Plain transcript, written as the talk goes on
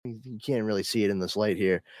can't really see it in this light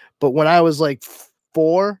here, but when I was like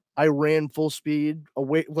 4, I ran full speed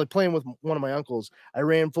away, like playing with one of my uncles. I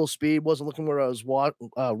ran full speed, wasn't looking where I was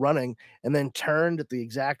running, and then turned at the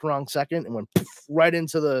exact wrong second and went right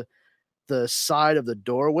into the side of the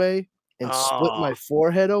doorway and split my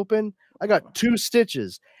forehead open. I got 2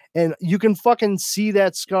 stitches, and you can fucking see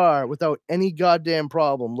that scar without any goddamn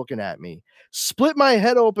problem looking at me. Split my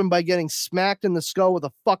head open by getting smacked in the skull with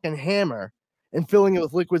a fucking hammer and filling it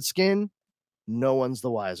with liquid skin. No one's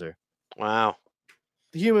the wiser. Wow.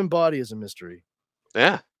 The human body is a mystery.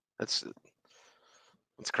 Yeah, that's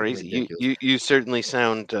crazy. You certainly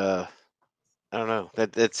sound I don't know.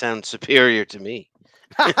 That sounds superior to me.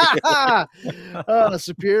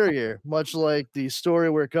 Superior, much like the story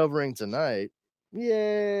we're covering tonight.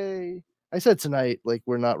 Yay! I said tonight, like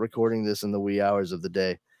we're not recording this in the wee hours of the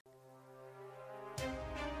day.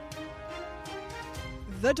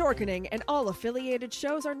 The Dorkening and all affiliated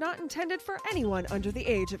shows are not intended for anyone under the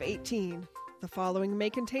age of 18. The following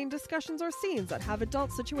may contain discussions or scenes that have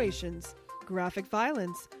adult situations, graphic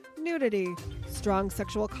violence, nudity, strong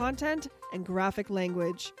sexual content, and graphic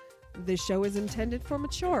language. This show is intended for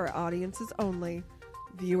mature audiences only.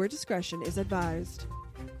 Viewer discretion is advised.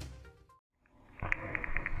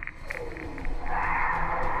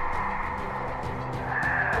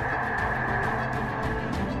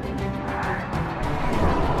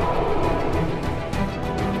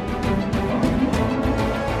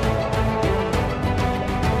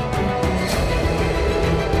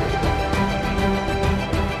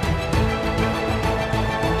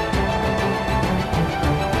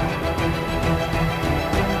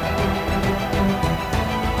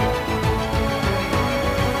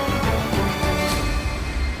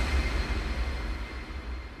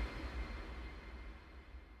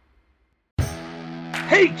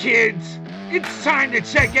 Hey kids, it's time to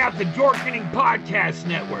check out the Dorkening Podcast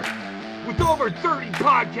Network. With over 30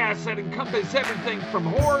 podcasts that encompass everything from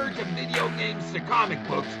horror to video games to comic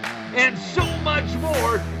books, and so much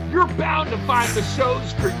more, you're bound to find the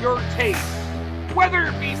shows for your taste. Whether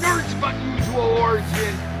it be Nerds of Unusual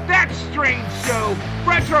Origin, That Strange Show,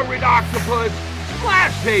 Retro Red Octopus,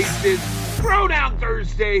 Splash Pages, Throwdown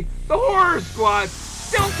Thursday, The Horror Squad,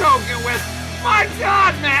 Still Talking with, my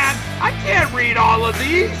God, man, I can't read all of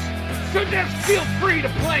these. So just feel free to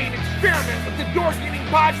play and experiment with the Dorkening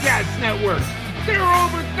Podcast Network. There are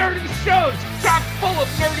over 30 shows chock full of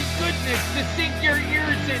nerdy goodness to sink your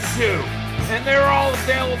ears into. And they're all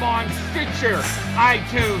available on Stitcher,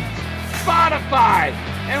 iTunes, Spotify,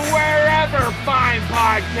 and wherever fine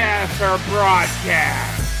podcasts are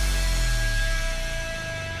broadcast.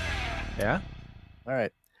 Yeah? All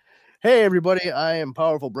right. Hey, everybody, I am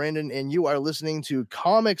Powerful Brandon, and you are listening to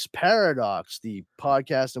Comics Paradox, the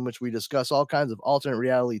podcast in which we discuss all kinds of alternate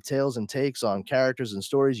reality tales and takes on characters and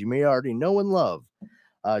stories you may already know and love.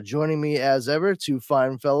 Joining me, as ever, 2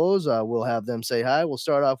 fine fellows. We'll have them say hi. We'll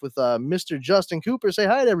start off with Mr. Justin Cooper. Say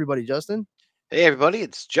hi to everybody, Justin. Hey, everybody,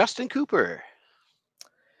 it's Justin Cooper.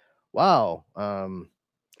 Wow.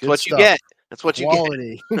 That's what you get. That's what you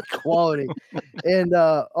get. Quality. And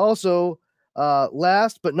also...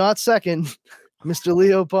 last but not second, Mr.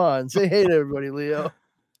 Leo Pond. Say hey to everybody, Leo.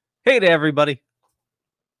 Hey to everybody.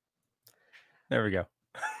 There we go.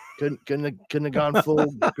 Couldn't have gone full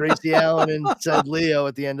Gracie Allen and said Leo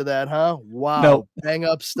at the end of that, huh? Wow. Nope. Bang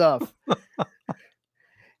up stuff.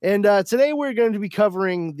 And today we're going to be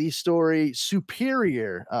covering the story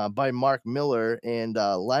Superior by Mark Millar and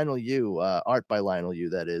Leinil Yu, art by Leinil Yu,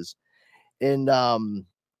 that is. And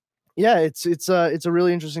yeah, it's a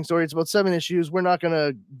really interesting story. It's about 7 issues. We're not going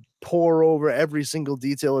to pour over every single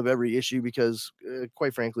detail of every issue because,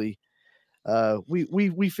 quite frankly,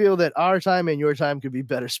 we feel that our time and your time could be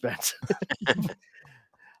better spent.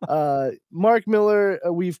 Mark Millar,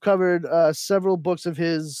 we've covered several books of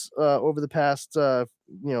his over the past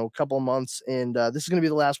couple of months, and this is going to be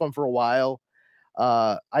the last one for a while.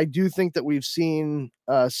 I do think that we've seen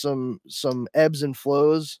some ebbs and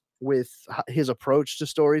flows with his approach to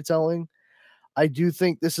storytelling. I do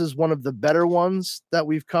think this is one of the better ones that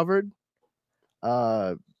we've covered,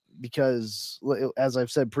 because, as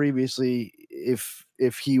I've said previously, if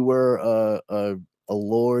he were a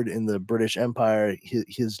lord in the British Empire,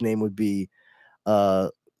 his name would be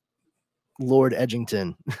Lord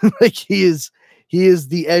Edgington. Like he is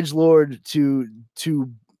the edgelord to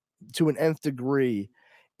an nth degree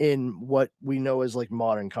in what we know as like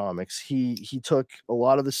modern comics. He took a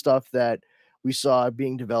lot of the stuff that we saw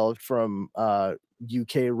being developed from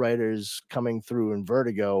UK writers coming through in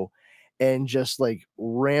Vertigo and just like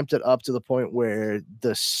ramped it up to the point where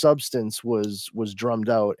the substance was drummed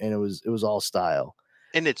out and it was all style.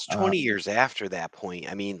 And it's 20 years after that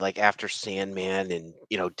point. I mean, like after Sandman and,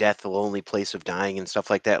 Death, the Lonely Place of Dying and stuff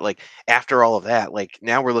like that. Like after all of that, like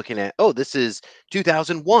now we're looking at, oh, this is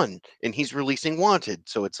 2001 and he's releasing Wanted.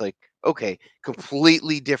 So it's like, okay,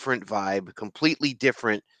 completely different vibe, completely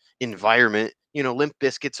different environment. Limp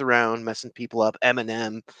Bizkit's around messing people up,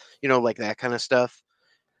 Eminem, like that kind of stuff.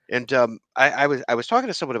 And I was talking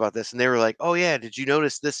to someone about this, and they were like, "Oh yeah, did you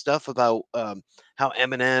notice this stuff about how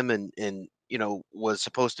Eminem and was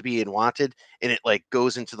supposed to be in Wanted, and it like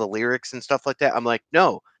goes into the lyrics and stuff like that?" I'm like,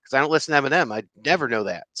 "No, because I don't listen to Eminem. I never know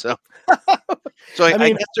that." So, I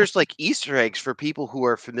mean, guess there's like Easter eggs for people who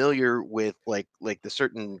are familiar with like the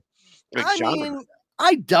certain genre.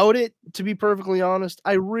 I doubt it, to be perfectly honest.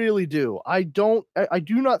 I really do. I do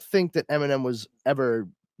not think that Eminem was ever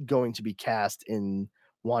going to be cast in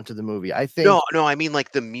Wanted the movie. I think No, I mean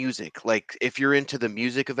like the music. Like if you're into the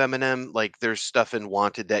music of Eminem, like there's stuff in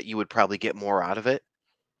Wanted that you would probably get more out of it.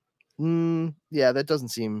 Yeah, that doesn't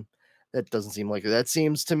seem like it. That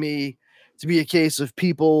seems to me to be a case of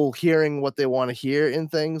people hearing what they want to hear in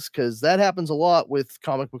things, because that happens a lot with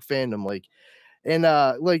comic book fandom. Like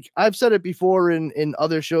I've said it before in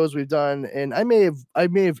other shows we've done, and I may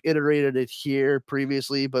have iterated it here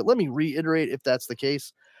previously, but let me reiterate if that's the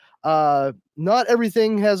case. Not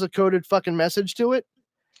everything has a coded fucking message to it.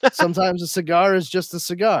 Sometimes a cigar is just a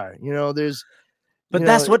cigar. But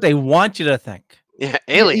that's what they want you to think. Yeah,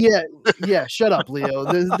 alien. Yeah. Shut up, Leo.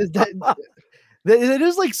 It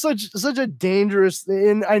is like such a dangerous,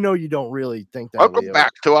 and I know you don't really think that. Welcome Leo.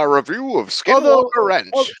 back to our review of Skinwalker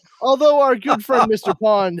Ranch. Although our good friend Mr.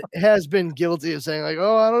 Pond has been guilty of saying like,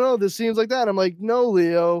 "Oh, I don't know, this seems like that." I'm like, "No,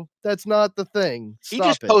 Leo, that's not the thing. Stop he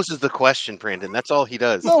just poses the question, Brandon. That's all he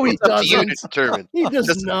does. No, he It's up to you to doesn't. determine. He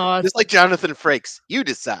does not. Just like Jonathan Frakes, you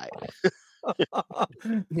decide.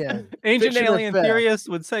 Yeah, Ancient fiction or alien fact. theorists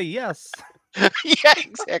would say yes. Yeah,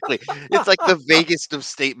 exactly. It's like the vaguest of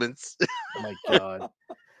statements. Oh my god.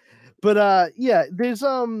 But yeah, there's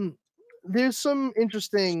some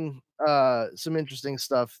interesting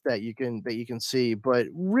stuff that you can see, but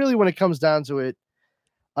really when it comes down to it,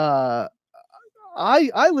 I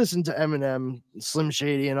listened to Eminem, Slim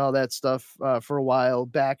Shady, and all that stuff for a while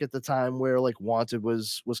back at the time where like Wanted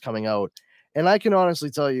was coming out, and I can honestly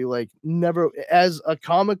tell you, like, never, as a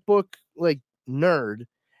comic book like nerd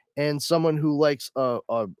and someone who likes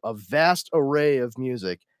a vast array of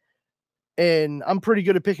music, and I'm pretty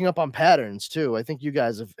good at picking up on patterns too. I think you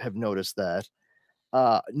guys have noticed that.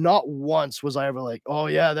 Not once was I ever like, oh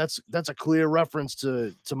yeah, that's a clear reference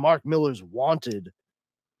to Mark Millar's Wanted.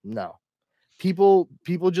 No. People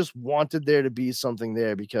just wanted there to be something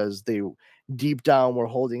there because they deep down were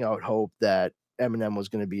holding out hope that Eminem was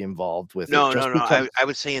going to be involved with it. No. Because I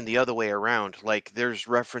was saying the other way around. Like there's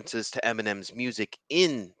references to Eminem's music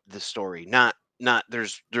in the story, not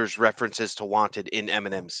there's references to Wanted in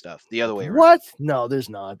Eminem's stuff. The other way around. What? No, there's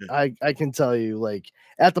not. Yeah. I can tell you, like,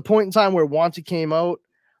 at the point in time where Wanted came out,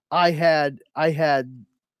 I had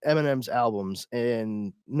Eminem's albums,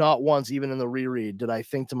 and not once, even in the reread, did I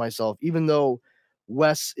think to myself, even though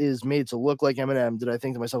Wes is made to look like Eminem, did I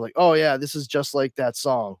think to myself like, oh yeah, this is just like that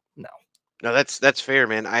song? No, that's fair,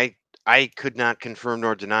 man. I could not confirm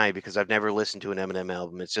nor deny because I've never listened to an Eminem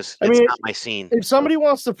album. It's just it's not my scene. If somebody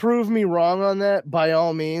wants to prove me wrong on that, by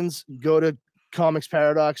all means, go to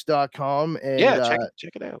comicsparadox.com and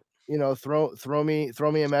check it out. Throw me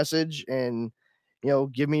a message and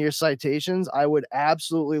give me your citations. I would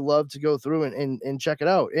absolutely love to go through and check it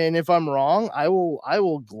out. And if I'm wrong, I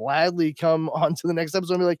will gladly come on to the next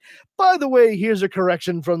episode and be like, by the way, here's a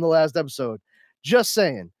correction from the last episode. Just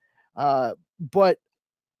saying. But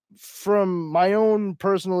from my own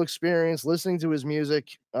personal experience listening to his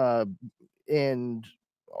music, and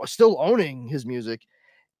still owning his music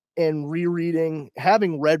and rereading,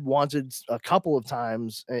 having read Wanted a couple of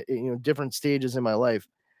times, different stages in my life,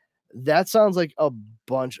 that sounds like a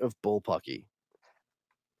bunch of bullpucky.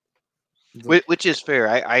 Which is fair.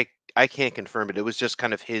 I can't confirm it. It was just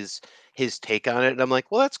kind of his take on it, and I'm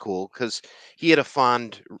like, well, that's cool because he had a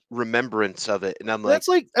fond remembrance of it, and I'm like,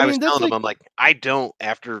 I was telling him, I'm like, I don't,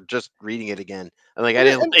 after just reading it again. I'm like, I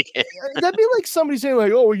didn't like it. That'd be like somebody saying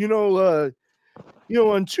like, oh,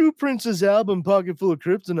 on Two Princes' album Pocket Full of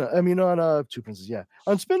Kryptonite, I mean on Two Princes, yeah,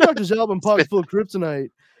 on Spin Doctor's album Pocket Full of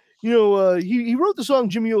Kryptonite, he wrote the song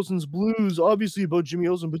Jimmy Olsen's Blues, obviously about Jimmy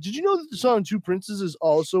Olsen, but did you know that the song Two Princes is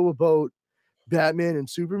also about Batman and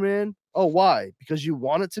Superman? Oh, why? Because you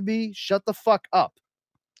want it to be? Shut the fuck up.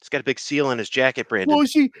 It's got a big seal on his jacket, Brandon. Well,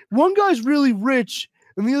 see, one guy's really rich,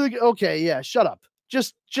 and the other, okay, yeah, shut up.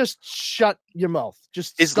 Just shut your mouth.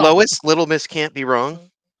 Just is stop. Lois Little Miss Can't Be Wrong?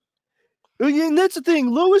 And that's the thing,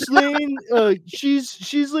 Lois Lane.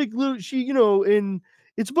 She's like she, and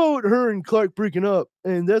it's about her and Clark breaking up,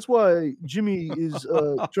 and that's why Jimmy is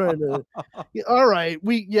trying to. Yeah, all right,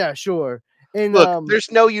 sure. And Look,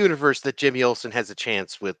 there's no universe that Jimmy Olsen has a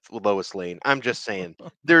chance with Lois Lane. I'm just saying.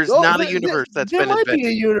 There's not a universe that's there been might be a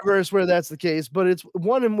invented. universe where that's the case, but it's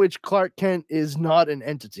one in which Clark Kent is not an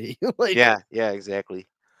entity, like Yeah, exactly.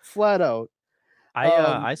 flat out.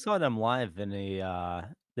 I saw them live in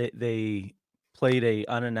they played a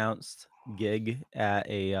unannounced gig at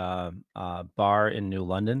a bar in New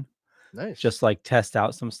London, Nice. just like test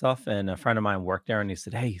out some stuff. And a friend of mine worked there, and he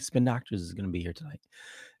said, "Hey, Spin Doctors is going to be here tonight."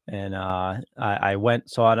 And I went,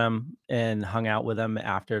 saw them, and hung out with them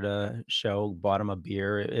after the show. Bought them a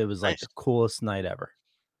beer. It was like Nice. the coolest night ever.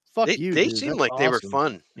 Fuck you, They dude. seem That's like they were awesome.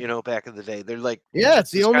 fun, back in the day. They're like Yeah,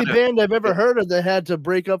 it's the just only kinda band I've ever heard of that had to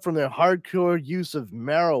break up from their hardcore use of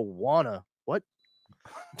marijuana. What?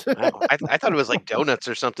 wow. I thought it was like donuts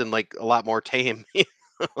or something like a lot more tame.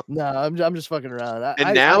 No, I'm just fucking around.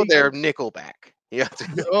 And now they're Nickelback. Yeah.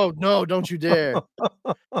 Oh no, don't you dare.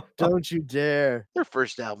 Don't you dare. Their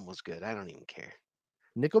first album was good. I don't even care.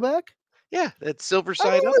 Nickelback? Yeah, that Silver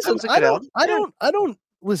I mean, Side Up, that listen, was a good album. I Yeah. don't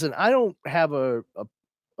listen, I don't have a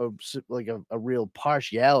real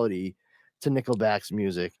partiality to Nickelback's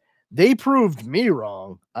music. They proved me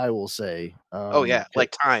wrong, I will say. Oh yeah,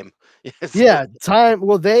 like Time. Yes. Yeah,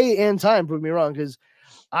 they and Time proved me wrong because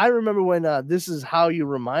I remember when This Is How You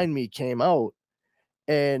Remind Me came out.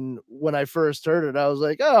 And when I first heard it, I was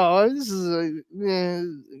like, "Oh, this is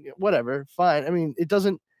whatever, fine." I mean, it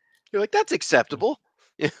doesn't. You're like, that's acceptable.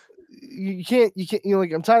 Yeah. You can't.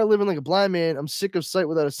 Like, I'm tired of living like a blind man. I'm sick of sight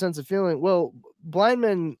without a sense of feeling. Well, blind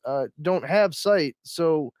men don't have sight,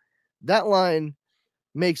 so that line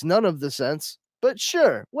makes none of the sense. But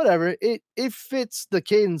sure, whatever. It fits the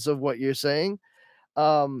cadence of what you're saying.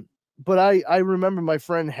 But I remember my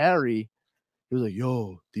friend Harry. He was like,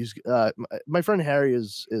 "Yo, these." My friend Harry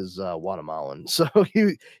is Guatemalan, so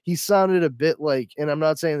he sounded a bit like, and I'm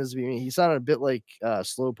not saying this to be mean. He sounded a bit like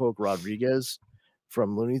Slowpoke Rodriguez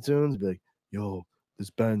from Looney Tunes. Be like, "Yo, this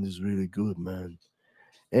band is really good, man."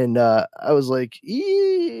 And I was like,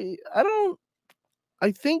 I don't.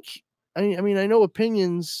 I think. I mean, I know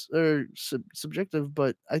opinions are subjective,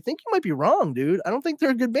 but I think you might be wrong, dude. I don't think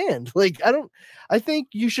they're a good band. Like, I don't. I think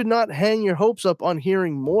you should not hang your hopes up on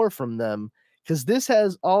hearing more from them because this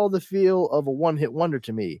has all the feel of a one-hit wonder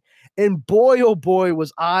to me. And boy, oh boy,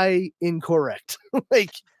 was I incorrect.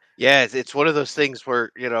 Like, Yeah, it's one of those things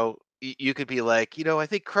where, you could be like, I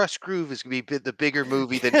think Crush Groove is gonna be the bigger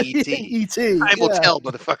movie than E.T. E.T. Time will Yeah, tell,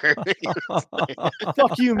 motherfucker.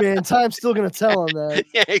 fuck you, man. Time's still gonna tell on that.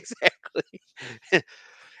 Yeah, exactly.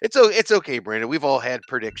 It's okay, Brandon. We've all had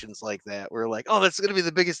predictions like that. We're like, oh, that's gonna be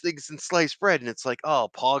the biggest thing since sliced bread, and it's like,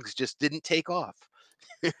 oh, Pogs just didn't take off.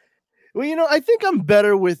 Well, I think I'm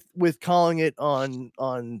better with calling it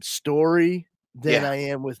on story than Yeah. I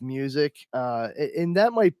am with music. And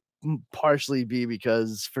that might partially be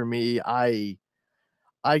because for me, I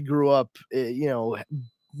grew up,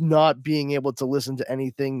 not being able to listen to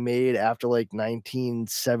anything made after like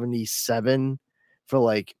 1977 for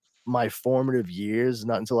like my formative years,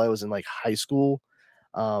 not until I was in like high school.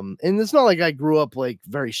 And it's not like I grew up like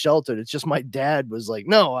very sheltered. It's just my dad was like,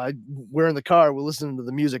 "No, we're in the car, we're listening to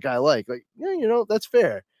the music I like." Like, yeah, that's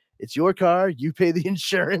fair. It's your car, you pay the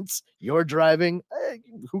insurance, you're driving.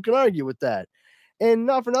 Who can argue with that? And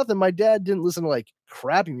not for nothing, my dad didn't listen to like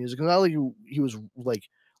crappy music. It's not like he was like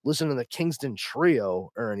listening to the Kingston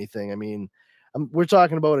Trio or anything. I mean, we're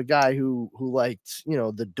talking about a guy who liked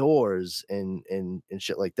the Doors and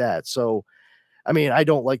shit like that. So I mean, I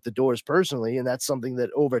don't like the Doors personally, and that's something that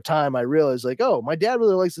over time I realized, like, oh, my dad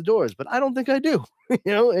really likes the Doors, but I don't think I do,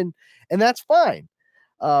 and that's fine.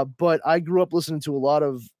 But I grew up listening to a lot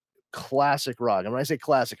of classic rock. And when I say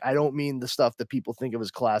classic, I don't mean the stuff that people think of as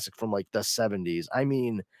classic from like the 70s. I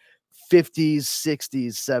mean 50s,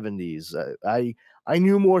 60s, 70s. I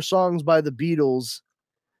knew more songs by the Beatles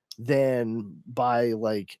than by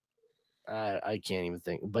like I can't even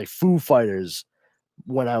think by Foo Fighters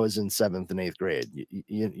when I was in 7th and 8th grade.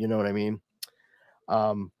 You know what I mean?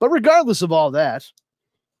 But regardless of all that,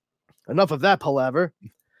 enough of that palaver.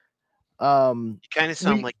 You kind of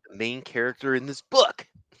sound like the main character in this book.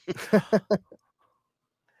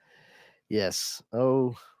 Yes.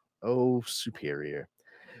 Oh, superior.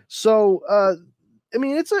 So, I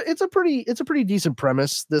mean, it's a pretty decent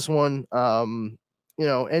premise. This one,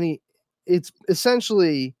 it's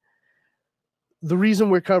essentially the reason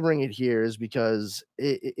we're covering it here is because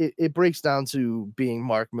it breaks down to being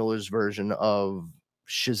Mark Millar's version of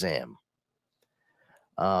Shazam.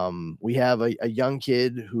 We have a young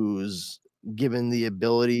kid who's given the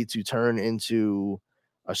ability to turn into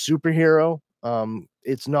a superhero.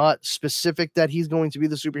 It's not specific that he's going to be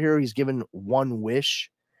the superhero. He's given one wish,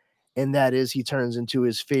 and that is he turns into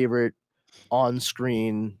his favorite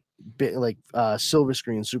on-screen silver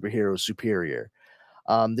screen superhero, Superior.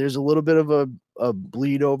 There's a little bit of a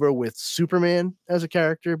bleed over with Superman as a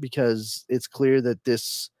character, because it's clear that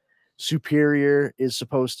this Superior is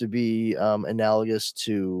supposed to be analogous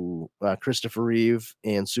to Christopher Reeve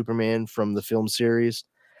and Superman from the film series.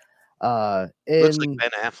 Looks like And Ben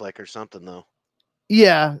Affleck or something, though.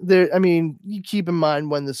 yeah, I mean, you keep in mind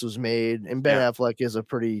when this was made, and Ben Yeah. Affleck is a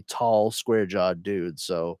pretty tall, square-jawed dude,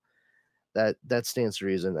 so that stands to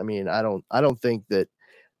reason. I mean, I don't think that.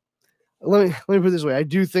 Let me put it this way: I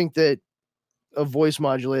do think that a voice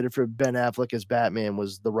modulator for Ben Affleck as Batman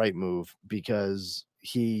was the right move, because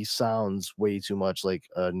he sounds way too much like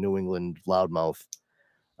a New England loudmouth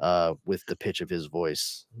with the pitch of his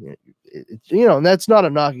voice. And that's not a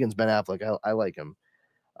knock against Ben Affleck. I like him.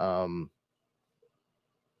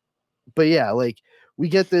 But yeah, like we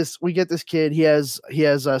get this kid. He has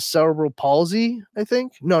cerebral palsy, I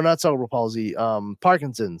think. No, not cerebral palsy.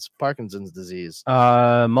 Parkinson's disease.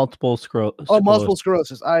 Multiple Oh, multiple sclerosis.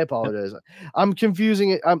 sclerosis. I apologize. I'm confusing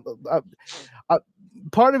it.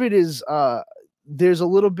 Part of it is there's a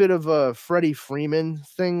little bit of a Freddie Freeman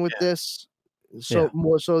thing with this, so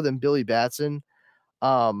more so than Billy Batson.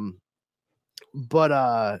 But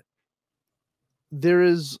there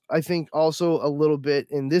is, I think, also a little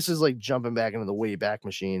bit, and this is like jumping back into the Wayback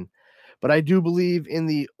Machine, but I do believe in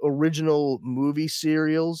the original movie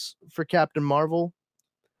serials for Captain Marvel.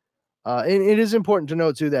 And it is important to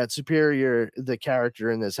note too that Superior, the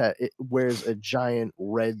character in this, it wears a giant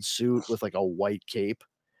red suit with like a white cape,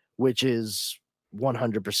 which is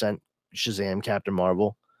 100% Shazam Captain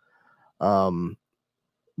Marvel.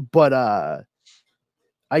 But I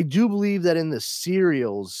do believe that in the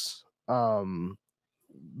serials,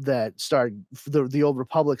 that started the Old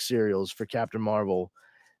Republic serials for Captain Marvel,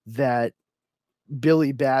 that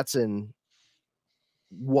Billy Batson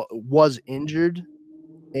was injured,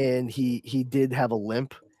 and he did have a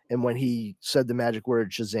limp, and when he said the magic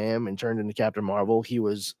word Shazam and turned into Captain Marvel, he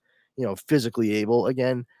was physically able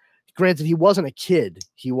again. Granted, he wasn't a kid,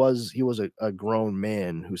 he was a grown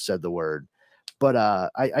man who said the word. But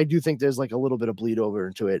I do think there's like a little bit of bleed over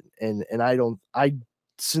into it, and I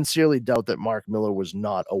sincerely doubt that Mark Millar was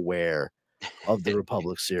not aware of the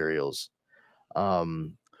Republic serials. Well,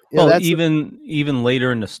 That's even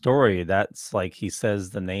later in the story, that's like he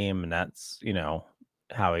says the name, and that's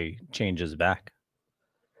how he changes back.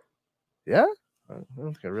 Yeah, I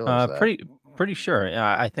don't think I realized that. Pretty sure.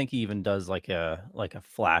 I think he even does like a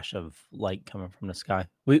flash of light coming from the sky.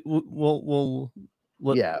 We'll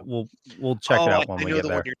Yeah, we'll check it out when I we know get the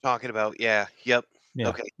one there. you're talking about. Yeah. Yep. Yeah,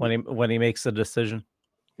 Okay. when he makes the decision.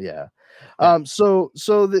 yeah. Yeah. So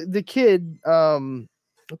the kid,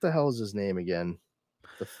 what the hell is his name again?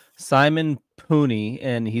 Simon Pooney,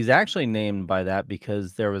 and he's actually named by that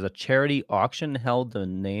because there was a charity auction held to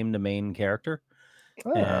name the main character,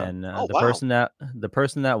 and Oh, wow. the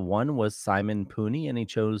person that won was Simon Pooney, and he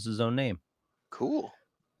chose his own name. Cool.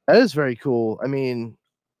 That is very cool. I mean,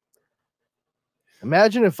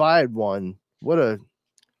 imagine if I had won. What a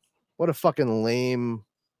fucking lame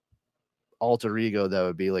alter ego that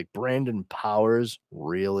would be. Like Brandon Powers,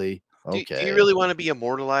 really? Do Okay. you really want to be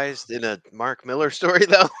immortalized in a Mark Millar story,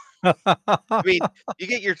 though? I mean, you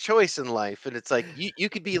get your choice in life, and it's like you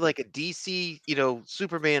could be like a DC,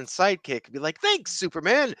 Superman sidekick, and be like, "Thanks,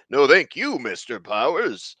 Superman." No, thank you, Mr.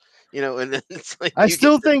 Powers. And then it's like I you get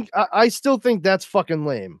still think that's fucking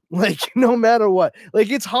lame. Like, no matter what. Like,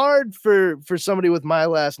 it's hard for somebody with my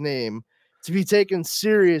last name to be taken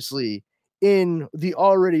seriously in the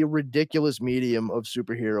already ridiculous medium of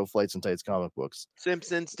superhero Flights and Tights comic books.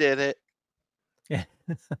 Simpsons did it. Yeah.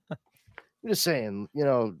 I'm just saying,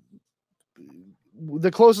 the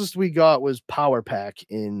closest we got was Power Pack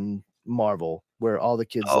in Marvel, where all the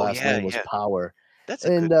kids' Oh, last yeah, name was yeah. Power. That's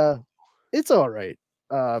a good. And it's all right.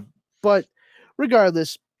 But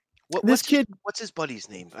regardless, this kid What's his buddy's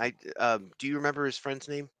name? Do you remember his friend's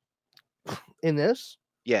name? in this,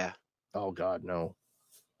 Yeah. oh God, no.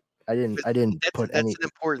 I didn't put That's any. an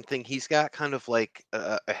important thing. He's got kind of like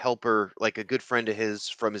a helper, like a good friend of his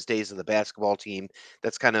from his days in the basketball team.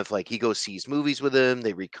 That's kind of like he goes sees movies with him.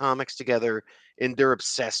 They read comics together, and they're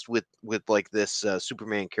obsessed with like this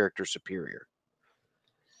Superman character Superior.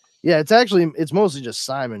 Yeah, it's mostly just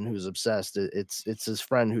Simon who's obsessed. It's his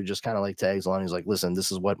friend who just kind of like tags along. He's like, listen,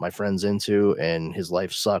 this is what my friend's into, and his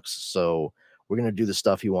life sucks, so we're gonna do the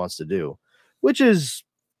stuff he wants to do, which is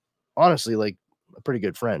honestly like a pretty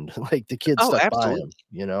good friend. Like the kid Oh, stuck by absolutely.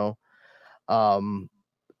 him.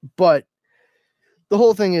 But the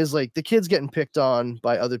whole thing is like the kid's getting picked on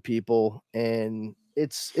by other people, and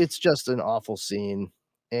it's just an awful scene.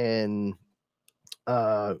 And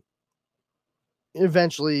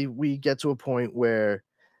eventually we get to a point where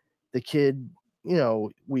the kid,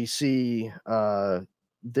 we see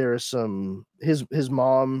there's some his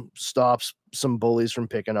mom stops some bullies from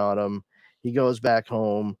picking on him. He goes back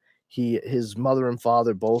home. His mother and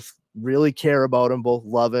father both really care about him, both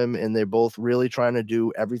love him, and they're both really trying to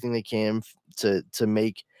do everything they can to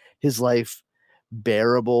make his life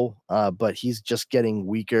bearable. But he's just getting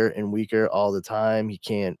weaker and weaker all the time. He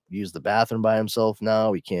can't use the bathroom by himself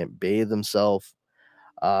now. He can't bathe himself.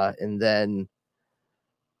 And then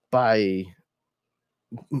by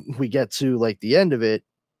we get to like the end of it,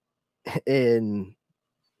 and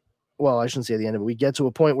well, I shouldn't say the end of it. We get to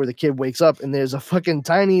a point where the kid wakes up and there's a fucking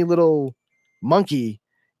tiny little monkey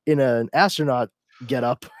in an astronaut get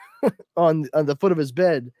up on the foot of his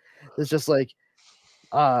bed. It's just like,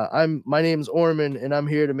 my name's Orman and I'm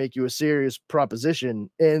here to make you a serious proposition.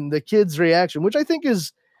 And the kid's reaction, which I think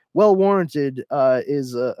is well warranted,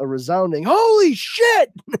 is a resounding "Holy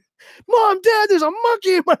shit! Mom, Dad, there's a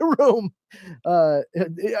monkey in my room."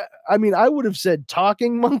 I mean, I would have said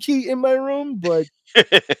talking monkey in my room, but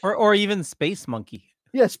or even space monkey.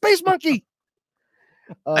 yeah, space monkey.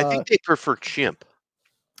 I think they prefer chimp.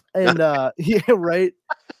 And yeah, right.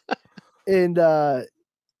 And the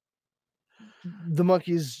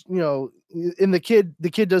monkey's, and the kid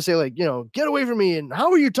does say like, "Get away from me," and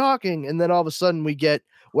 "How are you talking?" And then all of a sudden we get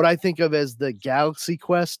what I think of as the Galaxy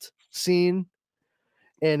Quest scene,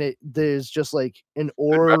 and there's just like an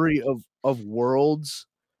orrery of worlds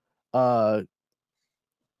above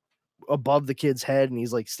the kid's head, and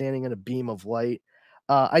he's like standing in a beam of light.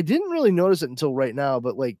 I didn't really notice it until right now,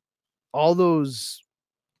 but like all those,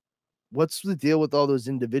 what's the deal with all those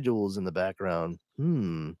individuals in the background?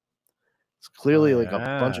 It's clearly like a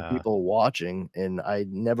bunch of people watching, and I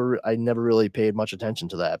never really paid much attention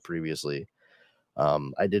to that previously.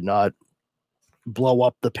 I did not blow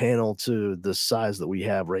up the panel to the size that we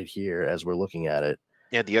have right here as we're looking at it.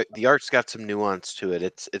 Yeah, the art's got some nuance to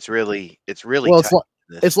it. It's really Well, tight.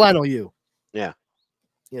 it's Leinil Yu. Yeah.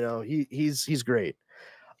 He's great.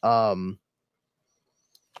 But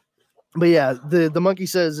yeah, the monkey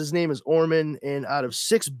says his name is Orman, and out of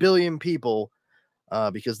 6 billion people,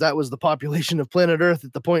 because that was the population of planet Earth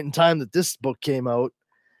at the point in time that this book came out,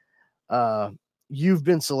 you've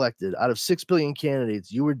been selected. Out of 6 billion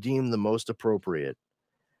candidates, you were deemed the most appropriate.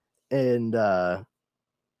 And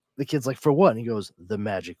the kid's like, "For what?" And he goes, "The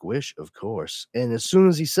magic wish, of course." And as soon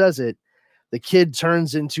as he says it, the kid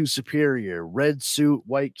turns into Superior, red suit,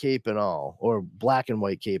 white cape and all, or black and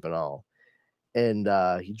white cape and all. And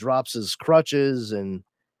he drops his crutches, and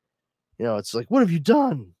it's like, "What have you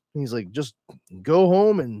done?" And he's like, "Just go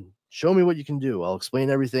home and show me what you can do. I'll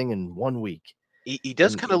explain everything in 1 week." He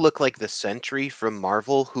does kind of look like the Sentry from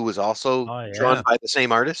Marvel, who was also drawn by the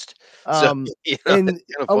same artist. So, and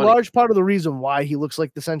a large part of the reason why he looks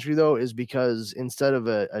like the Sentry, though, is because instead of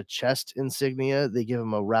a chest insignia, they give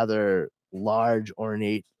him a rather large,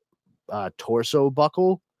 ornate torso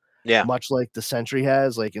buckle. Yeah, much like the Sentry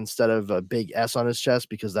has, like instead of a big S on his chest,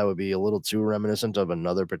 because that would be a little too reminiscent of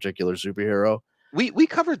another particular superhero. We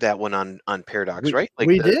covered that one on Paradox, right? Like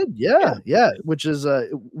we did, yeah. Which is it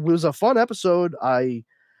was a fun episode. I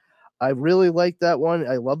really liked that one.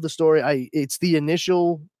 I love the story. It's the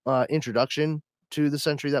initial introduction to the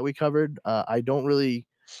Sentry that we covered. I don't really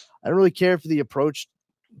care for the approach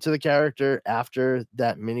to the character after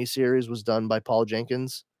that miniseries was done by Paul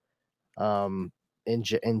Jenkins.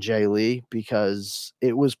 And Jay Lee, because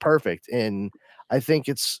it was perfect. And I think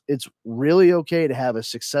it's really okay to have a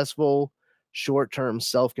successful short-term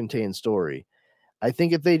self-contained story. I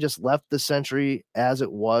think if they just left the Sentry as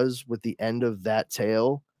it was with the end of that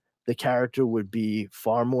tale, the character would be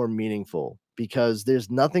far more meaningful, because there's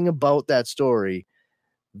nothing about that story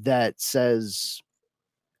that says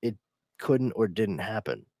it couldn't or didn't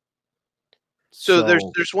happen. So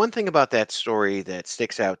there's one thing about that story that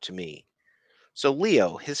sticks out to me. So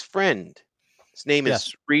Leo, his friend, his name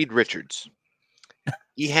is Reed Richards.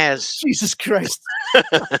 He has Jesus Christ.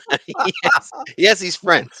 he has these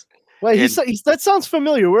friends. Wait, that sounds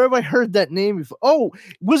familiar. Where have I heard that name before? Oh,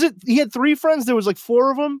 was it? He had 3 friends. There was like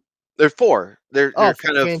 4 of them. They're 4. They're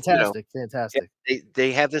kind of fantastic.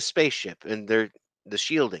 They have this spaceship, and they're the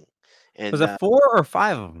shielding. And was it 4 or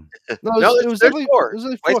 5 of them? No, it was definitely 4. It was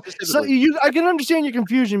like 4. So I can understand your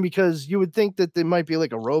confusion, because you would think that they might be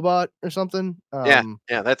like a robot or something. Yeah,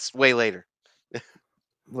 that's way later.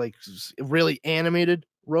 Like really animated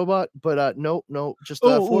robot, but no, just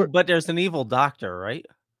 4. But there's an evil doctor, right?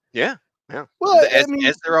 Yeah. Yeah. Well, I As mean,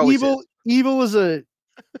 there always is. evil is a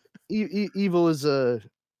evil is a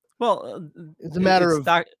Well, it's a matter of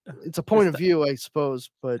it's a point it's of view, I suppose.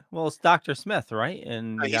 But well, it's Dr. Smith, right?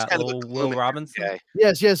 And Oh, you he's got kind of a little Will gloom and doom Robinson. guy.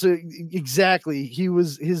 yes, exactly.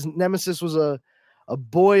 His nemesis was a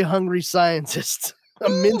boy hungry scientist, a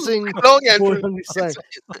mincing Long end boy for hungry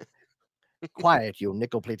scientist. Quiet, you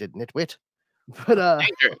nickel plated nitwit. But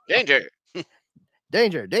danger.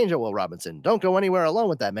 danger, Will Robinson. Don't go anywhere alone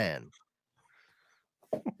with that man.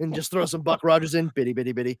 And just throw some Buck Rogers in, bitty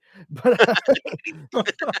bitty bitty.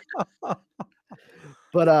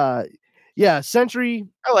 But yeah, Century,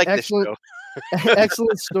 I like excellent, this show.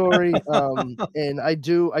 excellent story. And I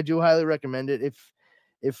do highly recommend it.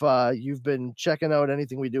 If you've been checking out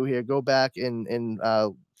anything we do here, go back and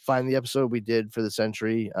find the episode we did for the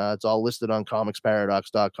Century. It's all listed on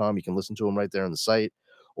comicsparadox.com. You can listen to them right there on the site,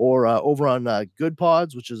 or over on Good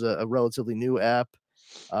Pods, which is a relatively new app.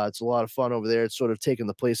 It's a lot of fun over there. It's sort of taken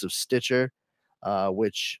the place of Stitcher,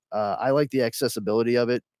 which I like the accessibility of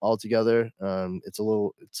it altogether. It's a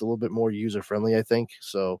little bit more user friendly, I think.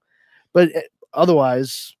 So, but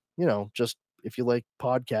otherwise, just if you like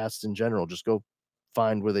podcasts in general, just go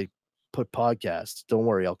find where they put podcasts. Don't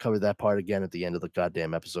worry, I'll cover that part again at the end of the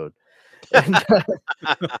goddamn episode.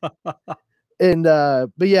 But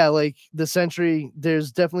yeah, like the Century,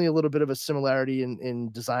 there's definitely a little bit of a similarity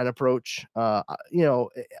in design approach.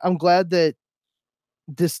 I'm glad that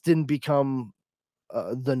this didn't become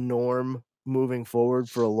the norm moving forward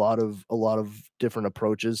for a lot of different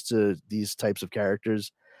approaches to these types of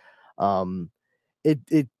characters.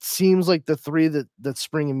 It seems like the three that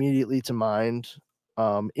spring immediately to mind,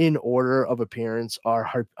 in order of appearance,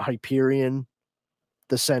 are Hyperion,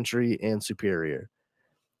 the Century, and Superior.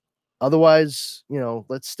 Otherwise,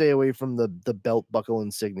 let's stay away from the belt buckle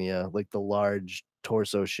insignia, like the large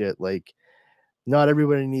torso shit. Like, not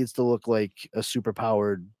everybody needs to look like a super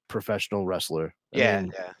powered professional wrestler. I Yeah,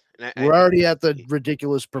 mean, yeah. And we're already at the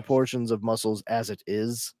ridiculous proportions of muscles as it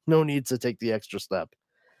is. No need to take the extra step.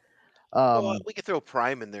 well, we could throw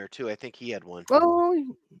Prime in there too. I think he had one.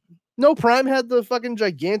 Oh, no, Prime had the fucking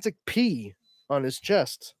gigantic P on his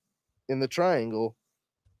chest in the triangle.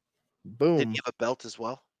 Did Boom. he have a belt as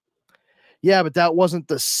well? Yeah, but that wasn't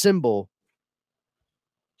the symbol.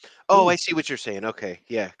 Oh, Ooh. I see what you're saying. Okay,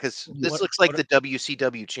 yeah, because this What- looks like what- the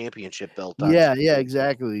WCW championship belt. Yeah,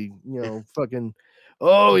 exactly. Fucking.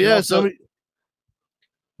 Oh You can yeah, also- somebody.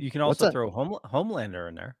 You can What's also that? throw Homelander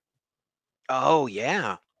in there. Oh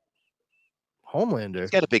yeah, Homelander. he's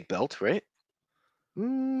got a big belt, right?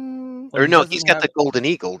 Mm, Well, Or he no, doesn't he's got have- the Golden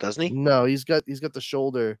Eagle, doesn't he? no, he's got the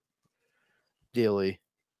shoulder dealy.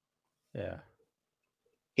 Yeah.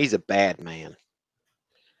 He's a bad man.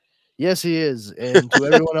 Yes, he is. And to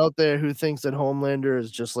everyone out there who thinks that Homelander is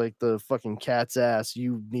just like the fucking cat's ass,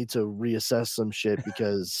 you need to reassess some shit,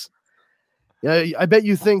 because yeah, I bet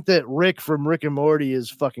you think that Rick from Rick and Morty is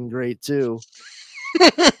fucking great too.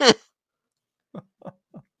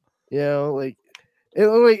 Like,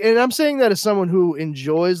 and I'm saying that as someone who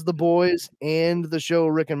enjoys The Boys and the show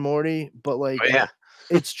Rick and Morty, but like, Oh yeah.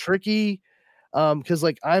 it's tricky, because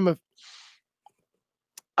like I'm a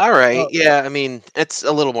All right. Yeah, I mean, it's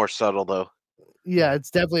a little more subtle though. yeah, it's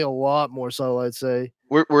definitely a lot more subtle, I'd say.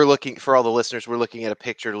 We're looking for all the listeners. We're looking at a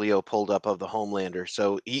picture Leo pulled up of the Homelander.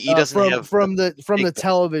 So he doesn't have from the big belt.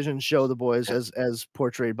 television show The Boys, Yeah. as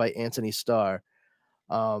portrayed by Anthony Starr.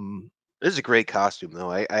 This is a great costume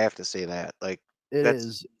though. I have to say that. Like It that's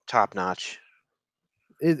is. top notch.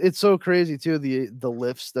 It's so crazy too, the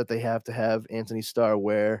lifts that they have to have Anthony Starr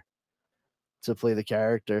wear to play the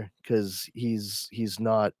character, because he's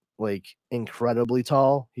not like incredibly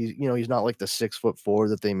tall. He's not like the 6'4"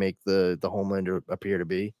 that they make the Homelander appear to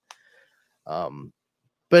be.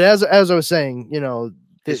 But as I was saying,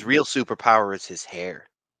 His real superpower is his hair.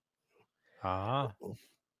 Ah.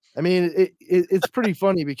 I mean, it's pretty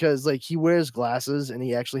funny because like he wears glasses and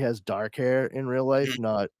he actually has dark hair in real life,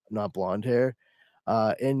 not blonde hair.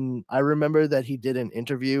 And I remember that he did an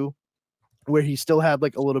interview where he still had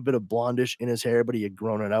like a little bit of blondish in his hair, but he had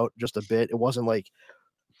grown it out just a bit. It wasn't like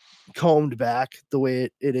combed back the way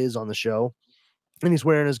it is on the show. And he's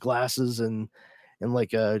wearing his glasses and like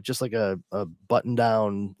just like a button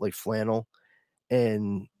down like flannel.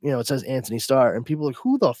 And it says Anthony Starr, and people are like,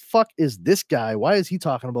 who the fuck is this guy? Why is he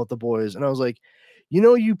talking about The Boys? And I was like,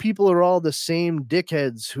 you people are all the same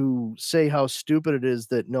dickheads who say how stupid it is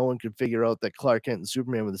that no one could figure out that Clark Kent and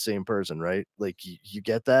Superman were the same person, right? Like, you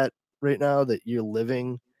get that right now, that you're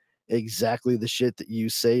living exactly the shit that you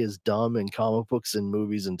say is dumb in comic books and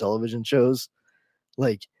movies and television shows.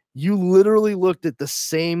 Like, you literally looked at the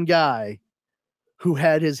same guy who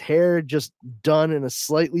had his hair just done in a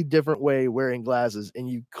slightly different way, wearing glasses, and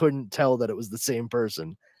you couldn't tell that it was the same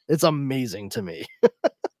person. It's amazing to me.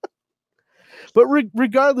 But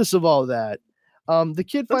regardless of all that, the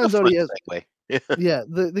kid That's a finds out fun he has segue. yeah,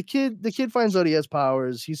 the kid finds out he has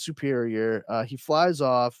powers. He's superior. He flies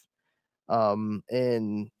off,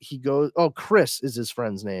 and he goes. Oh, Chris is his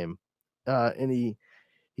friend's name, and he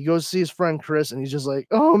goes to see his friend Chris, and he's just like,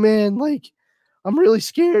 "Oh man, like I'm really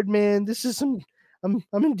scared, man. This is some I'm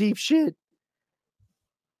in deep shit.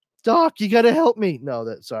 Doc, you gotta help me." No,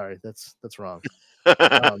 that's wrong.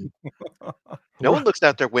 Um, No one looks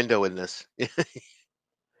out their window in this.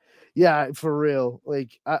 yeah, for real.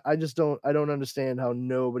 Like I just don't understand how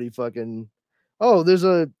nobody fucking. Oh, there's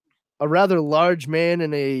a rather large man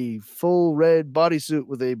in a full red bodysuit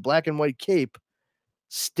with a black and white cape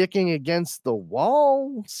sticking against the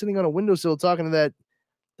wall, sitting on a windowsill talking to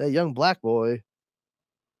that young black boy.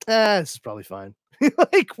 This is probably fine.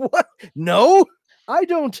 Like what? No, I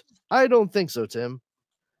don't think so, Tim.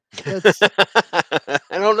 That's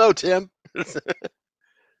I don't know, Tim.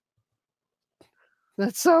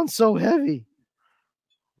 that sounds so heavy.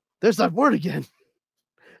 There's that word again.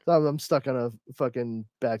 I'm stuck on a fucking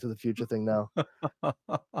Back to the Future thing now.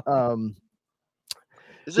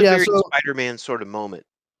 This is a Yeah, very so Spider-Man sort of moment.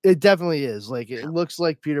 it definitely is. Like it looks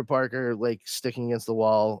like Peter Parker like sticking against the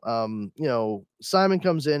wall. Simon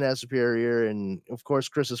comes in as superior, and of course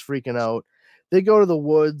Chris is freaking out. They go to the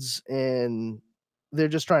woods and they're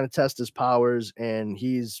just trying to test his powers, and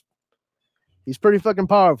he's pretty fucking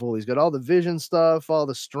powerful. He's got all the vision stuff, all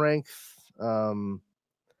the strength.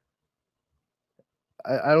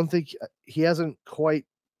 I don't think he hasn't quite.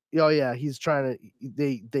 Oh yeah, he's trying to.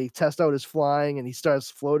 They test out his flying, and he starts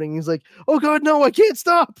floating. He's like, "Oh god, no, I can't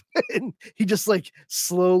stop!" And he just like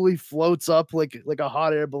slowly floats up like a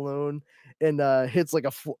hot air balloon, and hits like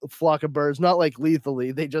a flock of birds. Not like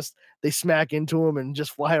lethally. They smack into him and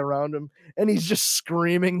just fly around him, and he's just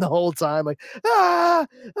screaming the whole time, like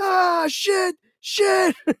shit,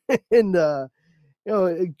 shit, and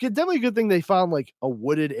definitely a good thing they found like a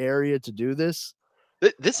wooded area to do this.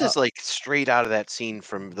 This is like straight out of that scene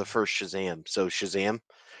from the first Shazam. So Shazam,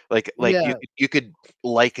 like Yeah. you could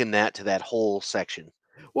liken that to that whole section.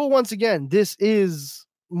 Well, once again, this is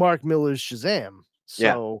Mark Millar's Shazam.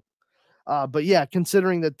 Yeah. So, but yeah,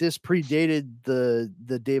 considering that this predated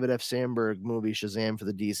the David F. Sandberg movie Shazam for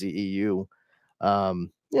the DCEU,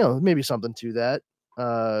 maybe something to that.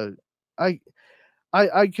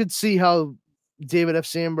 I could see how David F.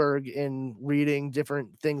 Sandberg, in reading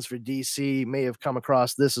different things for DC, may have come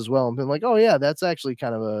across this as well and been like, "Oh yeah, that's actually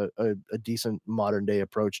kind of a decent modern day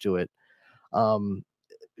approach to it."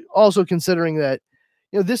 Also considering that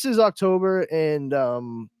this is October, and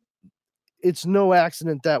it's no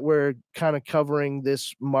accident that we're kind of covering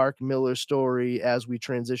this Mark Millar story as we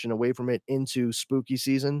transition away from it into spooky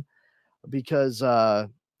season, because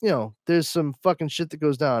there's some fucking shit that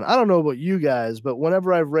goes down. I don't know about you guys, but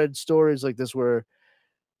whenever I've read stories like this where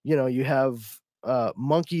you have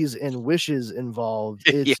monkeys and wishes involved,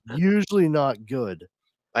 Yeah, it's usually not good.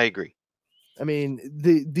 I agree. I mean,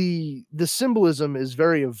 the symbolism is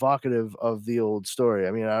very evocative of the old story.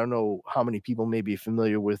 I mean, I don't know how many people may be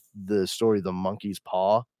familiar with the story The Monkey's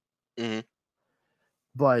Paw, Mhm.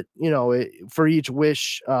 but for each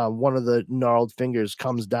wish, one of the gnarled fingers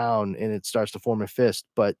comes down and it starts to form a fist.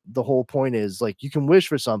 But the whole point is, like, you can wish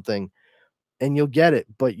for something and you'll get it,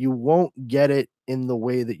 but you won't get it in the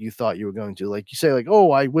way that you thought you were going to. Like you say, like,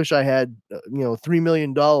 "Oh, I wish I had $3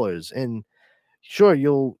 million," and sure,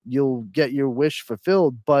 you'll get your wish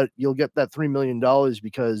fulfilled, but you'll get that $3 million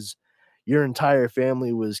because your entire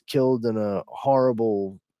family was killed in a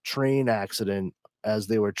horrible train accident as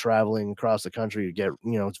they were traveling across the country to get,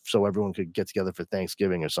 so everyone could get together for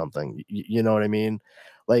Thanksgiving or something. You know what I mean?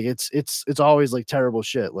 Like it's always like terrible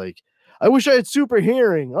shit. Like, "I wish I had super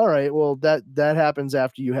hearing." All right, well that happens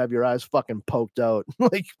after you have your eyes fucking poked out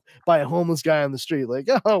like by a homeless guy on the street. Like,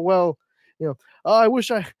 "Oh well, oh, I wish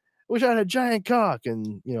I had a giant cock,"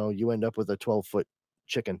 and you end up with a 12-foot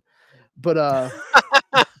chicken. But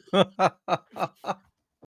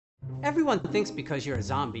Everyone thinks because you're a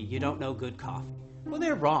zombie, you don't know good coffee. Well,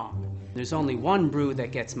 they're wrong. There's only one brew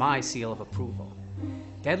that gets my seal of approval.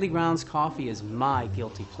 Deadly Grounds coffee is my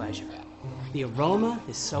guilty pleasure. The aroma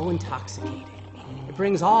is so intoxicating. It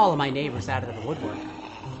brings all of my neighbors out of the woodwork.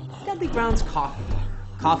 Deadly Grounds coffee.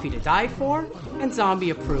 Coffee to die for and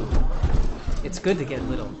zombie approved. It's good to get a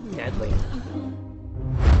little deadly.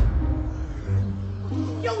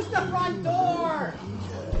 Use the front door!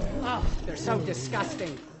 Oh, they're so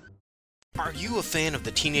disgusting. Are you a fan of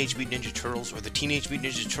the Teenage Mutant Ninja Turtles or the Teenage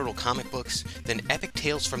Mutant Ninja Turtle comic books? Then Epic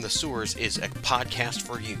Tales from the Sewers is a podcast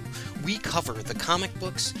for you. We cover the comic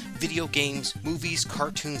books, video games, movies,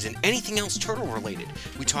 cartoons, and anything else turtle related.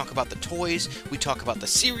 We talk about the toys, we talk about the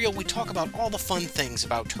cereal, we talk about all the fun things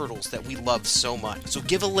about turtles that we love so much. So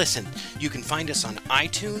give a listen. You can find us on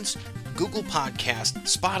iTunes, Google Podcast,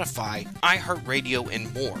 Spotify, iHeartRadio,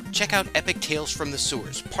 and more. Check out Epic Tales from the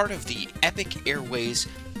Sewers, part of the Epic Airways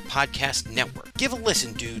Podcast Network. Give a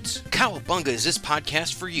listen, dudes. Cowabunga is this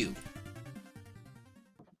podcast for you.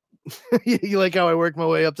 You like how I worked my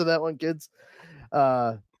way up to that one, kids?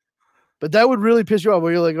 But that would really piss you off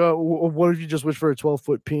where you're like, oh, what if you just wish for a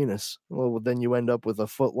 12-foot penis? Well, then you end up with a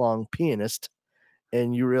foot-long pianist,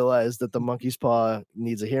 and you realize that the monkey's paw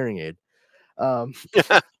needs a hearing aid.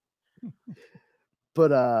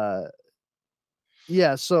 But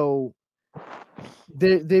yeah, so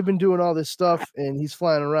they've been doing all this stuff, and he's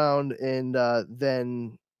flying around, and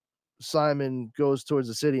then Simon goes towards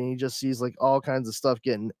the city, and he just sees like all kinds of stuff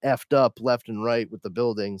getting effed up left and right with the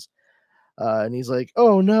buildings, and he's like,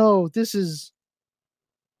 "Oh no, this is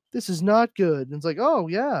not good." And it's like, "Oh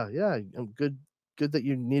yeah, I'm good that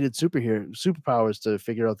you needed superpowers to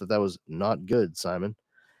figure out that was not good, Simon."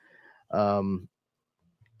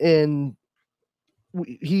 And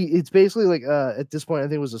it's basically like at this point I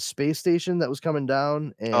think it was a space station that was coming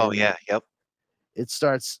down, and Oh, yeah, yep. it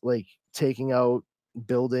starts like taking out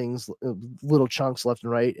buildings, little chunks left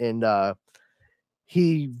and right, and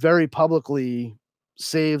he very publicly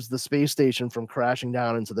saves the space station from crashing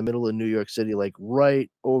down into the middle of New York City, like right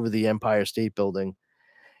over the Empire State Building.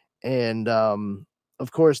 And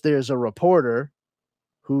of course there's a reporter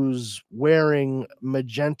who's wearing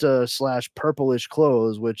magenta / purplish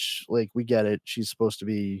clothes, which, like, we get it, she's supposed to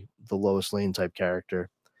be the Lois Lane type character.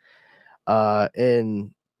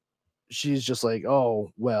 And she's just like,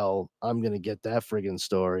 "Oh, well, I'm gonna get that friggin'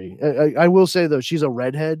 story." I will say though, she's a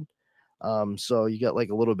redhead, so you got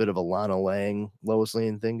like a little bit of a Lana Lang, Lois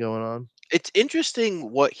Lane thing going on. It's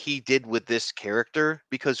interesting what he did with this character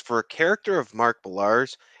because for a character of Mark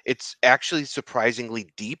Millar's, it's actually surprisingly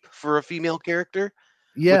deep for a female character,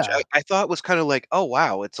 which Yeah, I thought was kind of like, oh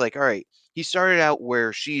wow, it's like, all right, he started out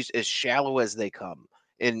where she's as shallow as they come,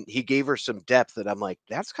 and he gave her some depth that I'm like,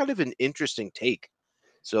 that's kind of an interesting take.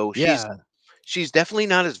 So yeah. she's definitely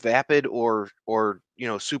not as vapid or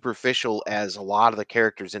superficial as a lot of the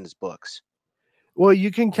characters in his books. Well,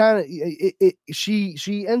 you can kind of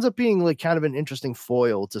she ends up being like kind of an interesting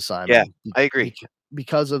foil to Yeah, Simon I agree.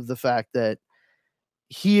 because of the fact that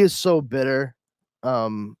he is so bitter,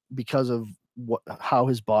 because of how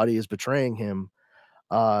his body is betraying him.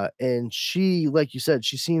 And she, like you said,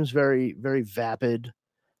 she seems very, very vapid,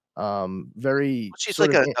 very She's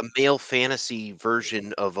sort like of a male fantasy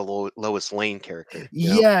version of a Lois Lane character, you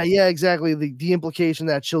know? yeah, exactly. The implication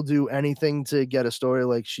that she'll do anything to get a story,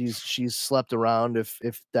 like she's slept around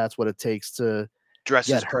if that's what it takes to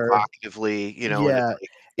Dresses get her. provocatively, and it's Yeah. like,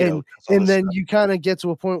 And does all this then stuff. you kind of get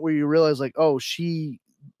to a point where you realize like, oh,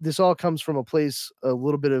 this all comes from a place a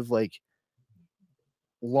little bit of like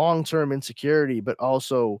long-term insecurity, but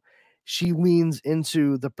also she leans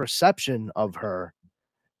into the perception of her,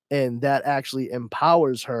 and that actually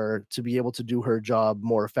empowers her to be able to do her job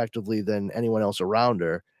more effectively than anyone else around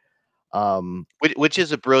her. Which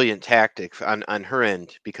is a brilliant tactic on her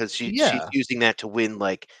end because she's Yeah. using that to win,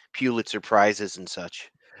 like, Pulitzer Prizes and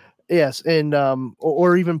such. Yes, and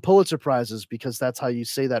or even Pulitzer prizes, because that's how you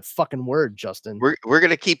say that fucking word, Justin. We're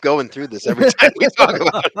gonna keep going through this every time we talk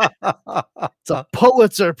about It's a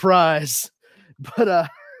Pulitzer Prize. But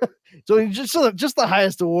so just the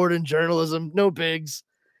highest award in journalism, no bigs.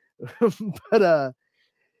 But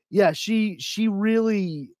yeah, she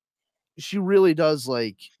really does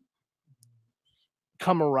like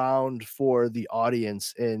come around for the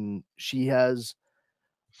audience, and she has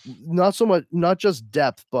not just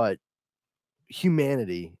depth, but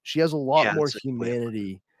humanity. She has a lot Yeah, more that's a good way of putting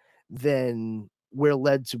humanity than we're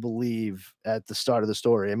led to believe at the start of the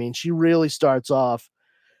story. I mean, she really starts off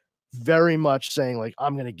very much saying like,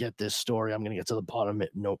 "I'm gonna get this story. I'm gonna get to the bottom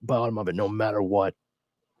of it, no matter what."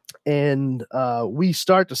 And we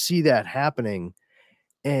start to see that happening,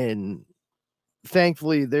 and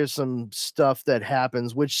thankfully, there's some stuff that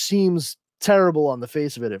happens which seems terrible on the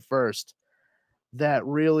face of it at first, that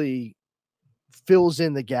really fills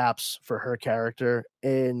in the gaps for her character,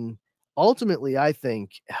 and ultimately, I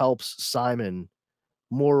think, helps Simon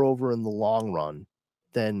more over in the long run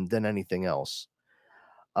than anything else.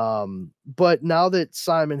 But now that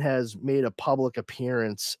Simon has made a public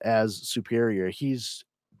appearance as superior, he's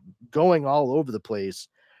going all over the place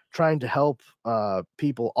trying to help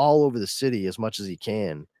people all over the city as much as he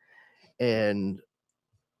can. and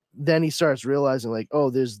then he starts realizing like, oh,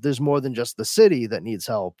 there's more than just the city that needs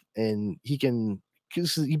help, and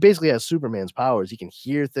because he basically has Superman's powers. He can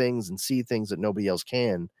hear things and see things that nobody else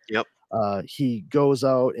can. Yep. He goes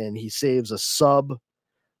out and he saves a sub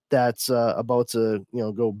that's about to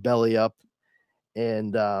go belly up,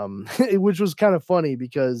 and which was kind of funny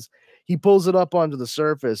because he pulls it up onto the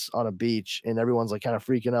surface on a beach, and everyone's like kind of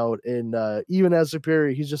freaking out, and even as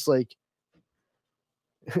Superior, he's just like,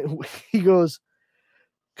 he goes,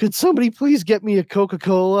 could somebody please get me a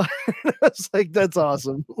Coca-Cola? I was like, that's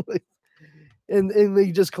awesome. Like, and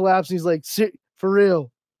he just collapsed. And he's like, for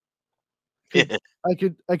real, I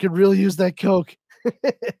could really use that Coke.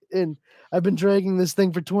 And I've been dragging this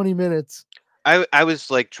thing for 20 minutes. I was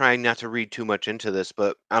like trying not to read too much into this,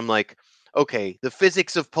 but I'm like, okay, the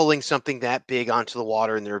physics of pulling something that big onto the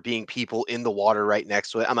water and there being people in the water right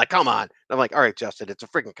next to it. I'm like, come on. I'm like, all right, Justin, it's a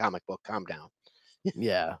freaking comic book. Calm down.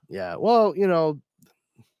 Yeah. Well,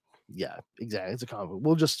 yeah, exactly. It's a comic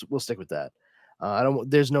book. We'll stick with that.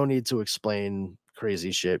 There's no need to explain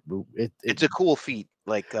crazy shit. It's a cool feat.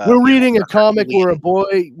 Like we're reading a comic Herculean. where a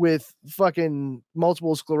boy with fucking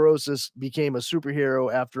multiple sclerosis became a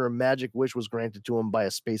superhero after a magic wish was granted to him by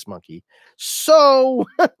a space monkey. So,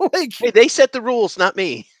 like, hey, they set the rules, not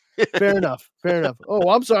me. Fair enough. Oh,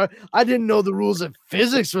 I'm sorry. I didn't know the rules of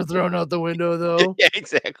physics were thrown out the window, though. Yeah,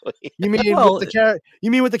 exactly. You mean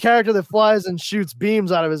with the character that flies and shoots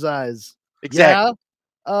beams out of his eyes? Exactly.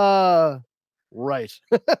 Yeah. Right.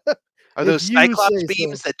 Are those Cyclops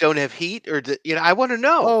beams that don't have heat, or I want to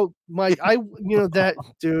know. Oh, Mike, that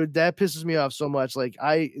dude, that pisses me off so much. Like,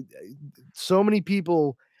 so many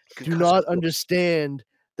people do not understand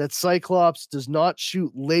that Cyclops does not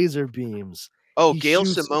shoot laser beams. Oh, Gail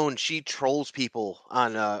Simone, she trolls people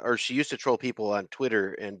on, or she used to troll people on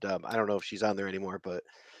Twitter, and I don't know if she's on there anymore, but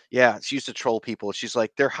yeah, she used to troll people. She's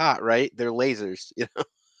like, they're hot, right? They're lasers,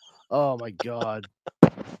 Oh my god.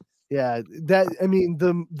 Yeah,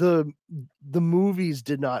 the movies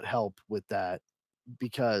did not help with that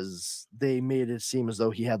because they made it seem as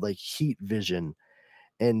though he had like heat vision,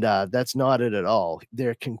 and that's not it at all.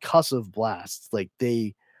 They're concussive blasts. Like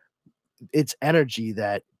it's energy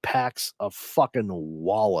that packs a fucking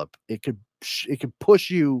wallop. It could push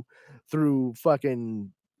you through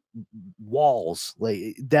fucking walls.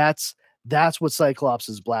 Like that's what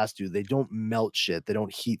Cyclops' blasts do. They don't melt shit. They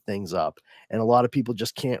don't heat things up. And a lot of people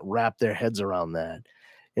just can't wrap their heads around that.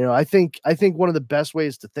 I think one of the best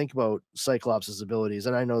ways to think about Cyclops' abilities,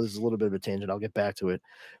 and I know this is a little bit of a tangent, I'll get back to it,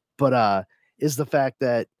 but is the fact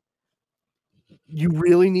that you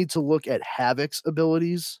really need to look at Havoc's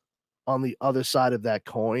abilities on the other side of that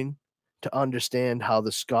coin to understand how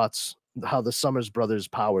the Summers brothers'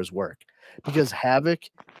 powers work. Because Havoc,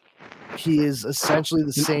 he is essentially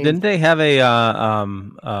the same. Didn't they have a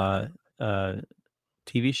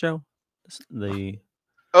TV show?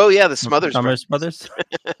 Oh yeah, the Summers brothers.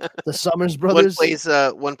 The Summers brothers.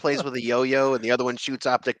 One plays with a yo-yo, and the other one shoots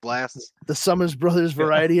optic blasts. The Summers brothers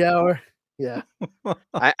variety hour. Yeah.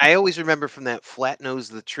 I always remember from that Flat Nose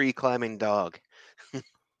the Tree Climbing Dog.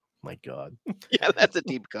 My God. Yeah, that's a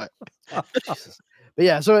deep cut. But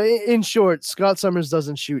yeah, so in short, Scott Summers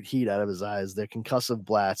doesn't shoot heat out of his eyes. They're concussive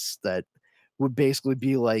blasts that would basically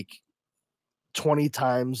be like 20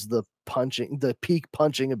 times the peak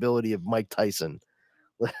punching ability of Mike Tyson.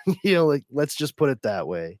 Like let's just put it that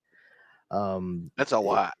way. That's a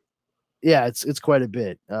lot. Yeah, it's quite a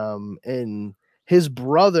bit. And his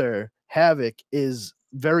brother Havoc is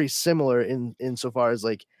very similar insofar as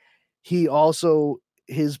like his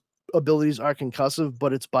abilities are concussive,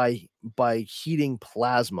 but it's by heating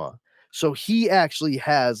plasma. So he actually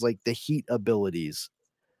has like the heat abilities.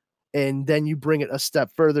 And then you bring it a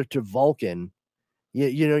step further to Vulcan.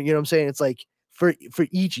 You know what I'm saying? It's like for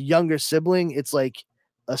each younger sibling, it's like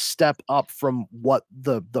a step up from what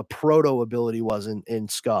the proto ability was in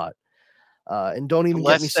Scott. And don't even the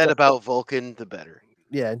less said about Vulcan, the better.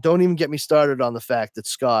 Yeah, don't even get me started on the fact that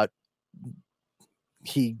Scott,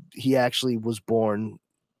 he actually was born,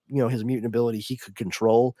 his mutant ability he could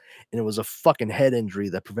control, and it was a fucking head injury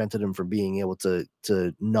that prevented him from being able to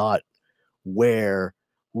not wear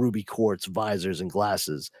ruby quartz visors and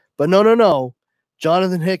glasses. But no,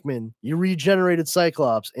 Jonathan Hickman, you regenerated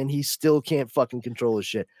Cyclops, and he still can't fucking control his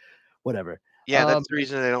shit. Whatever. Yeah, that's the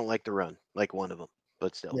reason I don't like to run, like one of them.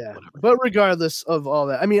 But still, yeah. Whatever. But regardless of all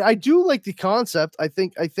that, I mean, I do like the concept. I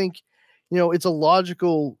think it's a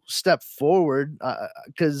logical step forward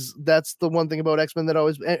because that's the one thing about X-Men that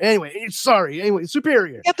always. Anyway,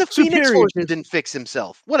 Superior. Yeah, the Phoenix Horseman didn't fix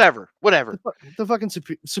himself. Whatever. The fucking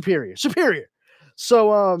superior.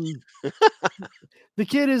 So the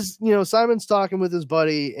kid is, Simon's talking with his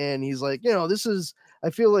buddy, and he's like, I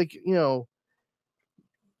feel like,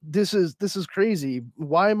 this is crazy.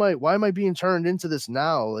 Why am I being turned into this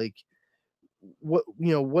now? Like, what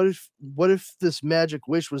if this magic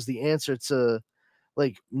wish was the answer to,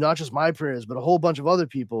 like, not just my prayers, but a whole bunch of other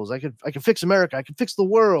people's? I could fix America. I could fix the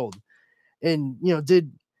world. And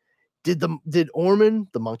did Orman,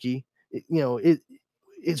 the monkey,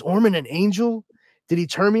 is Orman an angel? Did he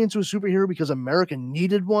turn me into a superhero because America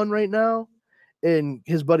needed one right now? And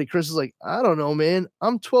his buddy Chris is like, I don't know, man.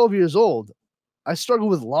 I'm 12 years old. I struggle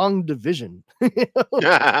with long division.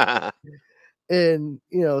 And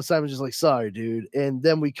Simon's just like, sorry, dude. And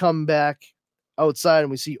then we come back outside and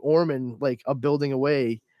we see Orman like a building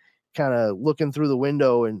away, kind of looking through the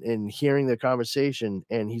window and hearing their conversation.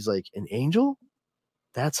 And he's like, an angel?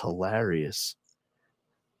 That's hilarious.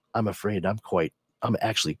 I'm afraid I'm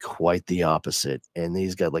actually quite the opposite. And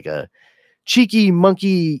he's got like a cheeky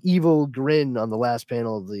monkey evil grin on the last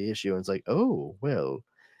panel of the issue. And it's like, oh, well,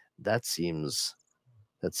 that seems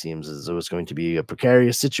as though it's going to be a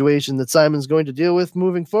precarious situation that Simon's going to deal with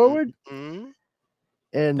moving forward. Mm-hmm.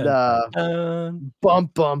 And Dun, dun,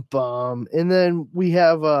 dun. bum. And then we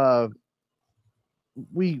have the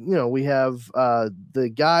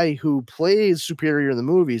guy who plays Superior in the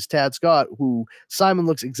movies, Tad Scott, who Simon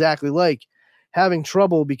looks exactly like, having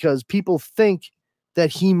trouble because people think that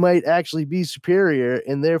he might actually be Superior,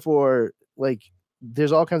 and therefore, like,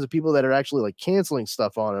 there's all kinds of people that are actually like canceling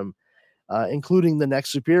stuff on him, including the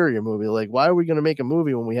next Superior movie. Like, why are we going to make a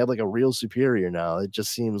movie when we have like a real Superior now? It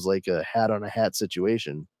just seems like a hat on a hat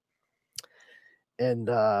situation. And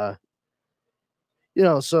so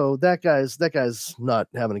that guy's not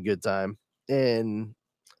having a good time. And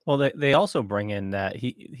Well, they also bring in that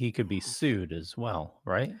he could be sued as well,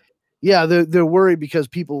 right? yeah, they're worried because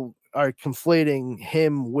people are conflating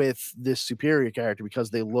him with this Superior character because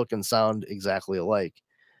they look and sound exactly alike.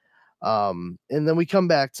 And then we come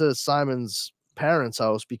back to Simon's parents'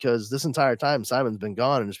 house because this entire time Simon's been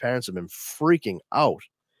gone and his parents have been freaking out.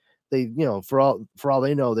 They, for all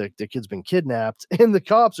they know, their kid's been kidnapped, and the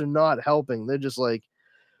cops are not helping. They're just like,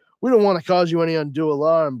 we don't want to cause you any undue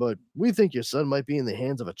alarm, but we think your son might be in the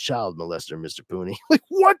hands of a child molester, Mr. Pooney. Like,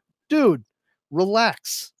 what? Dude,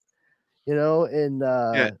 relax. And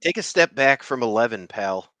Yeah, take a step back from 11,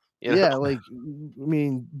 pal. yeah, like, I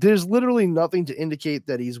mean, there's literally nothing to indicate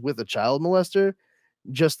that he's with a child molester,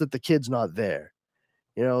 just that the kid's not there.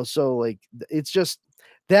 So like it's just,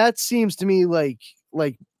 that seems to me like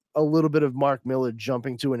a little bit of Mark Millar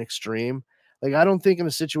jumping to an extreme. Like, I don't think in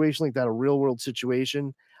a situation like that, a real world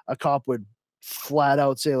situation, a cop would flat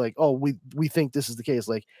out say like, oh, we think this is the case.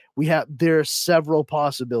 Like, there are several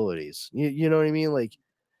possibilities. You know what I mean? Like,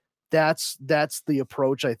 that's the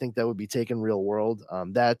approach I think that would be taken real world.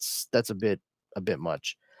 That's a bit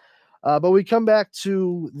much. But we come back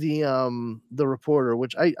to the reporter,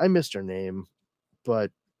 which I missed her name,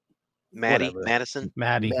 but Maddie, whatever. Madison.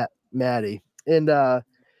 Maddie. Maddie. And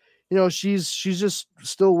she's just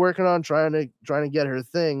still working on trying to get her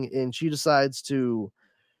thing, and she decides to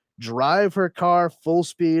drive her car full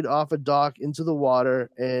speed off a dock into the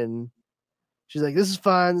water, and she's like, this is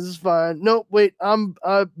fine. No, wait,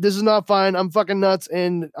 this is not fine. I'm fucking nuts,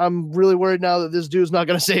 and I'm really worried now that this dude's not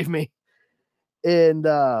gonna save me. And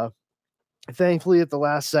thankfully at the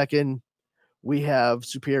last second we have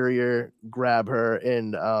Superior grab her,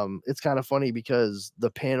 and it's kind of funny because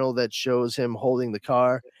the panel that shows him holding the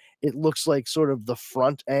car, it looks like sort of the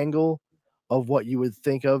front angle of what you would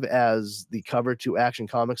think of as the cover to Action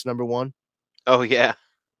Comics #1. Oh yeah.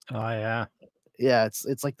 Oh yeah. Yeah,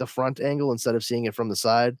 it's like the front angle instead of seeing it from the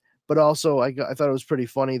side. But also, I thought it was pretty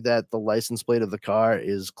funny that the license plate of the car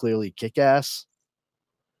is clearly Kick-Ass,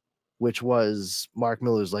 which was Mark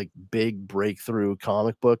Millar's like big breakthrough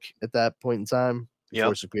comic book at that point in time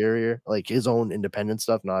before Superior, like his own independent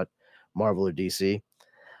stuff, not Marvel or DC.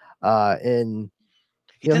 And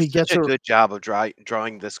He does he such gets a her. good job of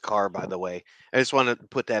drawing this car, by the way. I just want to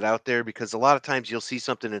put that out there because a lot of times you'll see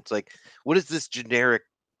something that's like, what is this generic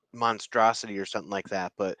monstrosity or something like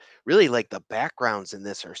that? But really, like, the backgrounds in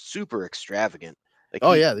this are super extravagant. Like,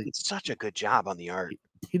 Oh he yeah, did such a good job on the art.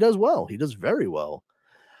 he does well. He does very well.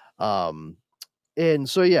 And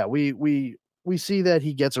so yeah, we see that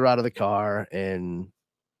he gets her out of the car, and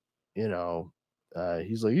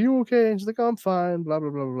he's like, "You okay?" And she's like, "I'm fine." Blah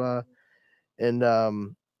blah blah blah.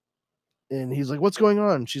 And he's like, "What's going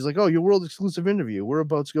on?" She's like, "Oh, your world exclusive interview. We're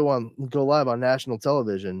about to go live on national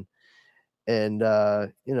television." And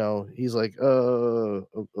he's like,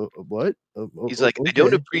 what?" He's like, I don't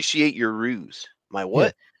Okay. appreciate your ruse. My Yeah.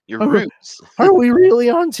 what? Your Are, roots. are we really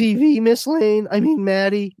on TV, Miss Lane? I mean,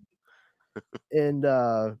 Maddie. And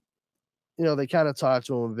they kind of talk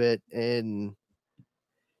to him a bit, and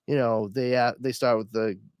they start with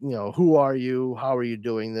the who are you, how are you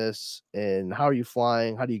doing this, and how are you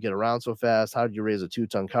flying, how do you get around so fast, how did you raise a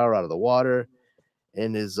 2-ton car out of the water?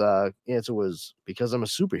 And his answer was, because I'm a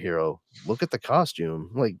superhero. Look at the costume.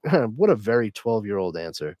 Like, what a very 12-year-old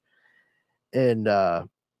answer. And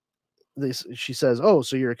she says, oh,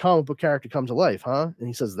 so you're a comic book character come to life, huh? And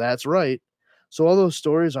he says, that's right. So all those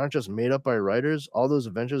stories aren't just made up by writers, all those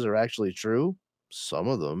adventures are actually true, some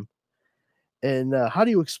of them. And how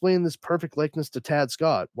do you explain this perfect likeness to Tad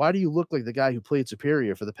Scott? Why do you look like the guy who played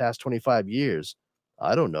Superior for the past 25 years?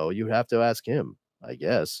 I don't know. You have to ask him, I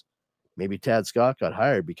guess. Maybe Tad Scott got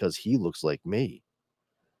hired because he looks like me.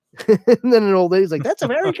 And then an old lady's like, that's a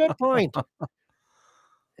very good point.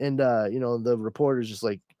 And the reporter's just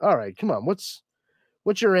like, all right, come on, what's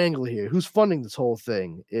your angle here? Who's funding this whole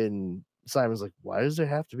thing? And Simon's like, why does there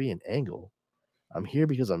have to be an angle? I'm here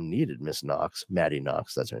because I'm needed, Miss Knox. Maddie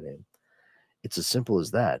Knox, that's her name. It's as simple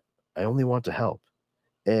as that. I only want to help.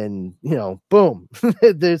 And boom.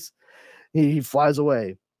 He flies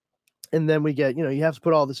away. And then we get, you have to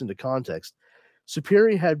put all this into context.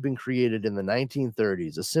 Superior had been created in the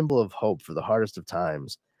 1930s, a symbol of hope for the hardest of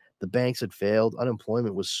times. The banks had failed,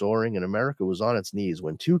 unemployment was soaring, and America was on its knees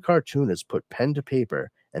when two cartoonists put pen to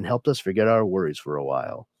paper and helped us forget our worries for a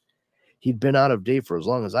while. He'd been out of date for as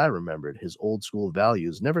long as I remembered, his old school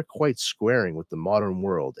values never quite squaring with the modern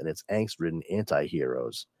world and its angst-ridden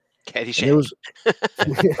anti-heroes. Caddyshack. And there was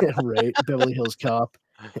right, Beverly Hills Cop,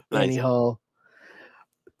 Annie Hall.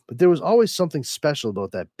 But there was always something special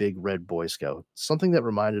about that big red Boy Scout, something that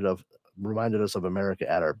reminded us of America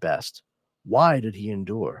at our best. Why did he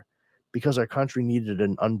endure? Because our country needed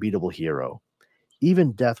an unbeatable hero.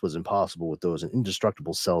 Even death was impossible with those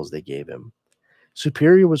indestructible cells they gave him.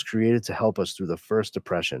 Superior was created to help us through the first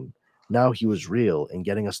depression. Now he was real and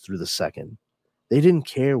getting us through the second. They didn't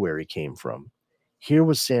care where he came from. Here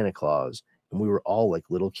was Santa Claus, and we were all like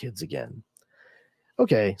little kids again.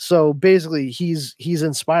 Okay, so basically he's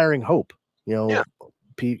inspiring hope, Yeah.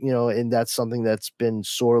 And that's something that's been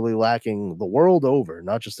sorely lacking the world over,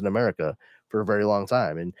 not just in America, for a very long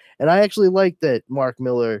time. And I actually like that Mark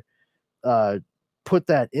Millar put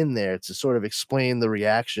that in there to sort of explain the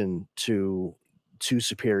reaction to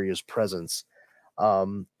Superior's presence.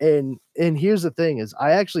 And here's the thing is,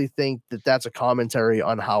 I actually think that that's a commentary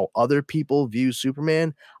on how other people view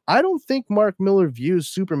Superman. I don't think Mark Millar views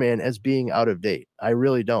Superman as being out of date. I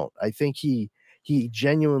really don't. I think he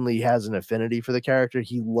genuinely has an affinity for the character.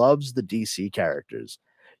 He loves the DC characters.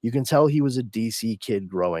 You can tell he was a DC kid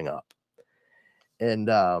growing up. And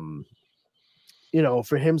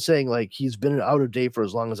for him saying like he's been out of date for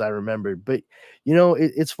as long as I remembered, but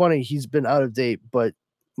it's funny, he's been out of date, but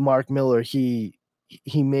Mark Millar, he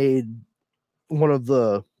made one of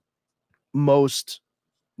the most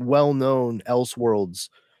well-known Elseworlds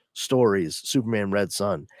stories, Superman Red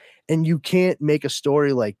Sun. And you can't make a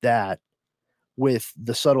story like that with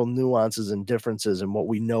the subtle nuances and differences in what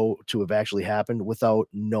we know to have actually happened without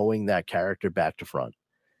knowing that character back to front.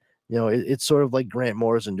 It's sort of like Grant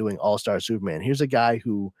Morrison doing All-Star Superman. Here's a guy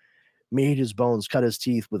who made his bones, cut his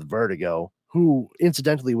teeth with Vertigo, who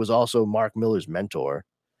incidentally was also Mark Millar's mentor,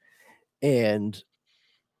 and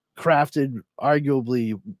crafted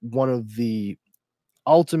arguably one of the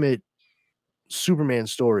ultimate Superman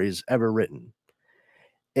stories ever written.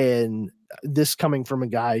 And this coming from a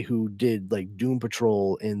guy who did like Doom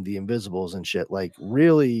Patrol and The Invisibles and shit, like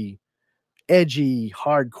really edgy,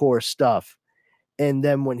 hardcore stuff. And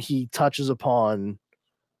then when he touches upon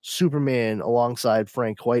Superman alongside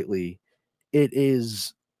Frank Whiteley, it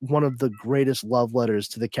is one of the greatest love letters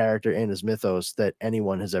to the character and his mythos that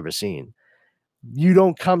anyone has ever seen. You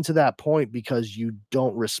don't come to that point because you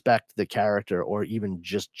don't respect the character or even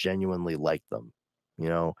just genuinely like them,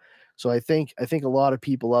 So I think a lot of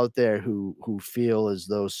people out there who feel as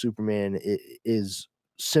though Superman is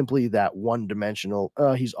simply that one-dimensional,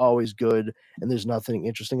 he's always good and there's nothing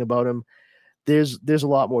interesting about him. There's a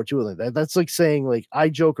lot more to it. That's like saying, like, I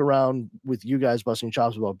joke around with you guys busting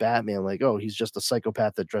chops about Batman, like, oh, he's just a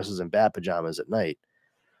psychopath that dresses in bat pajamas at night.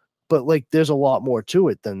 But like, there's a lot more to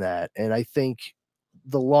it than that. And I think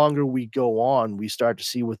the longer we go on, we start to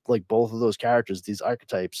see with like both of those characters, these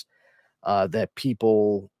archetypes, that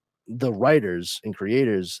people, the writers and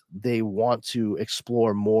creators, they want to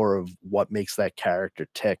explore more of what makes that character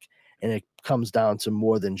tick. And it comes down to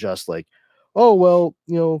more than just like, oh, well,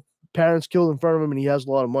 parents killed in front of him and he has a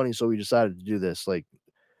lot of money, so he decided to do this. Like,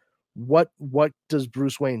 what does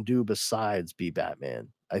Bruce Wayne do besides be Batman?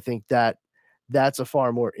 I think that's a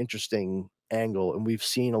far more interesting angle, and we've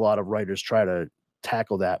seen a lot of writers try to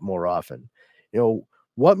tackle that more often.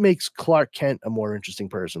 What makes Clark Kent a more interesting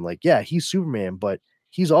person? Like, yeah, he's Superman, but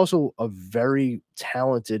he's also a very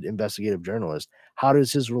talented investigative journalist. How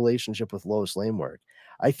does his relationship with Lois Lane work?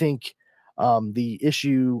 I think the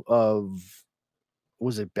issue of,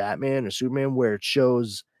 was it Batman or Superman, where it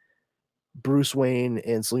shows Bruce Wayne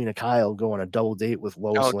and Selena Kyle go on a double date with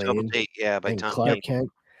Lois Oh, Double Lane Date, yeah, by and Tom Clark King. Kent.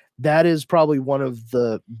 That is probably one of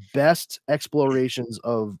the best explorations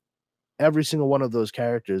of every single one of those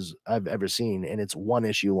characters I've ever seen, and it's one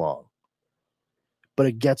issue long. But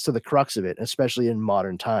it gets to the crux of it, especially in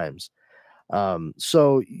modern times.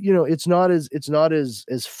 So it's not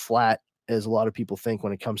as flat as a lot of people think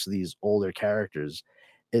when it comes to these older characters.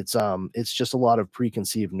 It's just a lot of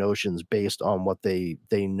preconceived notions based on what they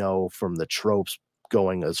know from the tropes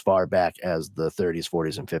going as far back as the 30s,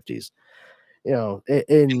 40s, and 50s. And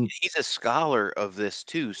And he's a scholar of this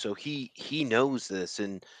too, so he knows this,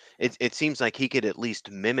 and it seems like he could at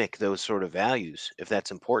least mimic those sort of values if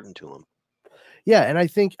that's important to him. yeah, and I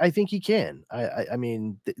think he can. I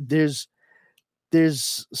mean, there's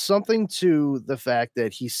something to the fact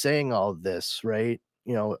that he's saying all of this, right?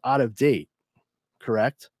 Out of date,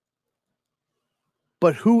 correct?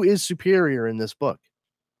 But who is superior in this book?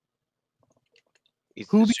 He's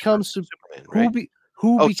Who the becomes Superman, who right? be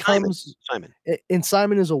who Oh, Simon. becomes Simon, and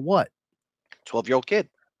Simon is a what? 12-year-old kid.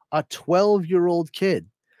 A 12-year-old kid.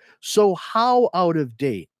 So how out of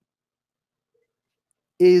date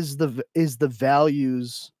is the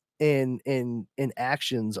values and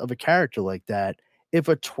actions of a character like that if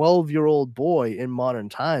a 12-year-old boy in modern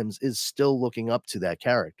times is still looking up to that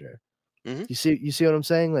character? Mhm. You see what I'm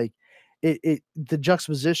saying? Like, the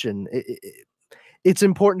juxtaposition, it's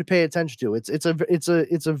important to pay attention to.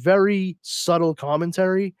 It's a very subtle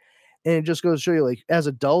commentary, and it just goes to show you, like, as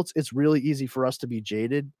adults, it's really easy for us to be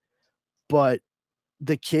jaded, but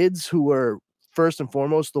the kids who are first and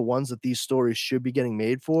foremost the ones that these stories should be getting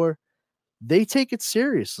made for, they take it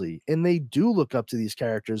seriously, and they do look up to these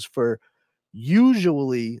characters for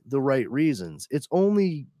usually the right reasons. It's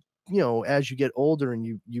only, as you get older and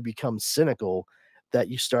you become cynical, that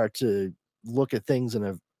you start to look at things in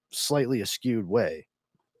a slightly askewed way.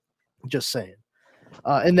 Just saying.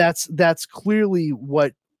 And that's clearly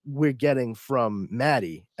what we're getting from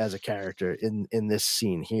Maddie as a character in this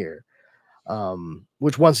scene here.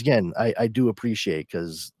 Which, once again, I do appreciate,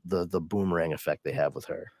 because the boomerang effect they have with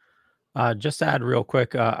her. Just to add real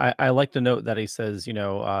quick, I like to note that he says,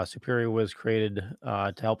 Superior was created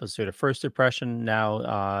to help us through the first depression.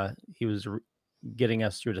 Now he was getting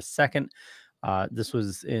us through the second. This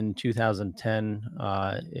was in 2010,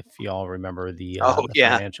 if y'all remember Oh, the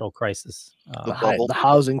yeah, financial crisis. the bubble. The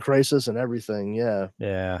housing crisis and everything. Yeah,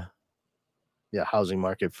 Yeah. yeah, housing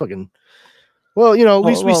market. Fucking. Well, at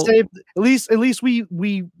least we Well, saved. At least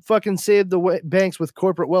we fucking saved the banks with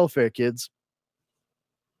corporate welfare, kids.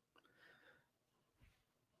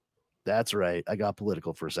 That's right. I got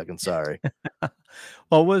political for a second. Sorry.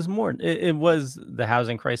 well, it was more. It was the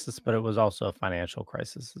housing crisis, but it was also a financial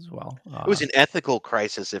crisis as well. It was an ethical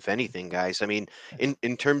crisis, if anything, guys. I mean,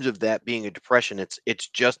 in terms of that being a depression, it's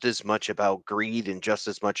just as much about greed and just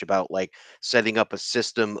as much about like setting up a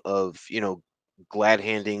system of glad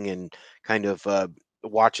handing and kind of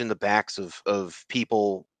watching the backs of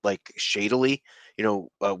people like shadily,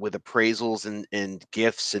 with appraisals and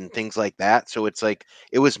gifts and things like that. So it's like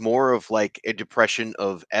it was more of like a depression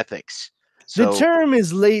of ethics. The So term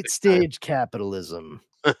is late time. stage capitalism.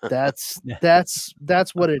 That's Yeah. that's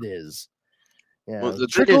that's what it is. Well, Yeah, the good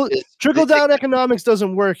news trickle is trickle down economics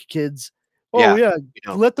doesn't work, kids. Oh yeah, yeah, you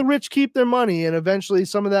know, let the rich keep their money, and eventually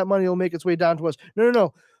some of that money will make its way down to us. No, no,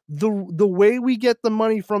 no. The way we get the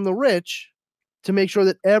money from the rich to make sure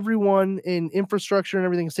that everyone in infrastructure and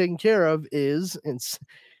everything is taken care of is, and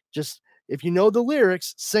just, if you know the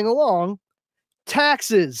lyrics, sing along.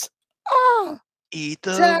 Taxes. Ah, eat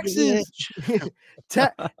the taxes. rich.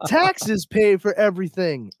 Ta- taxes pay for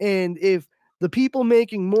everything, and if the people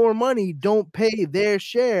making more money don't pay their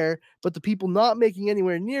share, but the people not making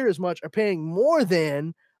anywhere near as much are paying more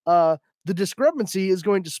than, the discrepancy is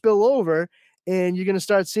going to spill over, and you're going to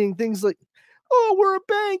start seeing things like, oh, we're a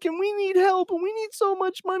bank and we need help and we need so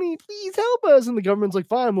much money, please help us, and the government's like,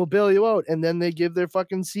 fine, we'll bail you out, and then they give their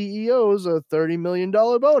fucking CEOs a $30 million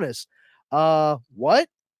bonus. What?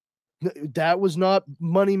 That was not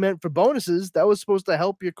money meant for bonuses. That was supposed to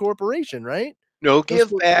help your corporation, right? No That's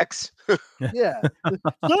give what, backs. yeah.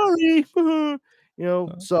 Sorry.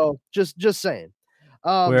 So just saying.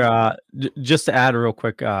 We're Um, just to add real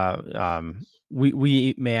quick,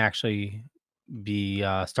 we may actually be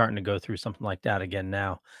starting to go through something like that again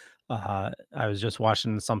now. I was just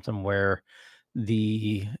watching something where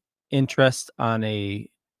the interest on a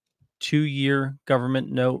 2-year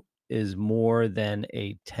government note is more than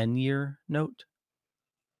a 10-year note.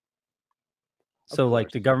 Of So, like,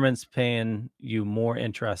 course. the government's paying you more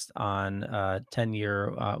interest on a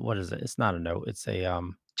 10-year, what is it? It's not a note, it's a,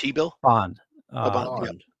 T-bill? bond. A bond? Yep.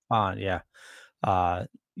 Bond. Bond, yeah. Uh,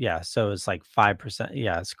 yeah, so it's like 5%.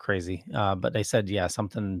 Yeah, it's crazy. But they said, yeah,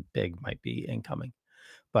 something big might be incoming.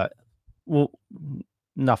 But well,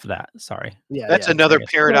 enough of that. Sorry. Yeah, That's yeah. another Digress.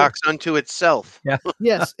 So paradox unto itself. Yeah.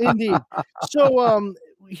 yes, indeed. So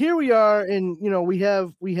here we are, and we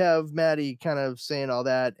have Maddie kind of saying all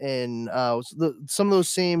that, and some of those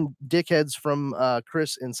same dickheads from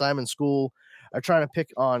Chris and Simon's school are trying to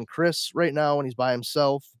pick on Chris right now when he's by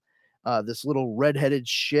himself. This little redheaded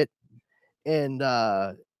shit, and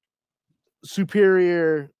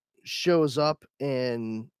Superior shows up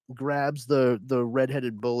and grabs the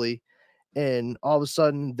redheaded bully, and all of a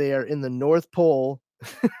sudden they are in the North Pole.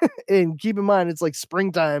 And keep in mind, it's like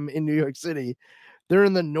springtime in New York City. They're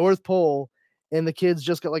in the North Pole, and the kid's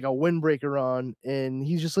just got like a windbreaker on, and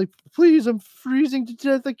he's just like, "Please, I'm freezing to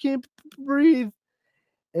death. I can't breathe."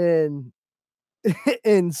 And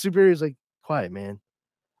and Superior's like, "Quiet, man.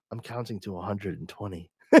 I'm counting to 120."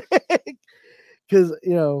 Because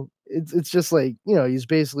it's just like he's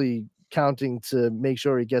basically counting to make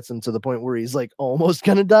sure he gets him to the point where he's like almost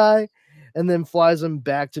gonna die, and then flies him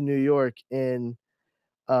back to New York. And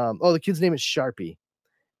the kid's name is Sharpie,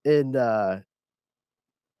 and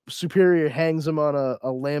Superior hangs him on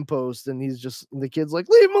a lamppost, and the kid's like,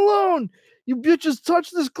 "Leave him alone! You bitches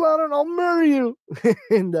touch this clown and I'll murder you!"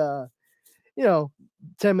 And you know,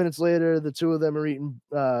 10 minutes later, the two of them are eating,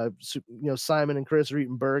 Simon and Chris are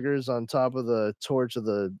eating burgers on top of the torch of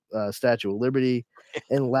the Statue of Liberty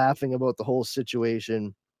and laughing about the whole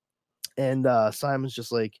situation. And Simon's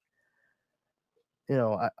just like,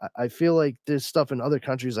 I feel like there's stuff in other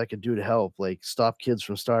countries I could do to help, like stop kids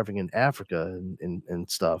from starving in Africa and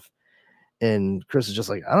stuff. And Chris is just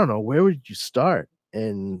like, I don't know, where would you start?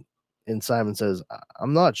 And Simon says,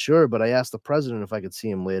 I'm not sure, but I asked the president if I could see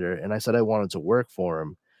him later, and I said I wanted to work for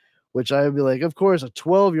him. Which I would be like, of course, a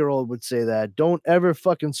 12-year-old would say that. Don't ever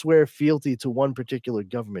fucking swear fealty to one particular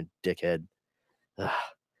government, dickhead.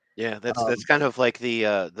 Yeah, that's Um, kind of like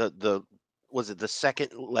the was it the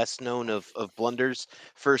second less known of blunders?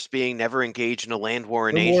 First being never engage in a land war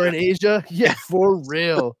in the war Asia. in Asia, yeah, for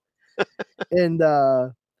real. And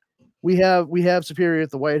we have Superior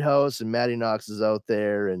at the White House, and Matty Knox is out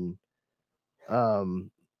there, and um,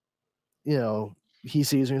 you know, he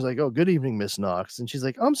sees her. He's like, "Oh, good evening, Miss Knox," and she's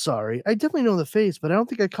like, "I'm sorry, I definitely know the face, but I don't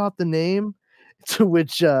think I caught the name." To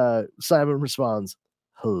which Simon responds,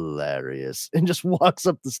 "Hilarious," and just walks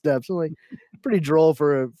up the steps. I'm like, pretty droll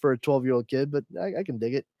for a 12-year-old kid, but I can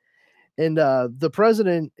dig it. And the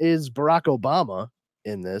president is Barack Obama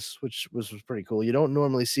in this, which was pretty cool. You don't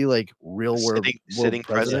normally see like A real world sitting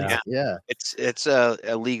president. presidents. Yeah. Yeah, Yeah, it's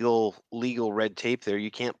a legal red tape there.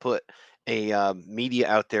 You can't put a media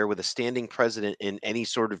out there with a standing president in any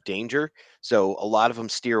sort of danger. So a lot of them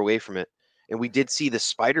steer away from it. And we did see the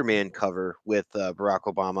Spider-Man cover with Barack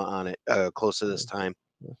Obama on it close to this time.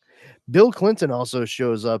 Bill Clinton also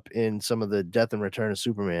shows up in some of the Death and Return of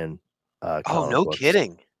Superman Oh, comic no books.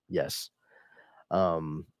 kidding. Yes.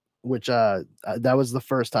 Um, which that was the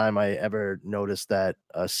first time I ever noticed that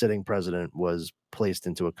a sitting president was placed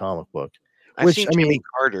into a comic book. I've Which seen I Jimmy mean,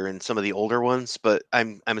 Carter in some of the older ones, but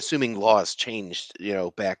I'm assuming laws changed,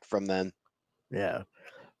 back from then. yeah.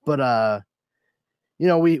 But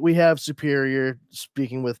we have Superior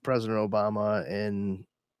speaking with President Obama, and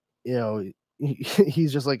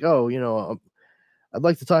he's just like, "Oh, I'd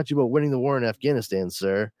like to talk to you about winning the war in Afghanistan,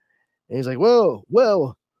 sir." And he's like, well,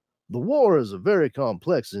 the war is a very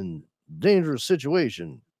complex and dangerous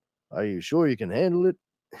situation. Are you sure you can handle it?"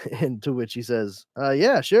 And to which he says,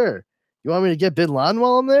 "Yeah, sure. You want me to get Bin Laden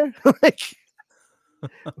while I'm there?" Like,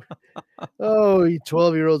 oh, you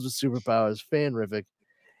 12-year-olds with superpowers, fanrific.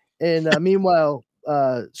 And meanwhile,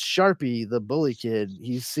 Sharpie, the bully kid,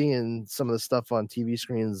 he's seeing some of the stuff on TV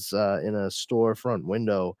screens in a storefront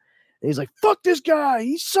window. And he's like, "Fuck this guy.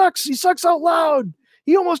 He sucks. He sucks out loud.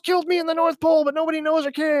 He almost killed me in the North Pole, but nobody knows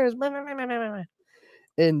or cares."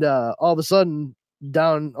 And all of a sudden,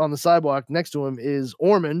 down on the sidewalk next to him is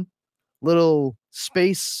Orman, little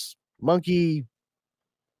space monkey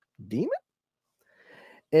demon.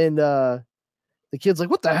 And the kid's like,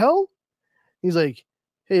 "What the hell?" He's like,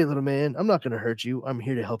 "Hey, little man, I'm not going to hurt you. I'm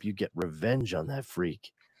here to help you get revenge on that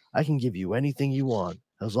freak. I can give you anything you want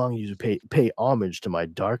as long as you pay homage to my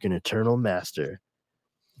dark and eternal master."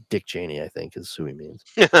 Dick Cheney, I think, is who he means.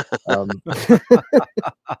 He's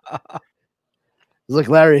like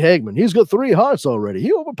Larry Hagman. He's got 3 hearts already.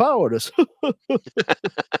 He overpowered us.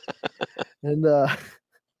 And the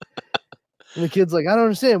kid's like, I don't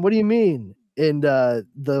understand. What do you mean? And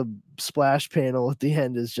the splash panel at the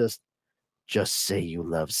end is just say you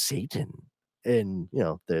love Satan. And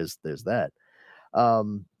there's that.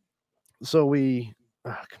 So we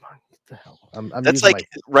come on, what the hell? I'm That's using like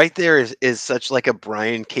right there is such like a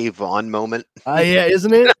Brian K. Vaughan moment. yeah,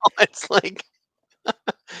 isn't it? It's like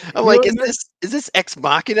I'm like, is this Ex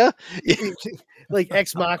Machina? Like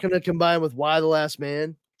Ex Machina combined with Why the Last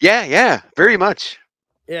Man? Yeah, very much.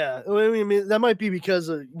 Yeah, I mean that might be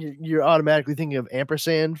because you're automatically thinking of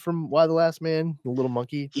Ampersand from Why the Last Man, the little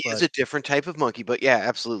monkey. He is a different type of monkey, but yeah,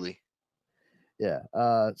 absolutely. Yeah.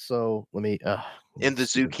 So let me. And the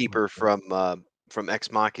zookeeper from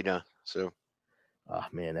Ex Machina. So. Oh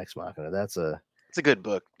man, Ex Machina. It's a good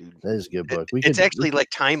book, dude. That is a good book. It's actually like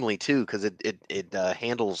timely too, because it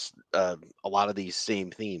handles a lot of these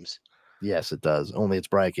same themes. Yes, it does. Only it's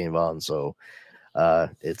Brian K. Vaughan, so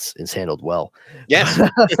it's handled well. Yes.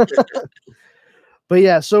 But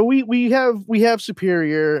yeah, so we have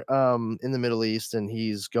Superior in the Middle East, and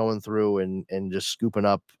he's going through and just scooping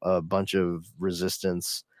up a bunch of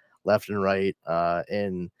resistance left and right.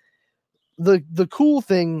 And the cool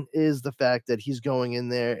thing is the fact that he's going in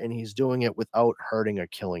there and he's doing it without hurting or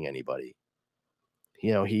killing anybody.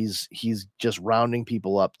 He's just rounding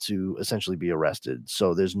people up to essentially be arrested.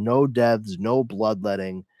 So there's no deaths, no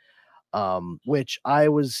bloodletting, which I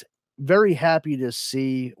was very happy to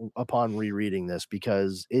see upon rereading this,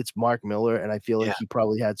 because it's Mark Millar, and I feel like he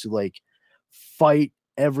probably had to like fight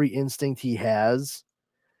every instinct he has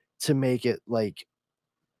to make it like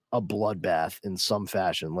a bloodbath in some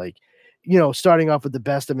fashion. Like, starting off with the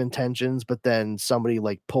best of intentions, but then somebody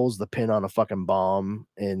like pulls the pin on a fucking bomb,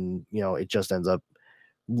 and it just ends up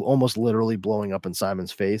almost literally blowing up in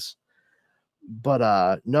Simon's face.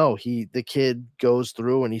 But no, the kid goes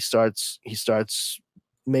through and he starts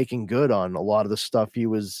making good on a lot of the stuff he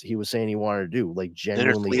was saying he wanted to do, like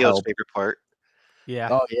genuinely help. Favorite part. Yeah.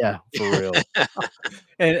 Oh yeah, for real.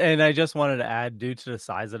 And I just wanted to add, due to the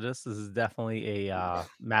size of this is definitely a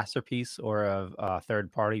masterpiece or a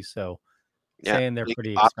third party. So saying they're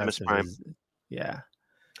pretty expensive is, yeah.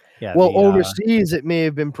 Well, overseas it may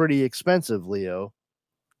have been pretty expensive, Leo.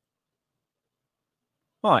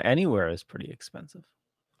 Well, anywhere is pretty expensive.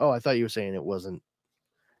 Oh, I thought you were saying it wasn't.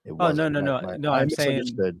 Oh, no. I'm saying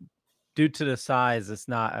due to the size, it's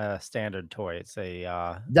not a standard toy. It's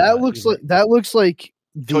a that looks like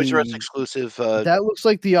Toys R Us exclusive. That looks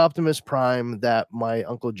like the Optimus Prime that my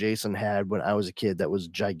Uncle Jason had when I was a kid. That was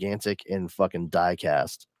gigantic and fucking die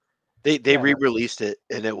cast. They re-released it,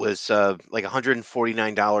 and it was like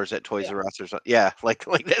 $149 at Toys R Us or something. Yeah, like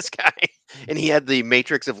this guy, and he had the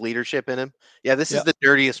Matrix of Leadership in him. Yeah, this is the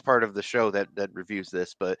dirtiest part of the show that reviews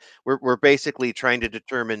this, but we're basically trying to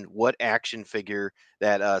determine what action figure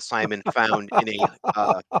that Simon found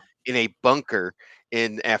in a bunker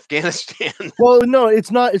in Afghanistan. Well, no, it's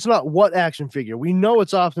not what action figure. We know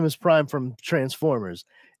it's Optimus Prime from Transformers.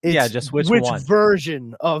 It's just which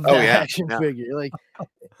version of that action figure. Like,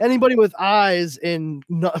 anybody with eyes and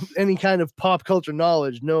any kind of pop culture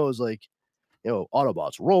knowledge knows, like,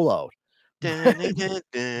 Autobots, roll out.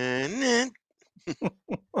 And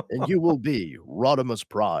you will be Rodimus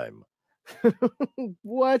Prime.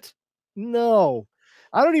 What? No.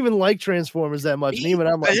 I don't even like Transformers that much. And even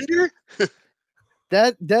I'm like,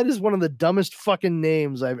 that is one of the dumbest fucking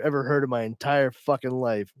names I've ever heard in my entire fucking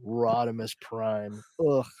life. Rodimus Prime.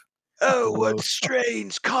 Ugh. Oh, what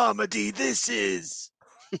strange comedy this is.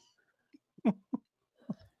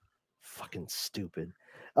 Fucking stupid.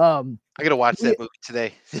 I gotta watch that movie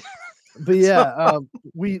today. But yeah,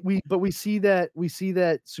 we see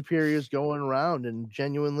that Superior's going around and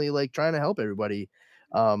genuinely like trying to help everybody,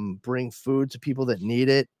 bring food to people that need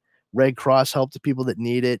it. Red Cross help to people that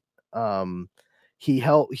need it. He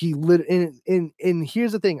lit in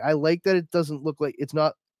here's the thing. I like that it doesn't look like, it's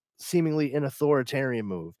not seemingly an authoritarian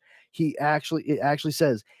move. It actually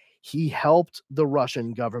says he helped the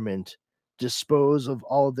Russian government dispose of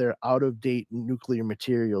all of their out-of-date nuclear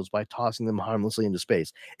materials by tossing them harmlessly into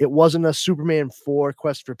space. It wasn't a Superman 4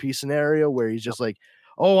 Quest for Peace scenario where he's just like,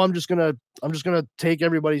 oh, I'm just gonna take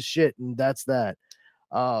everybody's shit and that's that.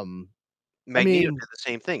 Magneto did the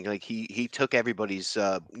same thing. Like he took everybody's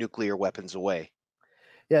nuclear weapons away.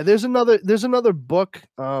 Yeah, there's another book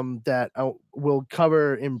that I will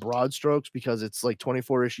cover in broad strokes because it's like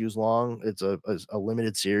 24 issues long. It's a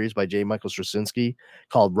limited series by J. Michael Straczynski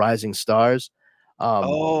called Rising Stars.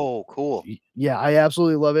 Oh, cool. Yeah, I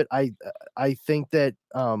absolutely love it. I think that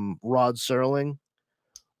Rod Serling,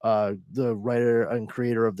 the writer and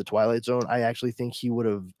creator of the Twilight Zone, I actually think he would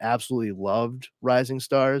have absolutely loved Rising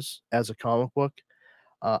Stars as a comic book.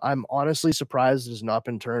 I'm honestly surprised it has not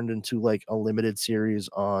been turned into like a limited series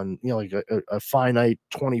on, like a finite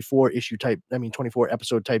 24 issue type, 24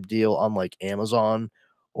 episode type deal on like Amazon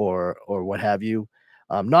or what have you.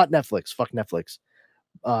 Not Netflix, fuck Netflix.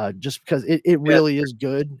 Just because it Yeah, really is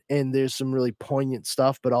good and there's some really poignant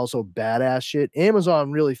stuff, but also badass shit.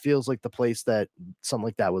 Amazon really feels like the place that something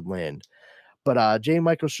like that would land. But J.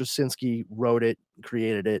 Michael Straczynski wrote it,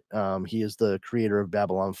 created it. He is the creator of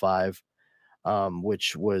Babylon 5,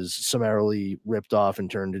 which was summarily ripped off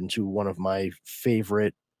and turned into one of my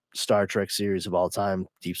favorite Star Trek series of all time,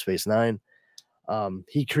 Deep Space Nine.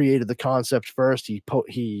 He created the concept first.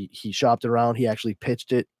 He shopped it around. He actually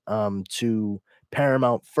pitched it to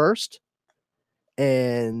Paramount first,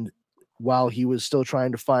 and while he was still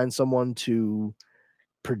trying to find someone to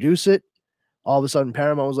produce it, all of a sudden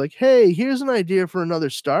Paramount was like, "Hey, here's an idea for another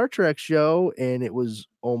Star Trek show," and it was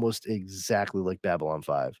almost exactly like Babylon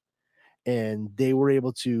 5. And they were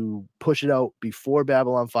able to push it out before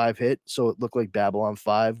Babylon 5 hit, so it looked like Babylon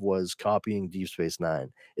 5 was copying Deep Space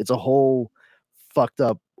Nine. It's a whole fucked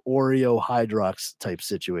up Oreo Hydrox type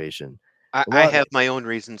situation. A I lot. have my own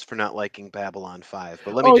reasons for not liking Babylon 5,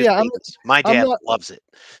 but let me Oh just yeah, say this. My I'm dad not. loves it.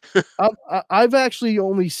 I've actually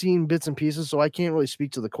only seen bits and pieces, so I can't really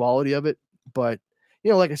speak to the quality of it. But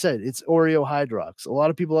like I said, it's Oreo Hydrox. A lot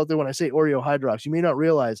of people out there, when I say Oreo Hydrox, you may not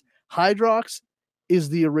realize Hydrox is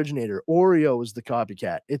the originator. Oreo is the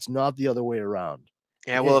copycat. It's not the other way around.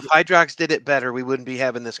 Yeah, well, if Hydrox did it better, we wouldn't be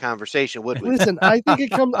having this conversation, would we? Listen, I think it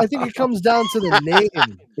comes down to the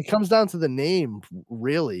name. It comes down to the name,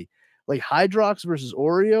 really. Like Hydrox versus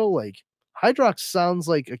Oreo, like Hydrox sounds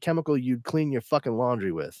like a chemical you'd clean your fucking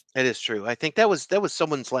laundry with. It is true. I think that was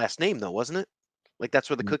someone's last name though, wasn't it? Like that's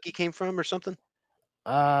where the cookie came from or something?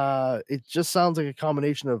 It just sounds like a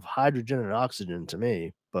combination of hydrogen and oxygen to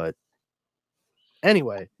me. But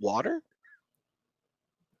anyway, Water?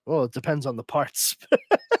 well, it depends on the parts.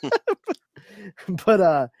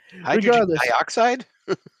 But Hydrogen regardless, dioxide?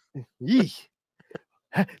 yee,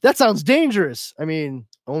 that sounds dangerous. I mean,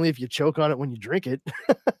 only if you choke on it when you drink it.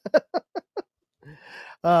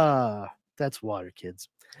 That's water, kids.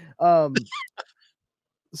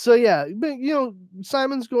 So yeah, but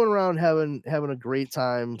Simon's going around having a great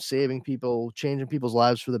time, saving people, changing people's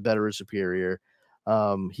lives for the better or superior.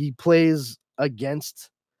 He plays against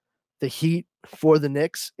the Heat for the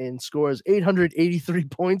Knicks and scores 883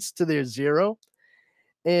 points to their 0.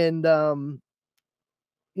 And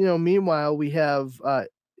meanwhile we have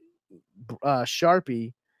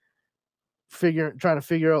Sharpie trying to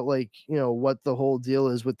figure out what the whole deal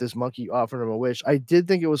is with this monkey offering him a wish. I did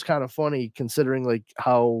think it was kind of funny considering like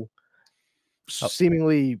how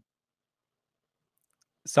seemingly.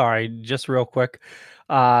 Sorry, just real quick.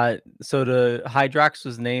 So the Hydrox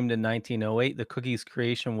was named in 1908. The cookie's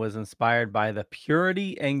creation was inspired by the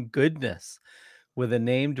purity and goodness, with a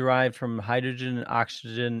name derived from hydrogen and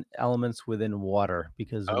oxygen elements within water,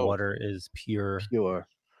 because Oh, water is pure. Pure.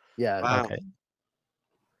 Yeah. wow. Okay.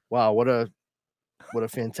 Wow. What a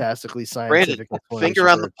fantastically Brandon, scientific explanation finger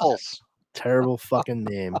on for the a pulse. terrible fucking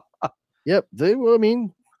name. Yep. I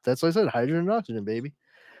mean, that's what I said. Hydrogen and oxygen, baby.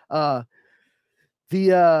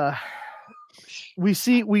 The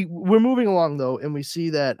we're moving along though, and we see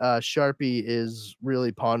that Sharpie is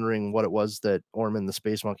really pondering what it was that Orman the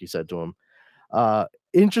space monkey said to him.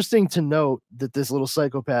 Interesting to note that this little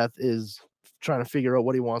psychopath is trying to figure out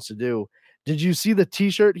what he wants to do. Did you see the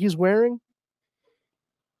t-shirt he's wearing?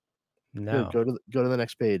 Good. No. Go to the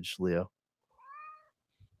next page, Leo.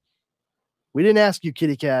 We didn't ask you,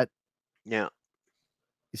 kitty cat. Yeah.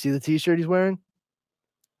 You see the t-shirt he's wearing?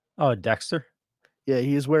 Oh, Dexter. Yeah,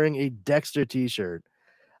 he is wearing a Dexter t-shirt.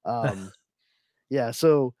 Yeah,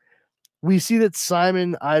 so we see that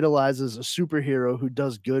Simon idolizes a superhero who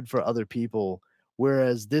does good for other people,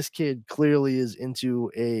 whereas this kid clearly is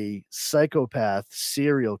into a psychopath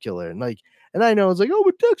serial killer. And I know it's like, oh,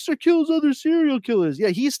 but Dexter kills other serial killers. Yeah,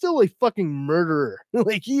 he's still a fucking murderer.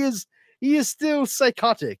 Like he is still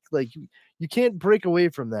psychotic. Like you can't break away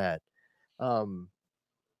from that. And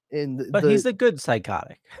But he's a good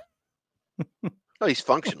psychotic. Oh, he's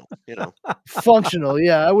functional, functional,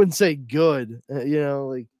 yeah, I wouldn't say good.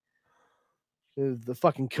 Like the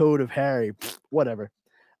fucking code of Harry, whatever.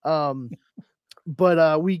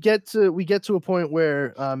 But we get to a point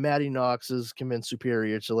where Maddie Knox is convinced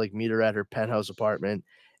Superior to like meet her at her penthouse apartment,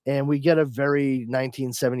 And we get a very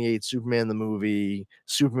 1978 Superman the movie,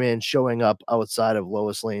 Superman showing up outside of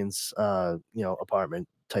Lois Lane's apartment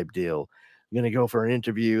type deal. You're gonna go for an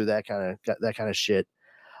interview, that kind of shit.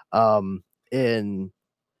 And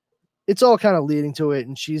it's all kind of leading to it,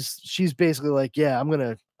 and she's basically like, yeah, I'm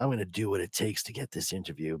gonna do what it takes to get this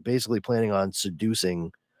interview, basically planning on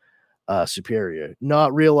seducing Superior,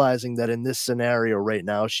 not realizing that in this scenario right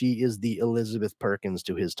now, she is the Elizabeth Perkins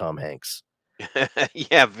to his Tom Hanks.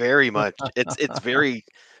 Yeah, very much. It's very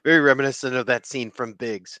very reminiscent of that scene from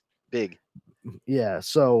Big. Yeah,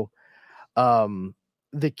 so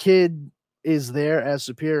the kid is there as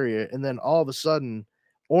Superior, and then all of a sudden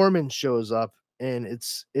Ormond shows up, and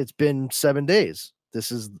it's been 7 days.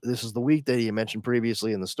 This is the week that he mentioned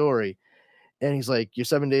previously in the story, and he's like, your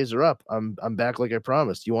 7 days are up. I'm back like I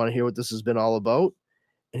promised. You want to hear what this has been all about?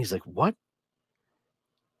 And he's like, what?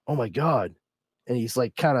 Oh my god. And he's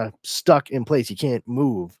like kind of stuck in place. He can't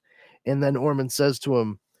move. And then Ormond says to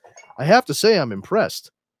him, I have to say I'm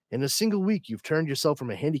impressed. In a single week, you've turned yourself from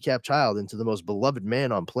a handicapped child into the most beloved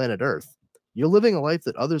man on planet Earth. You're living a life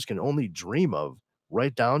that others can only dream of,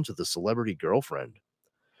 right down to the celebrity girlfriend.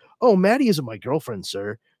 Oh, Maddie isn't my girlfriend,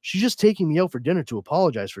 sir. She's just taking me out for dinner to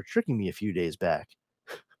apologize for tricking me a few days back.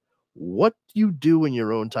 What you do in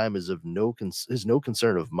your own time is no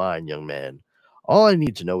concern of mine, young man. All I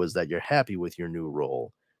need to know is that you're happy with your new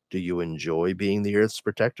role. Do you enjoy being the Earth's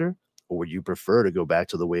protector, or would you prefer to go back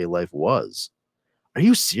to the way life was? Are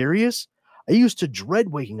you serious? I used to dread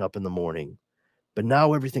waking up in the morning, but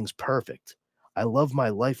now everything's perfect. I love my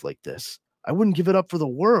life like this. I wouldn't give it up for the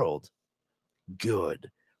world. Good.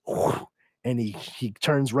 And he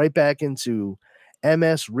turns right back into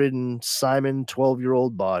MS-ridden Simon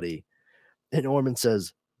 12-year-old body. And Ormond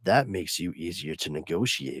says, that makes you easier to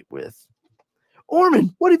negotiate with.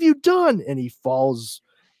 Ormond, what have you done? And he falls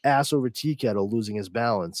ass over tea kettle, losing his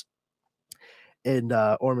balance. And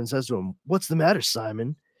Ormond says to him, what's the matter,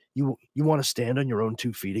 Simon? You want to stand on your own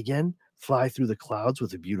 2 feet again? Fly through the clouds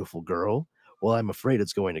with a beautiful girl? Well, I'm afraid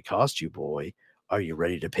it's going to cost you, boy. Are you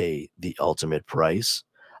ready to pay the ultimate price?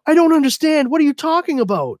 I don't understand. What are you talking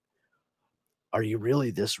about? Are you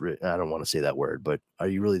really this I don't want to say that word, but are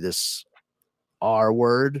you really this R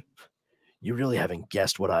word? You really haven't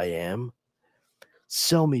guessed what I am?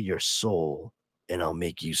 Sell me your soul, and I'll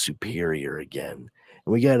make you superior again.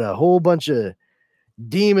 And we get a whole bunch of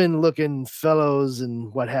demon-looking fellows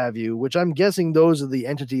and what have you, which I'm guessing those are the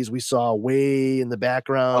entities we saw way in the Oh,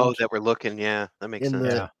 background that we're looking, yeah, that makes in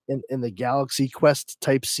sense. the in the Galaxy Quest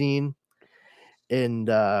type scene. And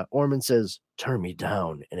Ormond says, turn me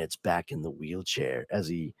down, and it's back in the wheelchair as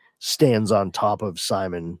he stands on top of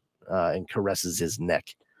Simon and caresses his neck.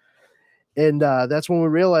 And that's when we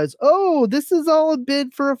realize, oh, this is all a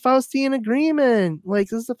bid for a Faustian agreement. Like,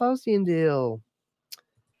 this is a Faustian deal.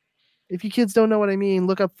 If you kids don't know what I mean,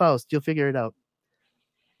 look up Faust. You'll figure it out.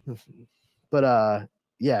 But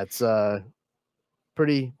yeah, it's a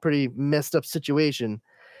pretty messed up situation.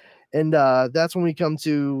 And that's when we come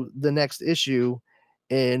to the next issue,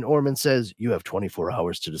 and Ormond says, you have 24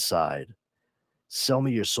 hours to decide. Sell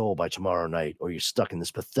me your soul by tomorrow night, or you're stuck in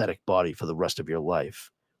this pathetic body for the rest of your life.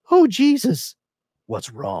 Oh, Jesus.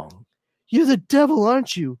 What's wrong? You're the devil,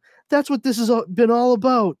 aren't you? That's what this has been all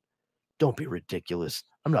about. Don't be ridiculous.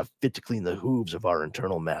 I'm not fit to clean the hooves of our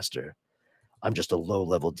internal master. I'm just a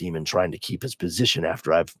low-level demon trying to keep his position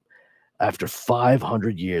after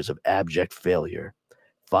 500 years of abject failure.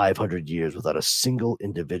 500 years without a single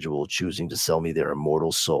individual choosing to sell me their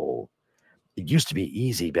immortal soul. It used to be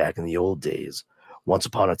easy back in the old days. Once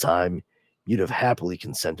upon a time, you'd have happily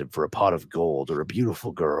consented for a pot of gold or a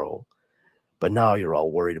beautiful girl. But now you're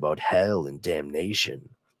all worried about hell and damnation.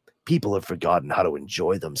 People have forgotten how to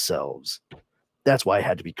enjoy themselves. That's why I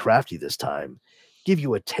had to be crafty this time. Give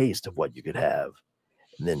you a taste of what you could have,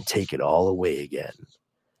 and then take it all away again.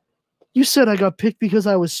 You said I got picked because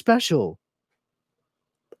I was special.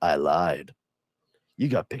 I lied. You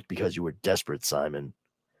got picked because you were desperate, Simon.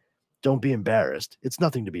 Don't be embarrassed. It's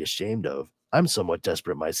nothing to be ashamed of. I'm somewhat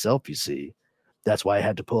desperate myself, you see. That's why I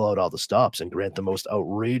had to pull out all the stops and grant the most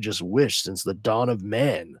outrageous wish since the dawn of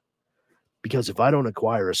man. Because if I don't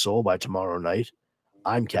acquire a soul by tomorrow night,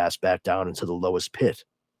 I'm cast back down into the lowest pit.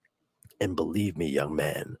 And believe me, young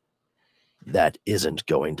man, that isn't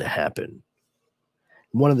going to happen.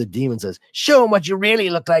 One of the demons says, show him what you really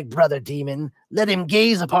look like, brother demon. Let him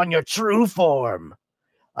gaze upon your true form.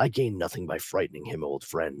 I gain nothing by frightening him, old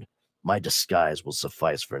friend. My disguise will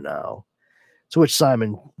suffice for now. To which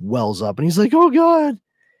Simon wells up and he's like, oh God.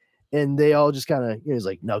 And they all just kind of, he's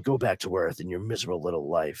like, now go back to Earth in your miserable little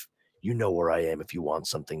life. You know where I am if you want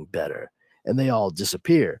something better. And they all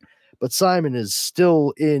disappear. But Simon is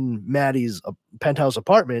still in Maddie's penthouse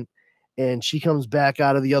apartment, and she comes back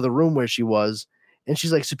out of the other room where she was, and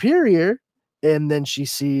she's like, Superior. And then she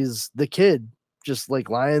sees the kid just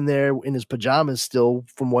like lying there in his pajamas still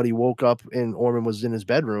from what he woke up and Orman was in his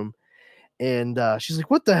bedroom. And she's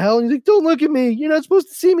like, what the hell? And he's like, don't look at me. You're not supposed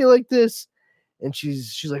to see me like this. And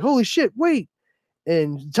she's like, holy shit, wait.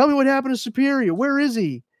 And tell me what happened to Superior. Where is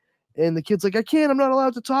he? And the kid's like, I can't. I'm not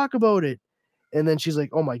allowed to talk about it. And then she's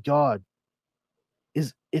like, oh my God,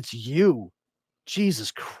 it's you.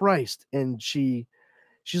 Jesus Christ. And she's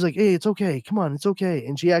like, hey, it's okay. Come on, it's okay.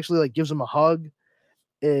 And she actually like gives him a hug.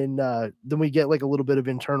 And then we get like a little bit of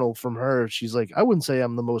internal from her. She's like, I wouldn't say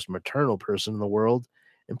I'm the most maternal person in the world.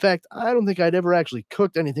 In fact, I don't think I'd ever actually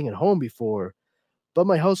cooked anything at home before. But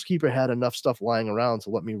my housekeeper had enough stuff lying around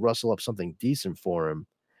to let me rustle up something decent for him.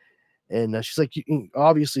 And she's like,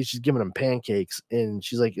 obviously, she's giving him pancakes. And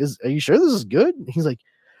she's like, are you sure this is good? And he's like,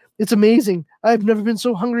 it's amazing. I've never been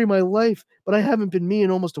so hungry in my life, but I haven't been me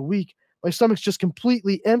in almost a week. My stomach's just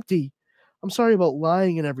completely empty. I'm sorry about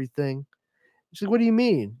lying and everything. She's like, what do you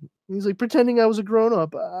mean? And he's like, pretending I was a grown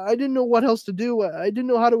up. I didn't know what else to do. I didn't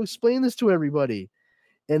know how to explain this to everybody.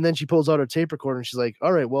 And then she pulls out her tape recorder and she's like,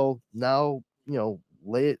 all right, well, now,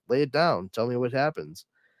 lay it down. Tell me what happened.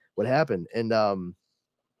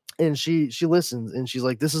 And she listens and she's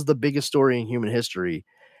like, this is the biggest story in human history.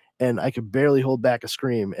 And I could barely hold back a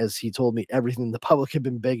scream as he told me everything the public had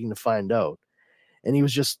been begging to find out. And he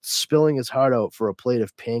was just spilling his heart out for a plate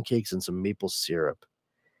of pancakes and some maple syrup.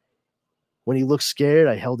 When he looked scared,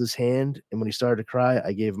 I held his hand, and when he started to cry,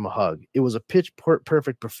 I gave him a hug. It was a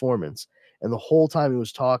pitch-perfect performance, and the whole time he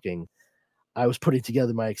was talking, I was putting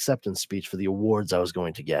together my acceptance speech for the awards I was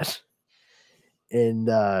going to get. And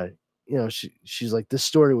she's like, this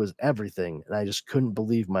story was everything, and I just couldn't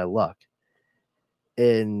believe my luck.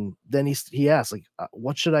 And then he asked, like,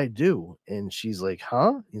 what should I do? And she's like,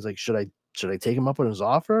 huh? He's like, should I take him up on his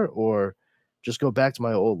offer or just go back to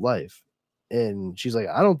my old life? And she's like,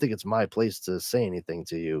 I don't think it's my place to say anything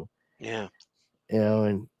to you. Yeah.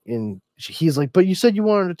 And he's like, but you said you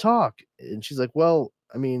wanted to talk. And she's like, well,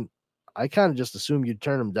 I mean, I kind of just assumed you'd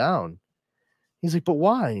turn him down. He's like, but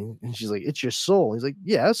why? And she's like, it's your soul. He's like,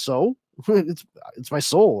 yeah, so it's my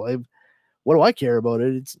soul. What do I care about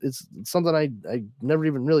it? It's something I never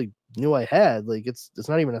even really knew I had. Like it's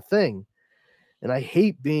not even a thing. And I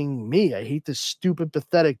hate being me. I hate this stupid,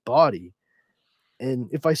 pathetic body. And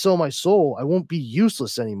if I sell my soul, I won't be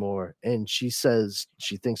useless anymore. And she says,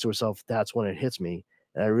 she thinks to herself, that's when it hits me.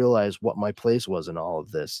 And I realized what my place was in all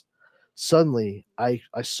of this. Suddenly, I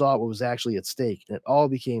saw what was actually at stake, and it all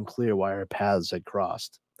became clear why our paths had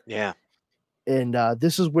crossed. Yeah. And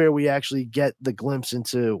this is where we actually get the glimpse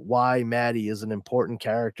into why Maddie is an important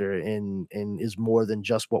character and is more than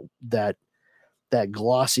just what that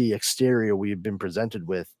glossy exterior we've been presented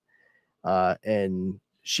with. And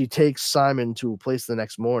she takes Simon to a place the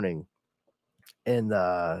next morning, and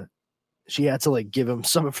she had to like give him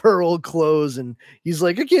some of her old clothes, and he's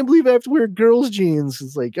like, I can't believe I have to wear girls' jeans.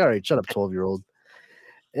 It's like, all right, shut up, 12-year-old.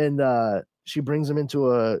 And she brings him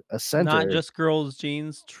into a center. Not just girls'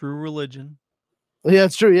 jeans, true religion. Yeah,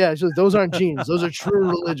 it's true. Yeah, she's like, those aren't jeans; those are true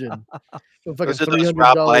religion. Those are those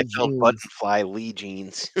Rob Liefeld buttonfly Lee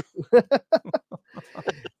jeans.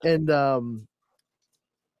 And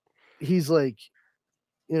he's like,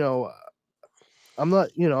 I'm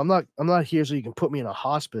not here so you can put me in a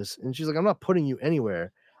hospice. And she's like, I'm not putting you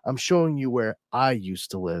anywhere. I'm showing you where I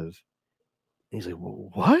used to live. And he's like,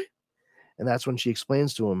 well, what? And that's when she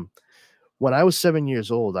explains to him, when I was 7 years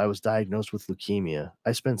old, I was diagnosed with leukemia.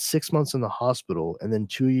 I spent 6 months in the hospital and then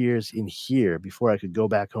 2 years in here before I could go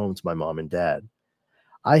back home to my mom and dad.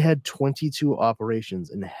 I had 22 operations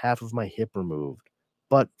and half of my hip removed.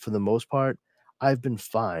 But for the most part, I've been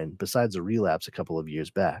fine, besides a relapse a couple of years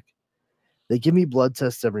back. They give me blood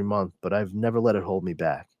tests every month, but I've never let it hold me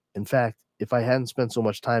back. In fact, if I hadn't spent so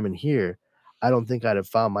much time in here, I don't think I'd have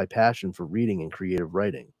found my passion for reading and creative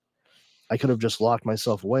writing. I could have just locked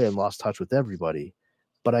myself away and lost touch with everybody,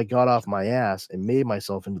 but I got off my ass and made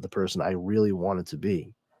myself into the person I really wanted to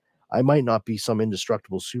be. I might not be some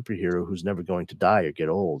indestructible superhero who's never going to die or get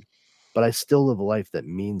old, but I still live a life that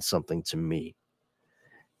means something to me.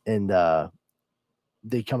 And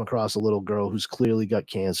they come across a little girl who's clearly got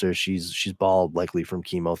cancer. She's bald, likely from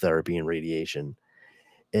chemotherapy and radiation.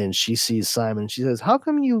 And she sees Simon and she says, how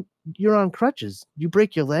come you're on crutches? You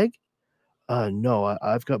break your leg? No,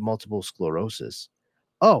 I've got multiple sclerosis.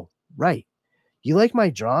 Oh, right. You like my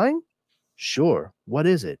drawing? Sure. What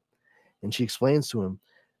is it? And she explains to him,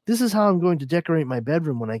 this is how I'm going to decorate my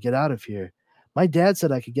bedroom when I get out of here. My dad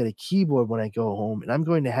said I could get a keyboard when I go home, and I'm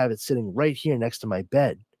going to have it sitting right here next to my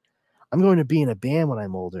bed. I'm going to be in a band when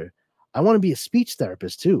I'm older. I want to be a speech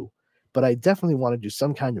therapist too, but I definitely want to do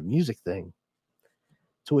some kind of music thing.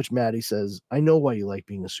 To which Maddie says, I know why you like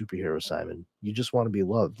being a superhero, Simon. You just want to be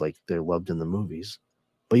loved like they're loved in the movies.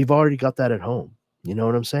 But you've already got that at home. You know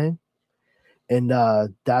what I'm saying? And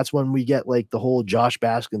that's when we get like the whole Josh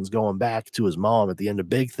Baskins going back to his mom at the end of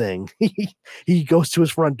Big Thing. He goes to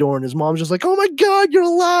his front door and his mom's just like, oh my God, you're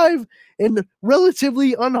alive and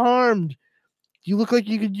relatively unharmed. You look like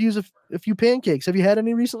you could use a few pancakes. Have you had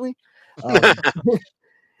any recently?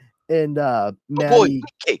 And Oh boy, Maddie, wheat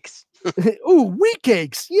cakes. ooh, wheat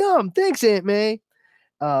cakes. Yum. Thanks, Aunt May.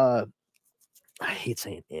 I hate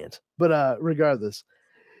saying aunt, but regardless,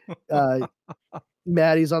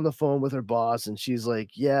 Maddie's on the phone with her boss, and she's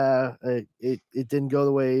like, "Yeah, it didn't go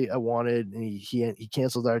the way I wanted, and he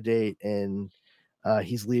canceled our date, and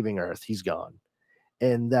he's leaving Earth. He's gone."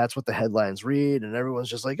 And that's what the headlines read, and everyone's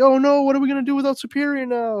just like, "Oh no, what are we gonna do without Superior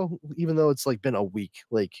now?" Even though it's like been a week.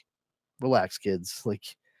 Like, relax, kids.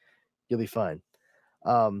 Like, you'll be fine.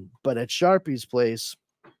 But at Sharpie's place,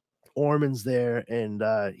 Orman's there, and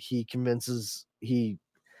he convinces Sharpie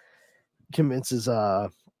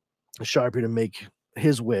to make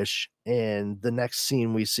his wish. And the next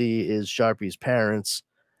scene we see is Sharpie's parents,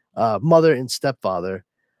 mother and stepfather,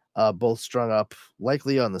 both strung up,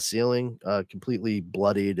 likely on the ceiling, completely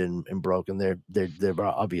bloodied and broken. They're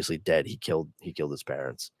obviously dead. He killed his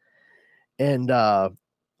parents. And all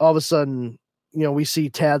of a sudden, we see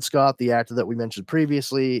Tad Scott, the actor that we mentioned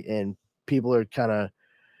previously, and people are kind of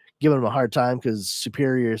giving him a hard time because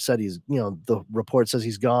Superior said the report says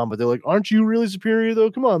he's gone, but they're like, aren't you really Superior though?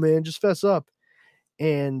 Come on, man, just fess up.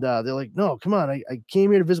 And they're like, no, come on, I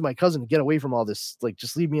came here to visit my cousin to get away from all this. Like,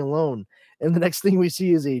 just leave me alone. And the next thing we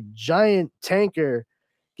see is a giant tanker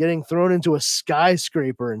getting thrown into a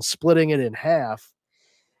skyscraper and splitting it in half.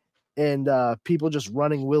 And people just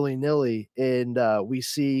running willy-nilly. And we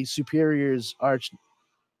see Superior's arch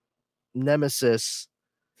nemesis,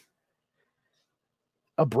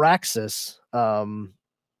 Abraxas,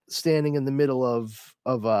 standing in the middle of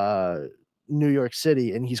New York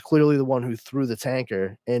City, and he's clearly the one who threw the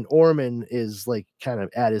tanker. And Orman is like kind of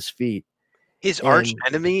at his feet. His arch And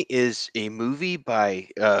enemy is a movie by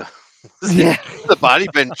yeah, the Body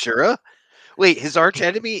Ventura. Wait, his arch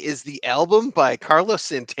enemy is the album by Carlos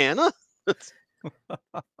Santana?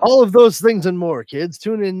 all of those things and more, kids.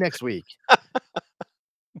 Tune in next week.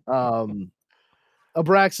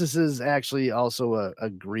 Abraxas is actually also a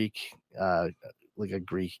Greek, like a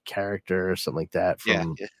Greek character or something like that Yeah,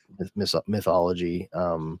 from yeah. mythology.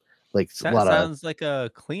 Like a lot of Sounds like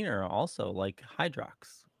a cleaner, also like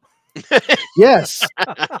Hydrox. yes,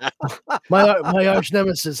 my arch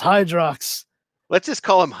nemesis Hydrox, Let's just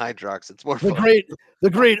call him Hydrox. It's more the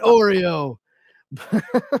fun. great Oreo.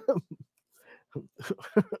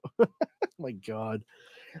 My God.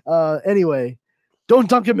 Anyway, don't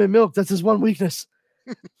dunk him in milk. That's his one weakness.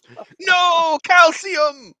 No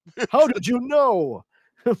calcium. How did you know?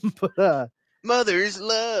 But Mother's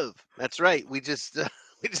love. That's right. We just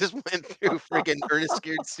went through friggin' Ernest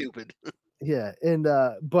Scared Stupid. yeah, and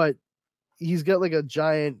but he's got like a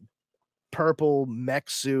giant purple mech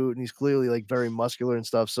suit, and he's clearly like very muscular and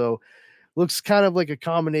stuff. So looks kind of like a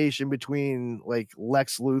combination between like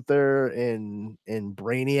Lex Luthor and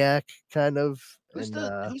Brainiac, kind of. Who's And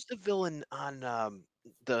the villain on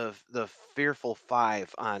the Fearful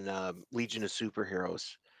Five on Legion of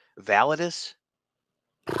Superheroes? Validus?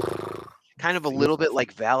 Kind of a little bit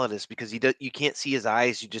like Validus because you can't see his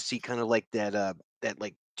eyes, you just see kind of like that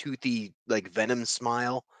like toothy like venom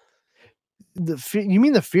smile. you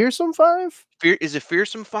mean the Fearsome Five Is it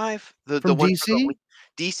Fearsome Five? The from one for the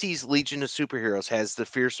DC? DC's Legion of Superheroes has the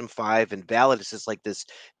Fearsome Five, and Validus is like this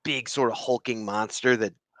big sort of hulking monster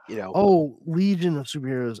that Oh, Legion of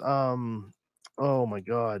Superheroes. Oh my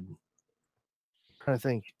God. Trying to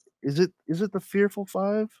think. Is it the Fearful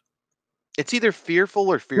Five? it's either fearful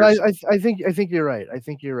or No, fearsome. I think you're right. I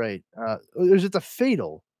think you're right. Or is it the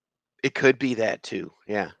Fatal? It could be that too.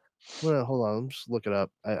 Yeah. Well, hold on, let me just look it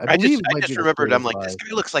up. I I believe just it I might be just the remembered, Fatal I'm like, this Five.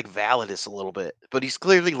 guy looks like Validus a little bit, but he's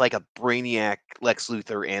clearly like a Brainiac Lex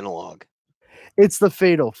Luthor analog. It's the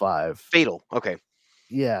Fatal Five. Fatal. Okay.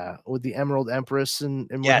 Yeah, with the Emerald Empress and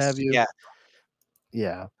what Yes. have you. Yeah.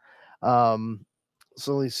 Yeah.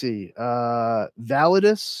 So let's see.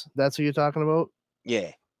 Validus, that's who you're talking about?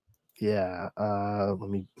 Yeah. Yeah. Let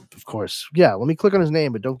me, of course. Yeah, let me click on his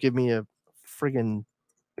name, but don't give me a friggin'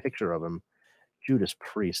 picture of him. Judas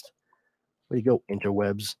Priest. Where you go,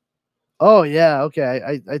 interwebs? Oh yeah,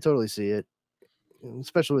 okay. I totally see it.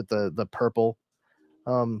 Especially with the purple.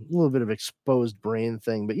 A little bit of exposed brain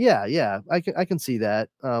thing, but yeah, I can see that.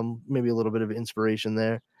 Maybe a little bit of inspiration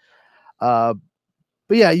there. Uh,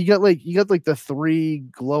 but yeah, you got like the three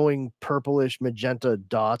glowing purplish magenta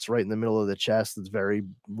dots right in the middle of the chest. That's very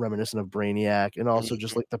reminiscent of Brainiac, and also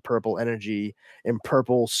just Mhm. like the purple energy and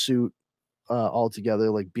purple suit altogether,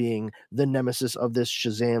 like being the nemesis of this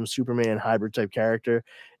Shazam Superman hybrid type character.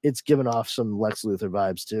 It's given off some Lex Luthor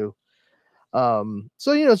vibes too.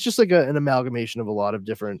 So it's just like an amalgamation of a lot of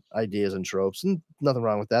different ideas and tropes, and nothing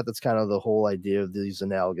wrong with that. That's kind of the whole idea of these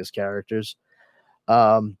analogous characters.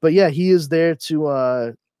 But yeah, he is there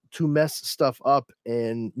to mess stuff up,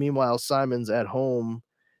 and meanwhile, Simon's at home.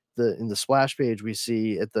 In the splash page we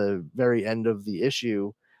see at the very end of the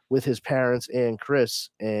issue with his parents and Chris,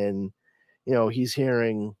 and he's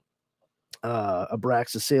hearing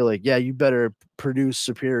Abraxas say like, "Yeah, you better produce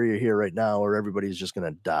Superior here right now, or everybody's just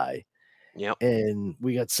gonna die." Yep. And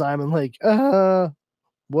we got Simon like,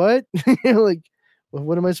 what? Like,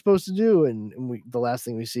 what am I supposed to do? And the last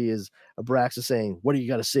thing we see is Abraxas saying, "What do you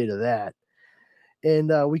got to say to that?"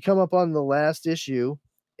 And we come up on the last issue,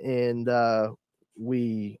 and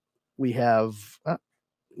we we have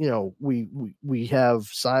we have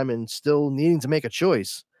Simon still needing to make a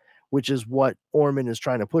choice, which is what Orman is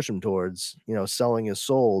trying to push him towards. Selling his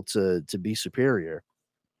soul to be superior.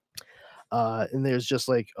 And there's just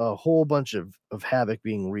like a whole bunch of havoc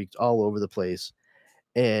being wreaked all over the place.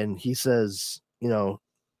 And he says,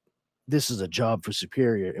 this is a job for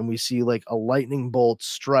Superior. And we see like a lightning bolt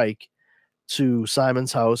strike to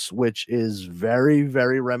Simon's house, which is very,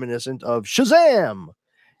 very reminiscent of Shazam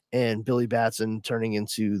and Billy Batson turning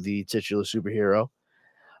into the titular superhero.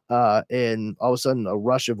 And all of a sudden, a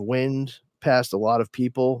rush of wind past a lot of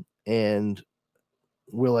people, and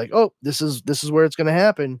we're like, "Oh, this is where it's going to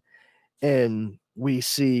happen." And we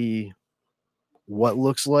see what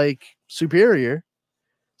looks like Superior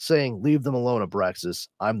saying, "Leave them alone, Abraxas.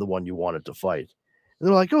 I'm the one you wanted to fight." And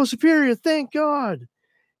they're like, "Oh, Superior, thank God."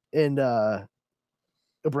 And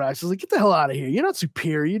Abraxas is like, "Get the hell out of here. You're not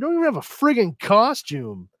Superior. You don't even have a friggin'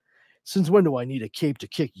 costume. Since when do I need a cape to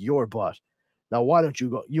kick your butt? Now, why don't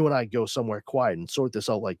you and I go somewhere quiet and sort this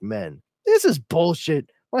out like men?" This is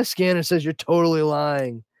bullshit. My scanner says you're totally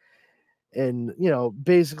lying. And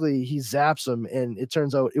basically he zaps him, and it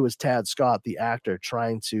turns out it was Tad Scott, the actor,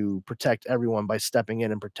 trying to protect everyone by stepping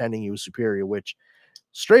in and pretending he was Superior, which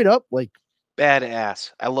straight up, like,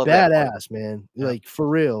 Badass. I love that part. badass, man. Yeah. Like, for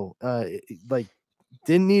real. Like,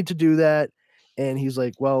 didn't need to do that. And he's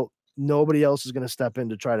like, well, nobody else is going to step in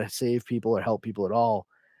to try to save people or help people at all.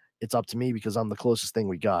 It's up to me because I'm the closest thing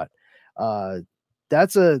we got. Uh,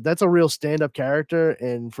 that's a real stand-up character,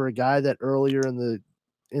 and for a guy that earlier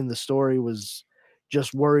in the story was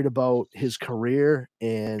just worried about his career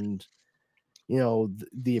and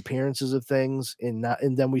the appearances of things, and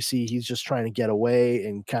then we see he's just trying to get away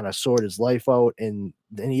and kind of sort his life out, and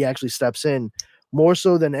then he actually steps in more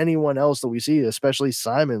so than anyone else that we see, especially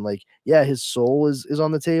Simon. Like, yeah, his soul is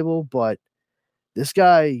on the table, but this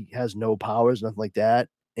guy has no powers, nothing like that,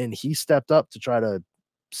 and he stepped up to try to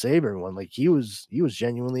save everyone. Like, he was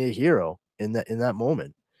genuinely a hero in that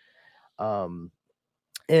moment. Um,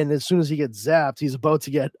 and as soon as he gets zapped, he's about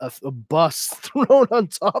to get a bus thrown on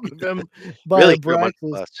top of him by Really threw him under the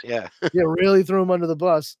Abraxas. bus. Yeah. Yeah, really threw him under the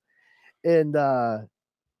bus. And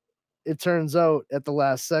it turns out at the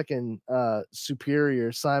last second,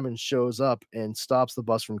 Superior Simon shows up and stops the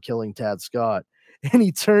bus from killing Tad Scott. And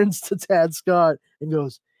he turns to Tad Scott and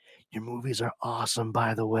goes, "Your movies are awesome,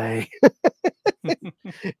 by the way."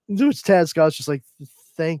 To which Tad Scott's just like,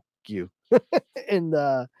 "Thank you." And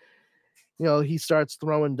he starts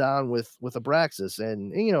throwing down with Abraxas,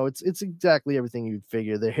 and it's exactly everything you'd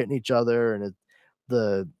figure. They're hitting each other, and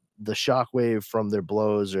the the shockwave from their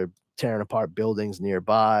blows are tearing apart buildings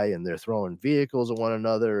nearby, and they're throwing vehicles at one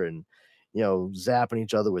another, and zapping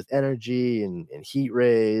each other with energy and heat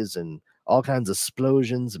rays and all kinds of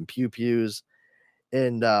explosions and pew pews.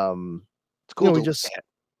 And It's cool we to look just at.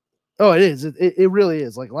 oh, it is. It really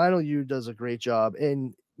is. Like, Leinil Yu does a great job,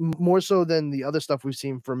 and more so than the other stuff we've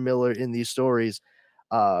seen from Miller in these stories.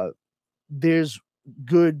 Uh, there's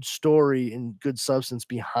good story and good substance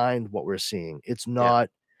behind what we're seeing. Yeah.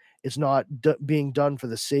 It's not being done for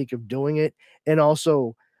the sake of doing it, and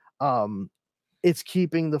also, um, it's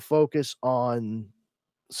keeping the focus on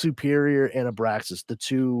Superior and Abraxas, the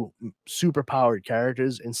two super powered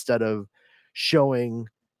characters, instead of showing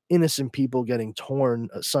innocent people getting torn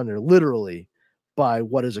asunder, literally, by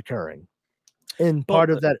what is occurring. And Well, part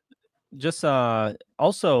of that, just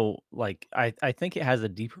also like I think it has a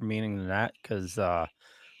deeper meaning than that because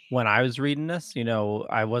when I was reading this,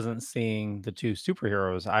 I wasn't seeing the two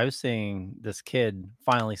superheroes. I was seeing this kid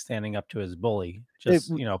finally standing up to his bully, It,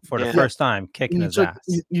 just, for the Yeah. first time kicking you his took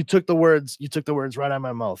ass. you took the words right out of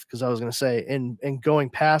my mouth, because I was going to say, and going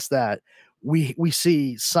past that, we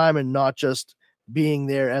see Simon not just being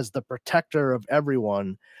there as the protector of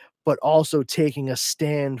everyone, but also taking a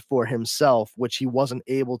stand for himself, which he wasn't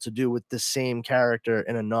able to do with the same character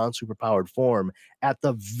in a non-superpowered form at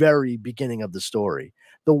the very beginning of the story.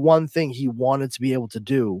 The one thing he wanted to be able to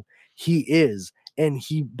do, he is,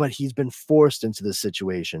 but he's been forced into this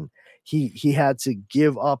situation. He had to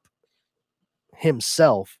give up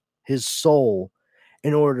himself, his soul,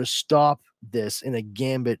 in order to stop this in a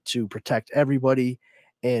gambit to protect everybody,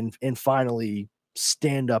 and finally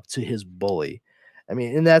stand up to his bully. I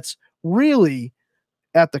mean, and that's really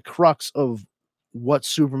at the crux of what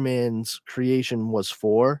Superman's creation was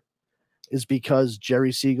for, is because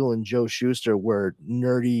Jerry Siegel and Joe Shuster were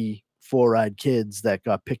nerdy four-eyed kids that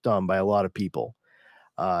got picked on by a lot of people.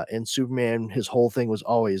 And Superman, his whole thing was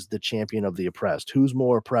always the champion of the oppressed. Who's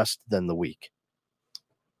more oppressed than the weak?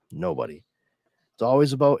 Nobody. It's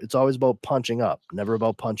always about punching up, never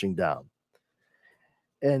about punching down.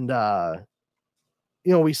 And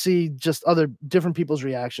we see just other different people's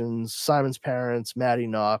reactions. Simon's parents, Maddie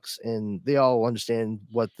Knox, and they all understand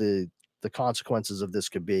what the consequences of this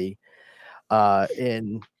could be.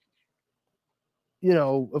 And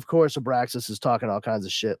of course, Abraxas is talking all kinds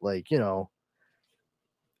of shit, like,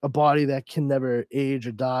 a body that can never age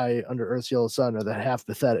or die under Earth's yellow sun, or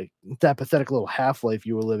that pathetic little half-life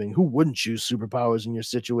you were living. Who wouldn't choose superpowers in your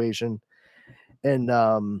situation? And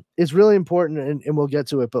it's really important, and we'll get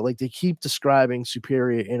to it, but like, they keep describing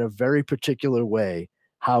Superior in a very particular way,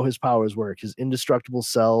 how his powers work, his indestructible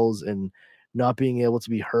cells, and not being able to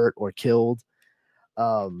be hurt or killed.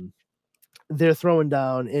 They're throwing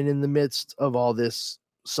down, and in the midst of all this,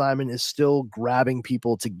 Simon is still grabbing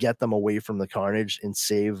people to get them away from the carnage and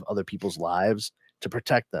save other people's lives to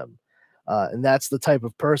protect them. And that's the type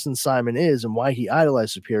of person Simon is, and why he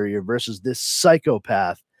idolized Superior versus this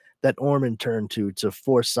psychopath that Orman turned to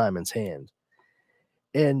force Simon's hand.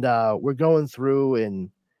 And we're going through,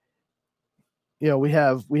 and we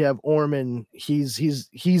have Orman.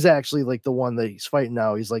 He's actually like the one that he's fighting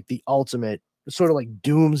now. He's like the ultimate sort of like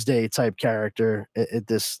doomsday type character at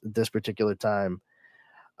this particular time.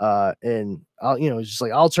 And it's just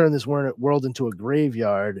like, I'll turn this world into a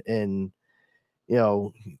graveyard, and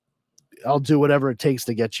I'll do whatever it takes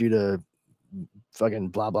to get you to fucking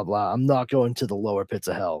blah blah blah. I'm not going to the lower pits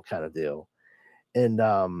of hell, kind of deal. And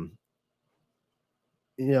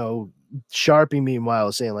Sharpie meanwhile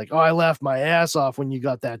is saying like, oh, I laughed my ass off when you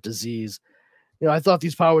got that disease. I thought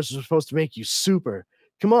these powers were supposed to make you super.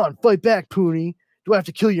 Come on, fight back, Poonie. Do I have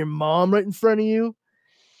to kill your mom right in front of you?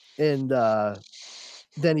 And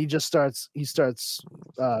then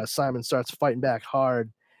Simon starts fighting back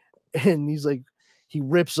hard, and he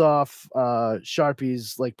rips off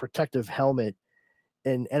Sharpie's like protective helmet,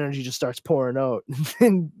 and energy just starts pouring out.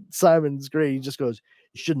 And Simon's great. He just goes,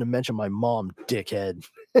 "You shouldn't have mentioned my mom, dickhead."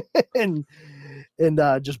 and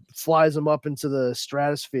just flies him up into the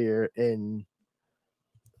stratosphere. And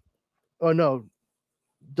oh no,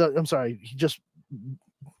 I'm sorry, he just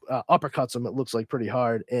uppercuts him, it looks like, pretty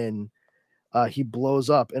hard, and he blows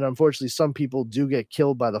up. And unfortunately, some people do get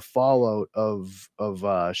killed by the fallout of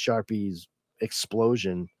Sharpie's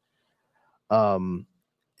explosion. And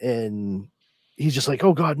he's just like,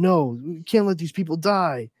 oh god, no, we can't let these people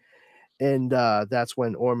die. And that's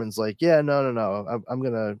when Orman's like, yeah, no, I'm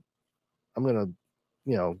gonna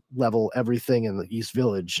level everything in the East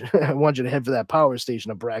Village. I want you to head for that power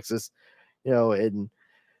station, Abraxas. And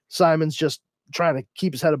Simon's just trying to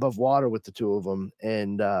keep his head above water with the two of them,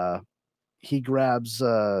 and he grabs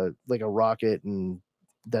like a rocket, and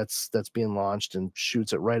that's being launched, and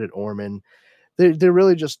shoots it right at Orman. They're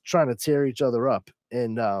really just trying to tear each other up,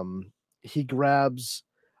 and he grabs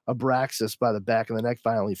Abraxas by the back of the neck,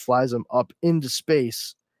 finally flies him up into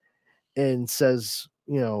space, and says,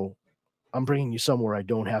 I'm bringing you somewhere I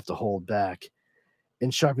don't have to hold back.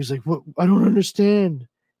 And Sharpie's like, what? I don't understand.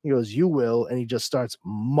 He goes, you will. And he just starts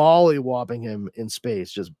mollywopping him in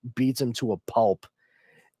space, just beats him to a pulp.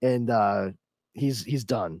 And he's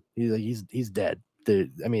done. He's dead.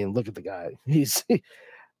 I mean, look at the guy. I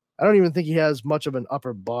don't even think he has much of an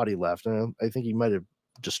upper body left. I think he might have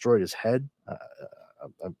destroyed his head.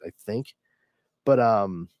 I think. But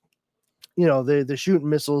they're shooting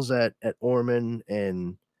missiles at Orman,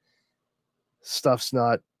 and stuff's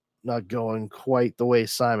not going quite the way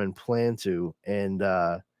Simon planned to. And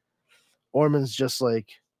Orman's just like,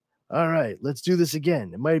 all right, let's do this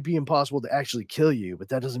again. It might be impossible to actually kill you, but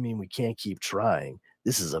that doesn't mean we can't keep trying.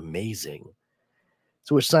 This is amazing.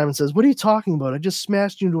 To which Simon says, what are you talking about? I just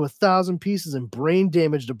smashed you into 1,000 pieces and brain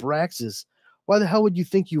damaged Abraxas. Why the hell would you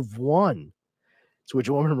think you've won? To which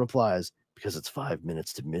a woman replies, because it's 5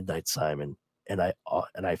 minutes to midnight, Simon, and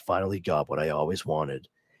I finally got what I always wanted.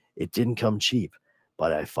 It didn't come cheap,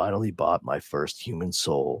 but I finally bought my first human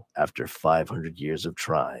soul after 500 years of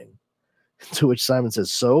trying. To which Simon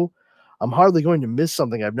says, so? I'm hardly going to miss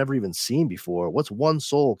something I've never even seen before. What's one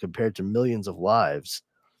soul compared to millions of lives?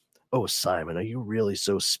 Oh, Simon, are you really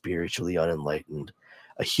so spiritually unenlightened?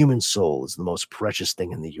 A human soul is the most precious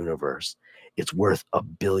thing in the universe. It's worth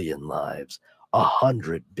 1,000,000,000 lives,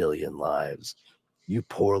 100 billion lives. You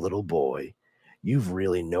poor little boy. You've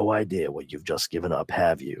really no idea what you've just given up,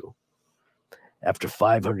 have you? After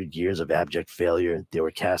 500 years of abject failure, they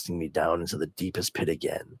were casting me down into the deepest pit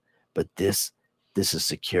again. But this has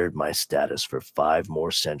secured my status for 5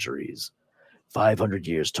 more centuries. 500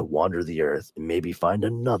 years to wander the earth and maybe find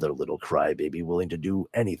another little crybaby willing to do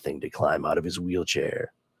anything to climb out of his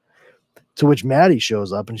wheelchair. To which Maddie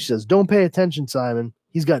shows up and she says, don't pay attention, Simon.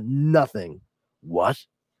 He's got nothing. What?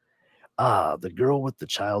 Ah, the girl with the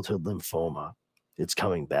childhood lymphoma. It's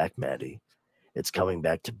coming back, Maddie. It's coming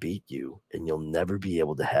back to beat you, and you'll never be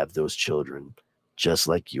able to have those children, just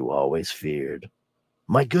like you always feared.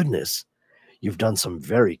 My goodness, you've done some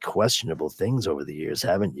very questionable things over the years,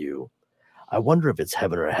 haven't you? I wonder if it's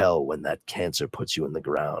heaven or hell when that cancer puts you in the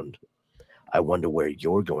ground. I wonder where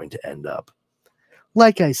you're going to end up.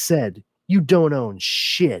 Like I said, you don't own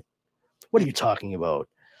shit. What are you talking about?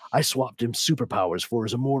 I swapped him superpowers for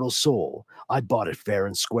his immortal soul. I bought it fair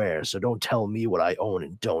and square, so don't tell me what I own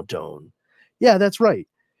and don't own. Yeah, that's right.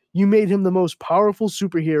 You made him the most powerful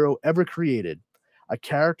superhero ever created. A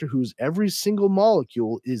character whose every single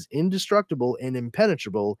molecule is indestructible and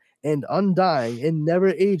impenetrable and undying and never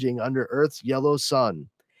aging under Earth's yellow sun.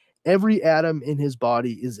 Every atom in his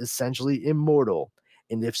body is essentially immortal,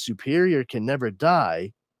 and if Superior can never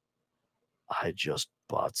die, I just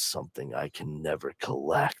bought something I can never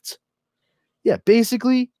collect. Yeah,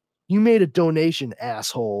 basically, you made a donation,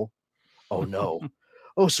 asshole. Oh no.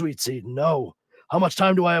 Oh, sweet seed, no. How much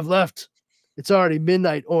time do I have left? It's already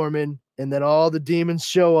midnight, Orman. And then all the demons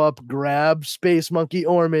show up, grab Space Monkey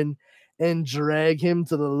Orman, and drag him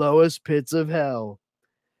to the lowest pits of hell.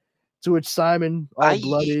 To which Simon, all Bye.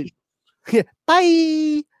 blooded, bye.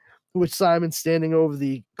 To which Simon, standing over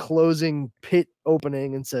the closing pit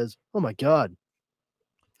opening, and says, oh my God,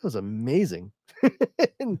 that was amazing.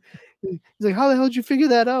 And he's like, how the hell did you figure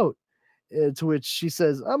that out? To which she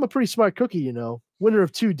says, I'm a pretty smart cookie, you know, winner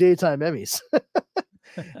of 2 daytime Emmys.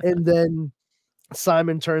 And then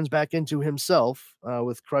Simon turns back into himself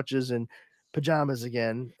with crutches and pajamas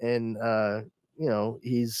again. And, you know,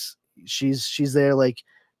 she's there like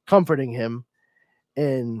comforting him.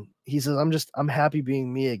 And he says, I'm happy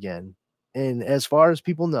being me again. And as far as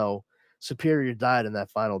people know, Superior died in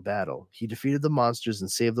that final battle. He defeated the monsters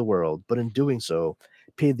and saved the world, but in doing so,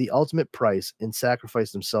 paid the ultimate price and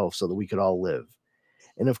sacrificed himself so that we could all live.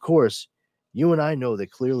 And of course, you and I know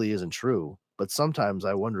that clearly isn't true, but sometimes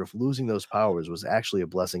I wonder if losing those powers was actually a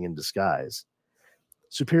blessing in disguise.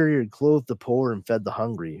 Superior had clothed the poor and fed the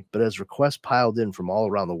hungry, but as requests piled in from all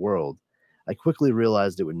around the world, I quickly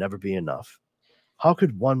realized it would never be enough. How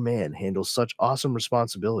could one man handle such awesome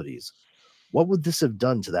responsibilities? What would this have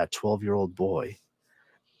done to that 12-year-old boy?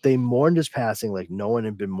 They mourned his passing like no one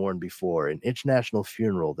had been mourned before, an international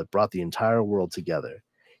funeral that brought the entire world together.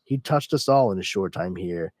 He touched us all in his short time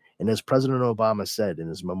here, and as President Obama said in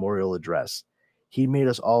his memorial address, he made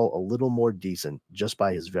us all a little more decent just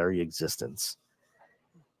by his very existence.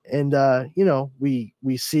 And you know, we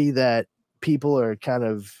see that people are kind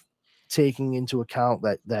of taking into account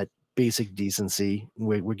that basic decency.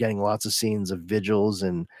 We're getting lots of scenes of vigils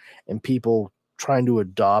and people trying to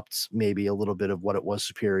adopt maybe a little bit of what it was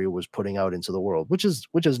Superior was putting out into the world, which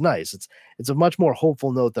is nice. It's a much more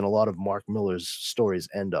hopeful note than a lot of Mark Millar's stories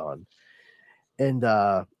end on. And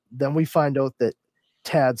then we find out that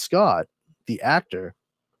Tad Scott, the actor,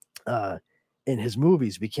 in his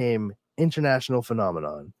movies became international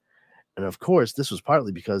phenomenon. And of course, this was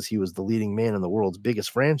partly because he was the leading man in the world's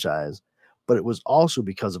biggest franchise, but it was also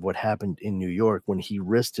because of what happened in New York when he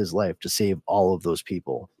risked his life to save all of those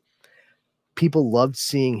people. People loved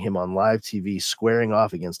seeing him on live TV squaring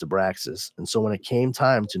off against Abraxas, and so when it came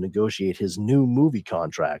time to negotiate his new movie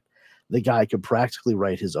contract, the guy could practically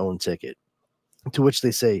write his own ticket. To which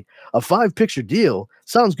they say, a 5-picture deal?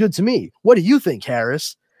 Sounds good to me. What do you think,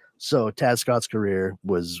 Harris? So Tad Scott's career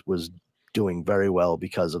was doing very well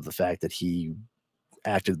because of the fact that he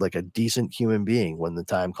acted like a decent human being when the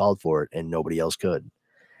time called for it and nobody else could.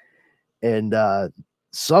 And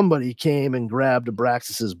somebody came and grabbed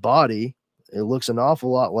Abraxas's body. It looks an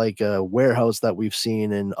awful lot like a warehouse that we've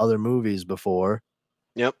seen in other movies before.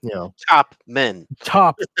 Yep. You know, Top men.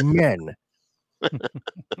 top men.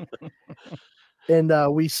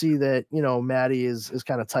 And we see that, you know, Maddie is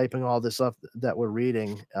kind of typing all this up that we're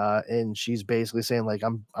reading, and she's basically saying like,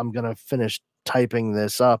 I'm gonna finish typing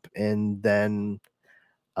this up, and then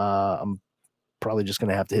I'm probably just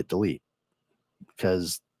gonna have to hit delete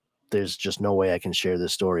because there's just no way I can share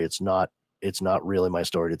this story. It's not really my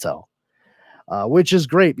story to tell, which is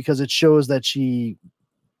great because it shows that she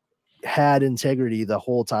had integrity the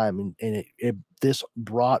whole time, and this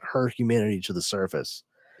brought her humanity to the surface.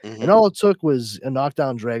 Mhm. And all it took was a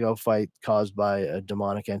knockdown drag-out fight caused by a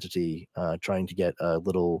demonic entity trying to get a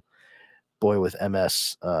little boy with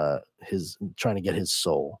MS, trying to get his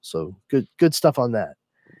soul. So good stuff on that.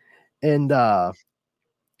 And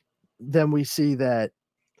then we see that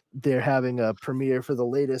they're having a premiere for the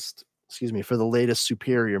latest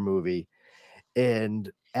Superior movie.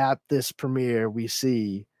 And at this premiere, we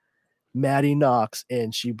see Maddie Knox,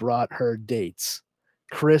 and she brought her dates,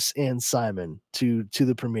 Chris and Simon, to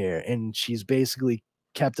the premiere, and she's basically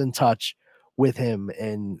kept in touch with him,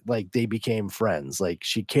 and like they became friends. Like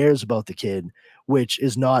she cares about the kid, which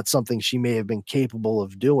is not something she may have been capable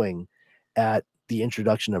of doing at the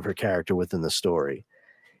introduction of her character within the story.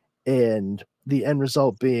 And the end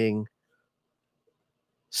result being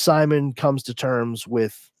Simon comes to terms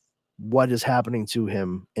with what is happening to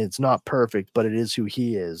him. It's not perfect, but it is who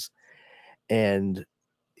he is. And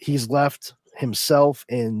he's left himself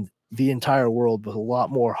and the entire world with a lot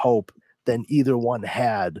more hope than either one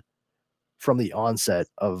had from the onset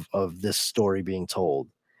of this story being told.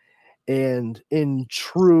 And in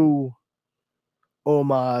true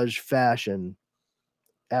homage fashion,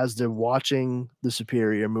 as they're watching the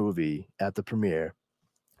Superior movie at the premiere,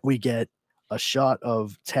 we get a shot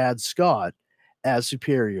of Tad Scott as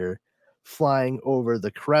Superior flying over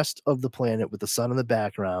the crest of the planet with the sun in the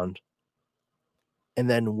background, and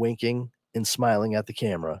then winking and smiling at the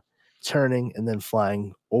camera, turning and then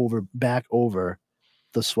flying back over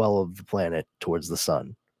the swell of the planet towards the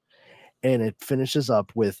sun. And it finishes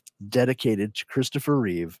up with dedicated to Christopher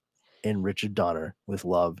Reeve and Richard Donner with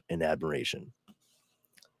love and admiration.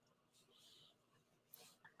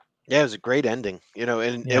 Yeah, it was a great ending, you know,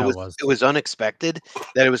 and Yeah, it was. it was unexpected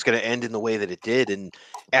that it was going to end in the way that it did. And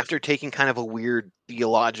after taking kind of a weird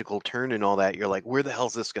theological turn and all that, you're like, where the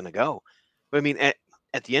hell's this going to go? But I mean, at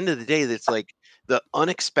the end of the day, it's like the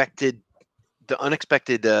unexpected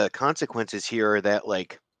consequences here are that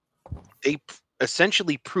like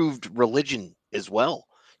essentially proved religion as well,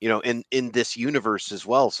 you know, in this universe as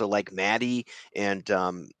well. So like Maddie and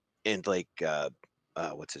like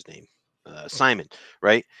what's his name, Simon,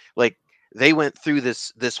 right? Like they went through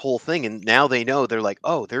this whole thing, and now they know, they're like,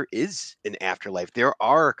 oh, there is an afterlife, there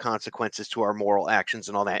are consequences to our moral actions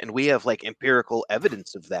and all that, and we have like empirical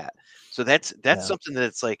evidence of that. So that's Yeah. something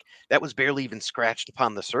that's like that was barely even scratched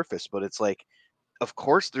upon the surface, but it's like, of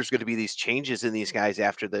course there's going to be these changes in these guys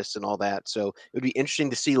after this and all that. So it would be interesting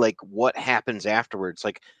to see like what happens afterwards.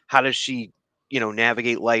 Like how does she, you know,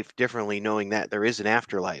 navigate life differently knowing that there is an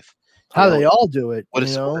afterlife? You How know, they all do it, what you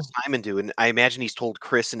does know? Simon do? And I imagine he's told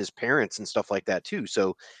Chris and his parents and stuff like that too.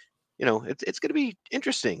 So, you know, it's going to be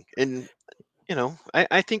interesting. And, you know,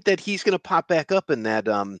 I think that he's going to pop back up in that,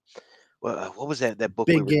 what was that book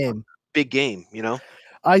we Big were talking? game. Big Game, you know?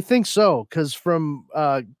 I think so, because from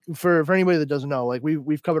for anybody that doesn't know, like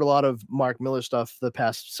we've covered a lot of Mark Millar stuff the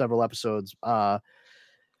past several episodes.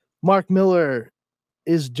 Mark Millar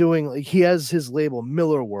is doing, like, he has his label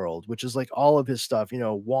Millar World, which is like all of his stuff, you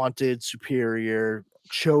know, Wanted, Superior,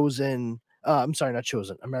 Chosen. I'm sorry, not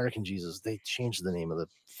Chosen, American Jesus. They changed the name of the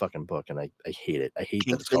fucking book, and I hate it. I hate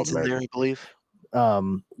that it's called Kingsman's in there, American. I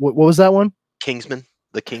believe. What was that one? Kingsman,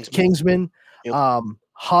 the Kingsman. Kingsman. Yep.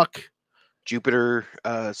 Huck. Jupiter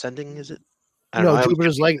Ascending, is it? I don't know. No, I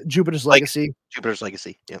always get Jupiter's like Legacy. Jupiter's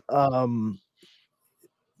Legacy. Yeah.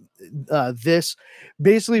 This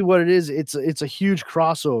basically what it is, it's a huge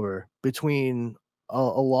crossover between a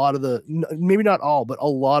lot of the maybe not all, but a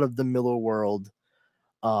lot of the Miller World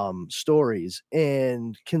stories.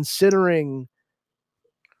 And considering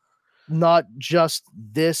not just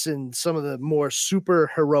this and some of the more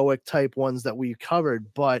super heroic type ones that we covered,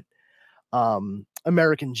 but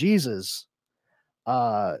American Jesus,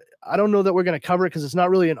 I don't know that we're going to cover it because it's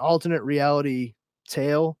not really an alternate reality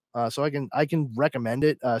tale. So I can recommend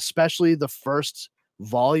it, especially the first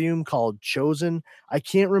volume called Chosen. I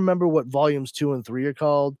can't remember what volumes 2 and 3 are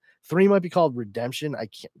called. 3 might be called Redemption.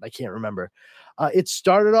 I can't remember. It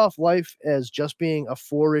started off life as just being a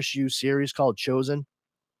 4-issue series called Chosen,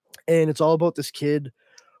 and it's all about this kid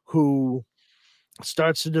who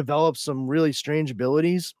starts to develop some really strange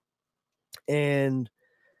abilities, and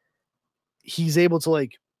he's able to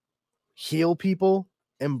like heal people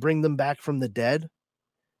and bring them back from the dead,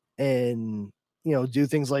 and do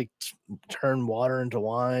things like turn water into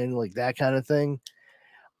wine, like that kind of thing.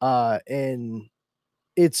 And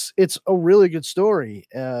it's a really good story.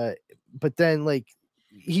 But then like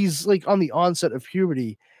he's like on the onset of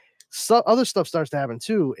puberty, other stuff starts to happen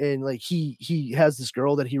too, and like he has this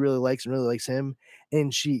girl that he really likes and really likes him,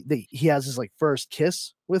 and he has his like first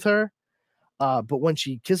kiss with her. But when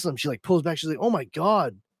she kisses him, she like pulls back. She's like, "Oh my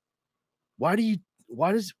god, why do you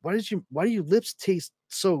why do your lips taste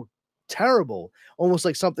so terrible?" Almost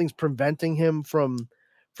like something's preventing him from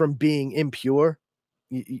being impure,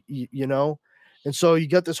 you know. And so you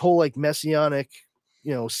got this whole like messianic,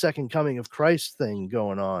 second coming of Christ thing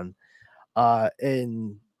going on.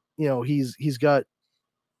 And he's got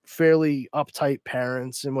fairly uptight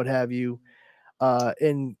parents and what have you.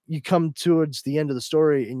 And you come towards the end of the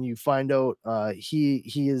story and you find out he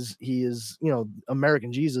is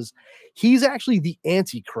American Jesus. He's actually the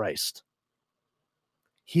Antichrist.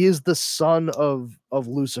 He is the son of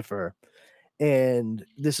Lucifer, and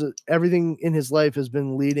this is everything in his life has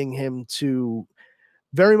been leading him to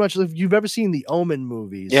very much. If you've ever seen the Omen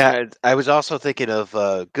movies, Yeah, I was also thinking of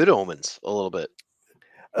Good Omens a little bit.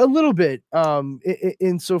 a little bit,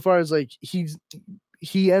 insofar as like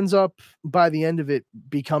he ends up by the end of it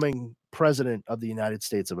becoming president of the United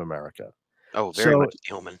States of America. Oh, very So much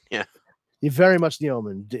the Omen. Yeah. very much the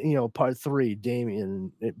Omen, part 3,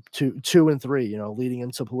 Damien, 2 and 3, leading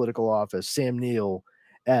into political office, Sam Neill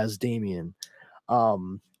as Damien.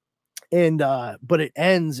 And but it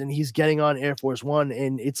ends and he's getting on Air Force One,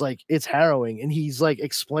 and it's harrowing, and he's like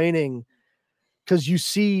explaining, because you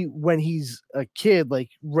see when he's a kid, like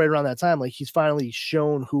right around that time, like he's finally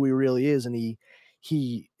shown who he really is, and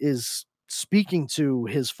he is speaking to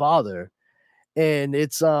his father, and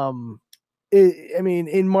I mean,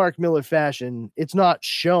 in Mark Millar fashion, it's not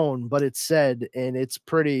shown, but it's said, and it's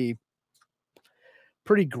pretty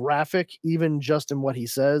graphic, even just in what he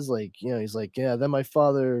says. Like, he's like, yeah, then my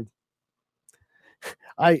father,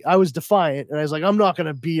 I was defiant, and I was like, I'm not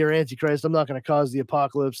gonna be your Antichrist. I'm not gonna cause the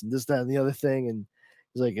apocalypse and this, that, and the other thing. And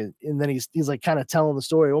he's like, and then he's like kind of telling the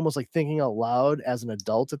story, almost like thinking out loud as an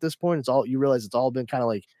adult at this point. It's all, you realize it's all been kind of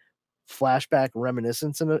like flashback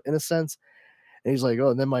reminiscence in a sense. And he's like, oh,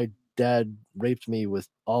 and then my dad raped me with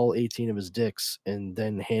all 18 of his dicks and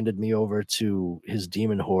then handed me over to his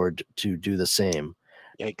demon horde to do the same.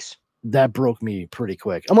 Yikes. That broke me pretty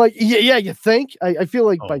quick. I'm like, yeah, you think? I feel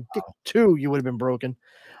like by dick wow. 2 you would have been broken.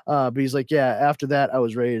 But he's like, yeah, after that I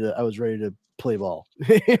was ready to play ball.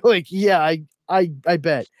 Like, yeah, I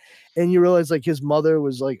bet. And you realize like his mother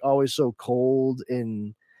was like always so cold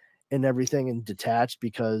and everything and detached,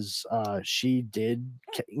 because she did,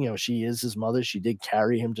 she is his mother. She did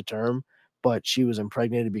carry him to term, but she was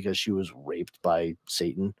impregnated because she was raped by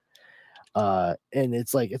Satan. And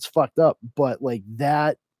it's like, it's fucked up, but like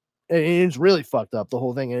that, and it's really fucked up, the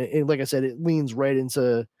whole thing. And like I said, it leans right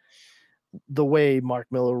into the way Mark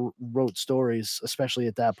Millar wrote stories, especially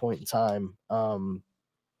at that point in time.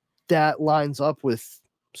 That lines up with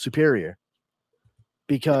Superior, It's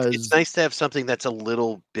because nice to have something that's a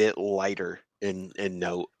little bit lighter in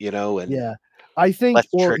note, and yeah, I think, less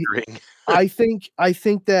well, triggering. I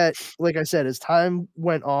think that, like I said, as time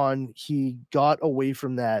went on, he got away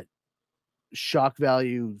from that shock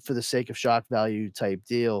value for the sake of shock value type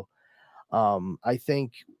deal. I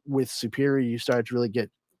think with Superior, you started to really get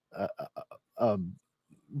uh,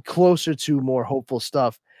 closer to more hopeful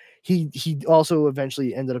stuff. He also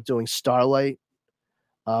eventually ended up doing Starlight,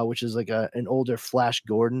 which is like an older Flash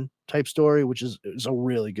Gordon type story, which is a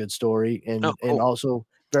really good story, Oh, and cool. also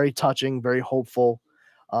very touching, very hopeful.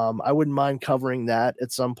 I wouldn't mind covering that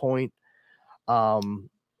at some point.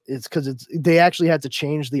 It's because they actually had to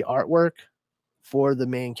change the artwork for the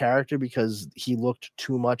main character because he looked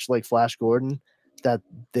too much like Flash Gordon, that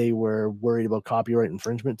they were worried about copyright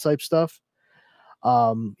infringement type stuff.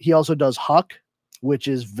 He also does Huck, which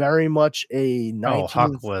is very much a Oh, 19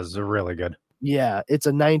 Huck was really good. yeah, it's a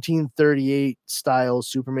 1938 style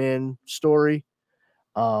Superman story.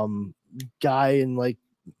 Um, Guy in like,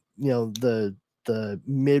 the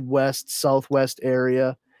Midwest, Southwest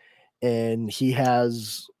area, and he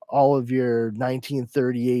has all of your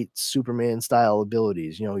 1938 Superman style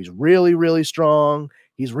abilities. He's really, really strong.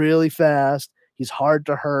 He's really fast. He's hard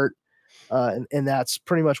to hurt. And that's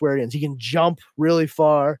pretty much where it ends. He can jump really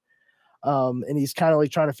far. And he's kind of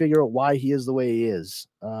like trying to figure out why he is the way he is.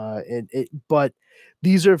 But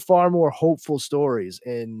these are far more hopeful stories,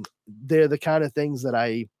 and they're the kind of things that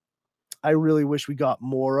I I really wish we got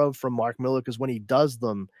more of from Mark Millar, because when he does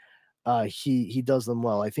them, he does them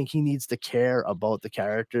well. I think he needs to care about the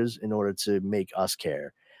characters in order to make us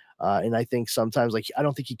care. And I think sometimes, like, I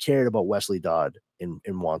don't think he cared about Wesley Dodd in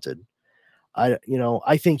Wanted.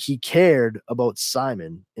 I think he cared about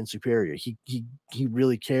Simon in Superior. He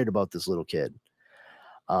really cared about this little kid.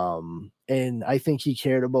 And I think he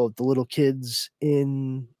cared about the little kids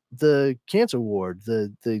in the cancer ward,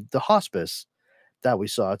 the hospice that we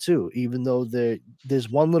saw too. Even though there's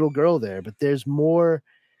one little girl there, but there's more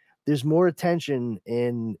attention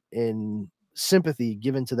and sympathy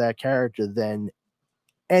given to that character than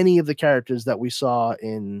any of the characters that we saw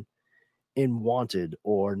in Wanted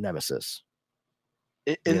or Nemesis.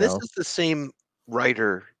 You And this know? is the same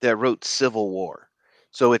writer that wrote Civil War.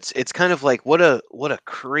 So it's kind of like what a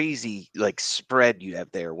crazy like spread you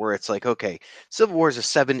have there where it's like, okay, Civil War is a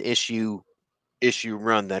 7 issue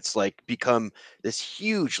run that's like become this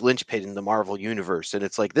huge linchpin in the Marvel universe. And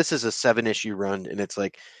it's like this is a 7 issue run, and it's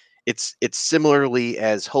like it's similarly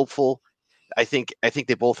as hopeful. I think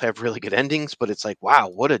they both have really good endings, but it's like, wow,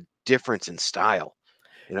 what a difference in style,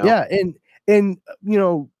 you know? Yeah,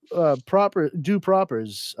 proper due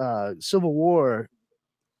propers, Civil War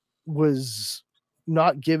was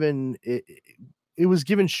not given it was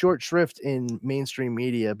given short shrift in mainstream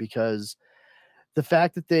media because the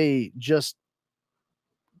fact that they just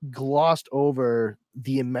glossed over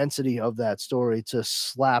the immensity of that story to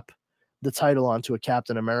slap the title onto a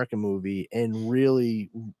Captain America movie and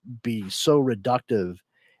really be so reductive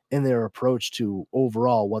in their approach to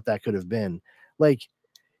overall what that could have been. Like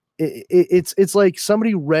it's like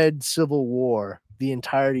somebody read Civil War, the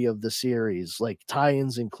entirety of the series, like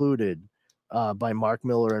tie-ins included, by Mark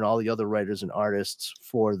Millar and all the other writers and artists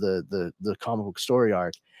for the comic book story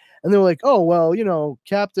arc. And they're like, oh, well,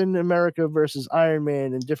 Captain America versus Iron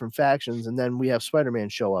Man in different factions, and then we have Spider-Man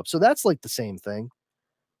show up. So that's like the same thing.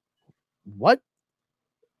 What?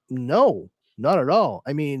 No, not at all.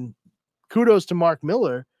 I mean, kudos to Mark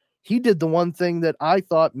Millar. He did the one thing that I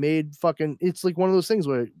thought made fucking it's like one of those things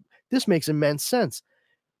where this makes immense sense.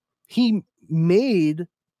 He made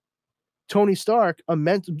Tony Stark a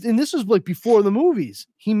mentor, and this was like before the movies.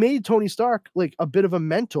 He made Tony Stark like a bit of a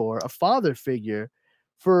mentor, a father figure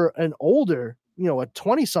for an older, a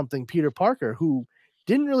 20 something Peter Parker who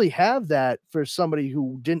didn't really have that for somebody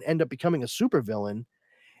who didn't end up becoming a supervillain.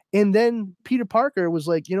 And then Peter Parker was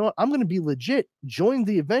like, you know what? I'm going to be legit, joined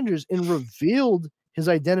the Avengers and revealed his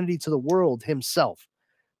identity to the world himself.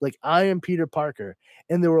 Like, I am Peter Parker.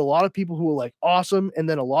 And there were a lot of people who were like, awesome. And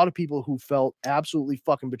then a lot of people who felt absolutely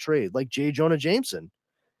fucking betrayed, like J. Jonah Jameson.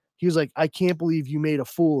 He was like, I can't believe you made a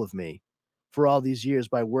fool of me for all these years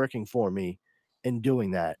by working for me and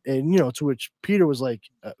doing that. And, to which Peter was like,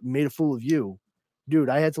 made a fool of you. Dude,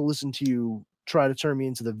 I had to listen to you try to turn me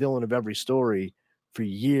into the villain of every story for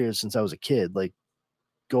years since I was a kid. Like,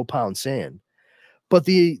 go pound sand. But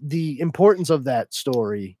the importance of that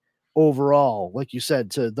story overall, like you said,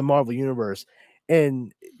 to the Marvel universe,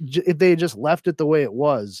 and if they had just left it the way it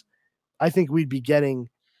was, I think we'd be getting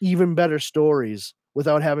even better stories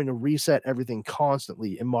without having to reset everything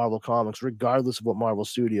constantly in Marvel Comics, regardless of what Marvel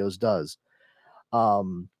Studios does.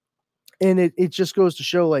 Um, and it just goes to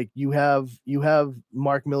show, like, you have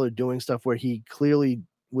Mark Millar doing stuff where he clearly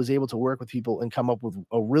was able to work with people and come up with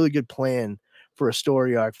a really good plan for a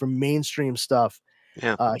story arc for mainstream stuff.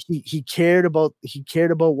 Yeah. He cared about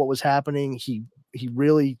what was happening. He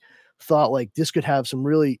really thought like this could have some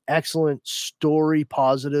really excellent story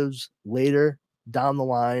positives later down the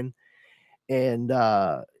line. And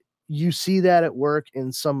you see that at work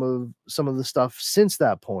in some of the stuff since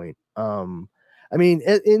that point. I mean,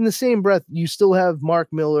 in the same breath, you still have Mark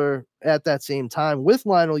Millar at that same time with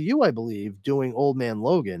Leinil Yu, I believe, doing Old Man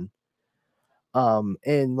Logan.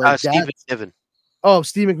 And like Steve that. McNiven. Oh,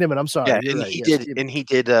 Steve McNiven. I'm Yeah, sorry. You're and right. he Yeah, did Steve. and he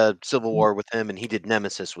did Civil War with him, and he did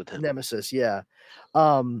Nemesis with him. Nemesis, yeah.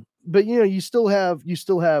 But you still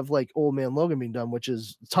have like Old Man Logan being done, which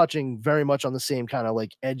is touching very much on the same kind of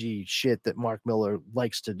like edgy shit that Mark Millar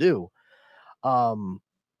likes to do.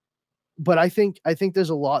 But I think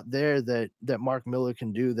there's a lot there that Mark Millar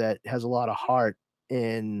can do that has a lot of heart,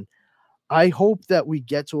 and I hope that we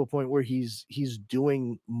get to a point where he's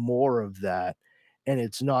doing more of that, and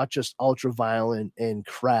it's not just ultra violent and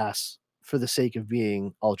crass for the sake of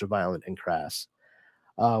being ultra violent and crass.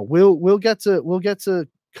 We'll get to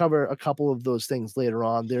cover a couple of those things later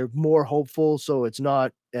on. They're more hopeful, so it's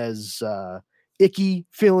not as icky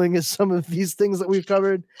feeling as some of these things that we've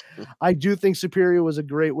covered. I do think Superior was a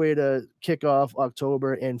great way to kick off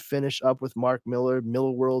October and finish up with Mark Millar, Miller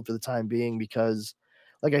World for the time being, because,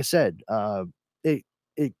 like I said, it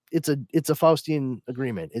it's a Faustian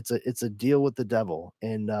agreement. It's a deal with the devil,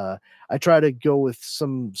 and I try to go with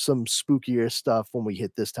some spookier stuff when we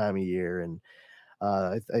hit this time of year, and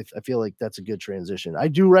I feel like that's a good transition. I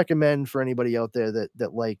do recommend for anybody out there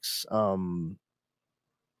that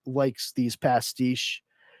likes these pastiche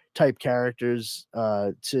type characters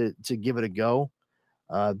to give it a go.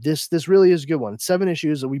 This really is a good one. It's 7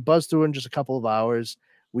 issues that we buzzed through in just a couple of hours.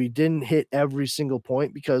 We didn't hit every single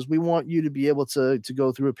point because we want you to be able to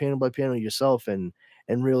go through it panel by panel yourself and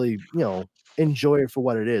really, enjoy it for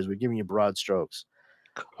what it is. We're giving you broad strokes.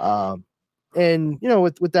 And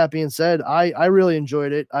with that being said, I really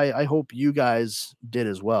enjoyed it. I hope you guys did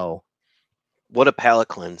as well. What a palate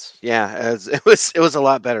cleanse. Yeah, it was a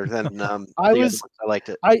lot better than the other books. I liked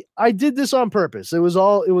it. I did this on purpose. It was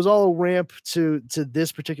all a ramp to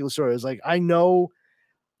this particular story. It was like I know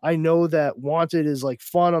that Wanted is like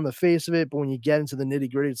fun on the face of it, but when you get into the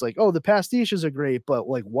nitty gritty, it's like, oh, the pastiches are great, but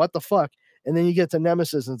like what the fuck? And then you get to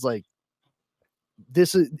Nemesis, and it's like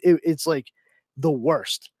it's like the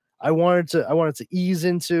worst. I wanted to ease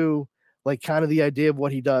into like kind of the idea of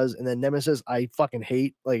what he does, and then Nemesis I fucking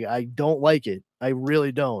hate. Like I don't like it. I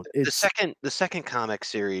really don't. It's The second comic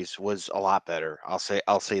series was a lot better. I'll say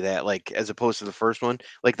that, like, as opposed to the first one.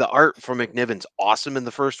 Like, the art from McNiven's awesome in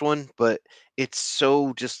the first one, but it's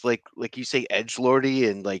so just like you say, edgelordy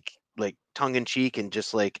and like tongue in cheek and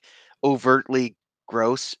just like overtly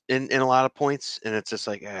gross in a lot of points, and it's just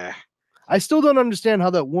like, I still don't understand how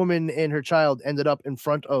that woman and her child ended up in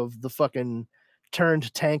front of the fucking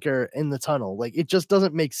turned tanker in the tunnel. Like it just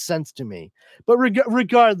doesn't make sense to me. But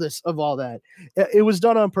regardless of all that, it was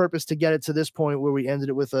done on purpose to get it to this point where we ended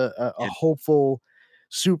it with a hopeful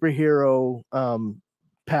superhero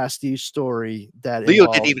pastiche story that Leo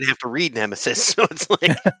involved... didn't even have to read Nemesis, so it's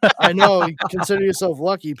like I know, consider yourself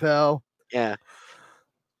lucky, pal. Yeah.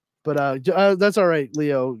 But that's all right,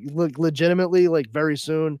 Leo. Look, legitimately, like very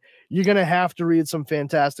soon, you're gonna have to read some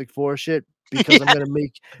Fantastic Four shit because I'm gonna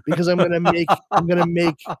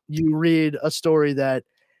make you read a story that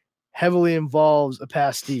heavily involves a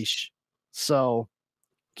pastiche. So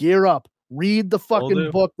gear up. Read the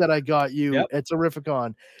fucking book that I got you at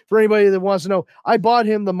Terrificon. For anybody that wants to know, I bought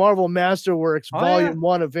him the Marvel Masterworks Volume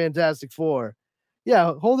 1 of Fantastic Four.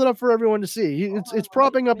 Yeah, hold it up for everyone to see. It's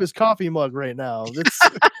propping up his coffee mug right now. It's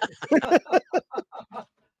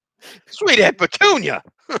Sweet Aunt Petunia.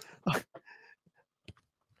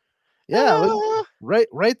 Yeah,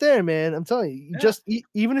 right there, man. I'm telling you, just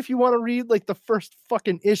even if you want to read like the first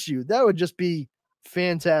fucking issue, that would just be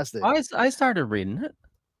fantastic. I started reading it.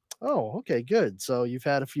 Oh, okay, good. So you've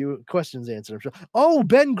had a few questions answered. I'm sure. Oh,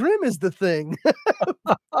 Ben Grimm is the thing.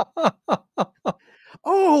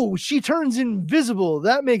 Oh, she turns invisible.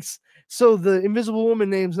 That makes so the Invisible Woman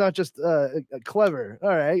name's not just clever. All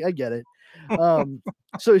right, I get it.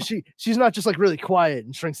 So she's not just like really quiet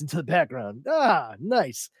and shrinks into the background. Ah,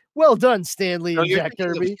 nice. Well done, Stanley and Jack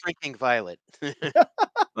Kirby. Shrinking Violet.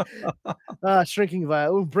 Shrinking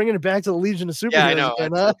Violet. We're bringing it back to the Legion of Superheroes. Yeah, I know.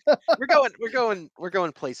 Again, huh? We're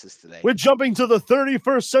going places today. We're jumping to the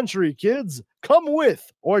 31st century, kids. Come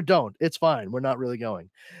with or don't. It's fine. We're not really going.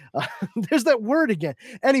 There's that word again.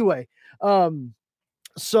 Anyway,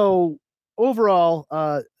 so overall,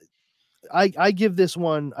 I give this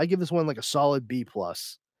one like a solid B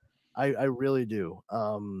plus. I really do.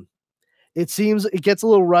 It seems it gets a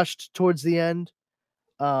little rushed towards the end.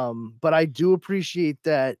 But I do appreciate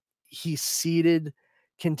that he seeded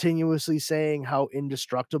continuously saying how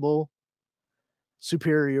indestructible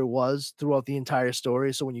Superior was throughout the entire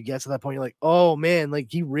story. So when you get to that point, you're like, oh man, like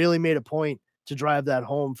he really made a point to drive that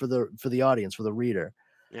home for the audience, for the reader.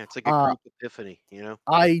 Yeah, it's like a group epiphany,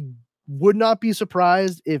 I would not be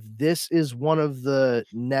surprised if this is one of the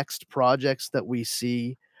next projects that we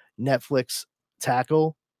see Netflix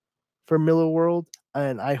tackle for Miller World.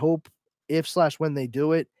 And I hope when they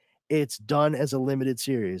do it, it's done as a limited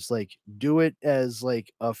series. Like do it as like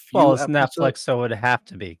a few. Well, it's Netflix, so it would have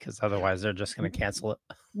to be because otherwise they're just going to cancel it.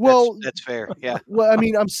 Well, that's fair. Yeah. Well, I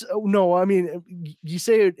mean, you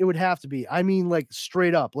say it would have to be. I mean, like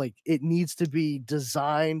straight up, like it needs to be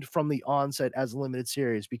designed from the onset as a limited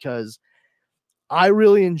series because I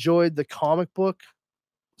really enjoyed the comic book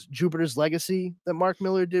Jupiter's Legacy that Mark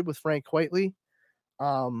Millar did with Frank Quitely.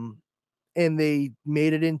 And they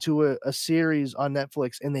made it into a series on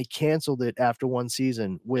Netflix and they canceled it after one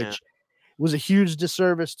season, which was a huge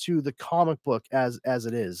disservice to the comic book as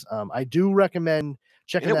it is. I do recommend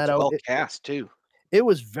checking that out. Well cast too. It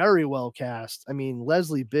was very well cast. I mean,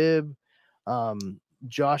 Leslie Bibb,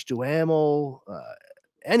 Josh Duhamel,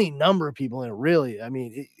 any number of people in it, really. I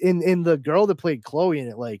mean, in the girl that played Chloe in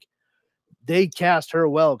it, like they cast her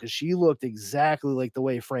well because she looked exactly like the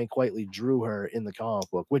way Frank Whiteley drew her in the comic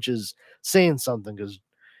book, which is saying something because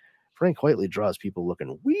Frank Whiteley draws people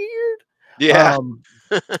looking weird. Yeah.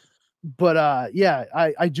 But yeah,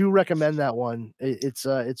 I do recommend that one. It's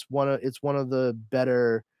one of the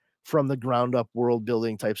better from the ground up world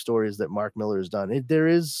building type stories that Mark Millar has done. There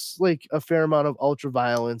is like a fair amount of ultra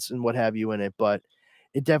violence and what have you in it, but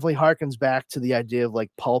it definitely harkens back to the idea of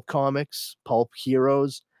like pulp comics, pulp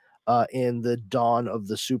heroes, and the dawn of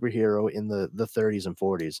the superhero in the 30s and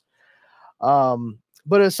 40s.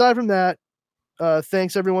 But aside from that,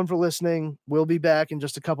 thanks everyone for listening. We'll be back in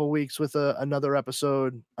just a couple weeks with another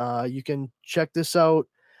episode. You can check this out,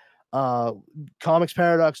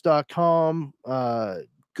 comicsparadox.com,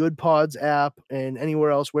 Good Pods app, and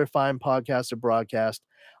anywhere else where fine podcasts are broadcast.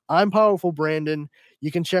 I'm Powerful Brandon. You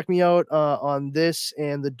can check me out on this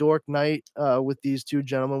and the Dork Night with these two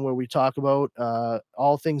gentlemen where we talk about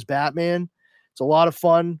all things Batman. It's a lot of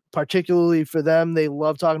fun, particularly for them. They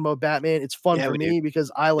love talking about Batman. It's fun for me because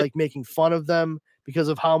I like making fun of them because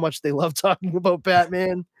of how much they love talking about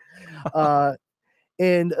Batman.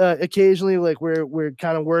 And occasionally, like we're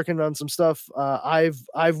kind of working on some stuff. I've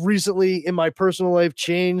recently in my personal life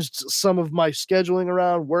changed some of my scheduling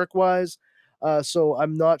around work wise. So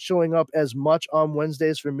I'm not showing up as much on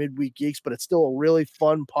Wednesdays for Midweek Geeks, but it's still a really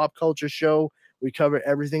fun pop culture show. We cover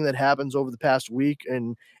everything that happens over the past week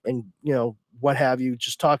and what have you.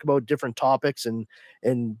 Just talk about different topics and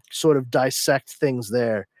sort of dissect things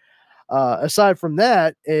there. Aside from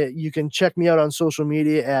that, you can check me out on social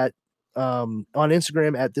media at on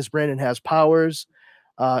Instagram at This Brandon Has Powers,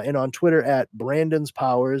 and on Twitter at Brandon's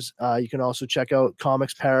Powers. You can also check out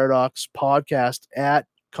Comics Paradox Podcast at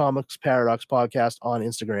Comics Paradox Podcast on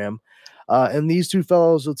Instagram. And these two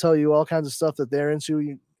fellows will tell you all kinds of stuff that they're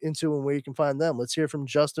into and where you can find them. Let's hear from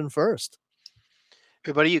Justin first.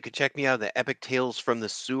 Everybody, you can check me out on the Epic Tales from the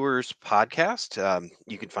Sewers podcast.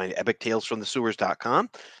 You can find epictalesfromthesewers.com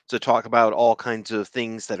to talk about all kinds of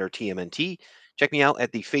things that are TMNT. Check me out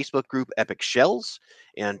at the Facebook group Epic Shells.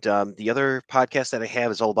 And the other podcast that I have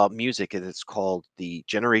is all about music, and it's called the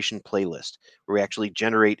Generation Playlist, where we actually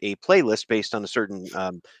generate a playlist based on a certain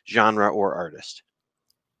genre or artist.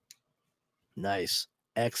 Nice.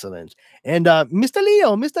 Excellent. And Mr.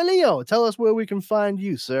 Leo, tell us where we can find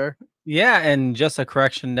you, sir. Yeah, and just a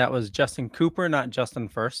correction, that was Justin Cooper, not Justin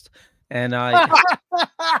First. And it's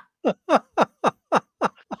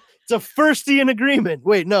a Firstian agreement.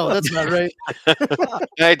 Wait, no, that's not right.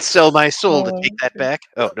 I'd sell my soul to take that back.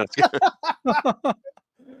 Oh, no.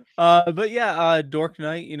 But yeah, Dork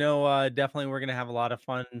Night, definitely we're gonna have a lot of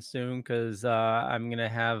fun soon because I'm gonna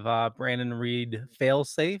have Brandon read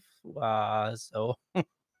Failsafe. So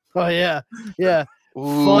oh yeah.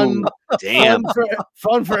 Ooh, fun, damn.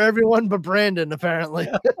 fun for everyone but Brandon, apparently.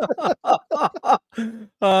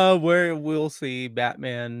 Where we'll see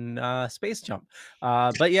Batman space jump.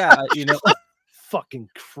 But yeah, fucking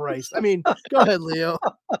Christ. I mean, go ahead, Leo.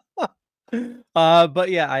 But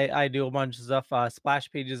yeah, I do a bunch of stuff. Splash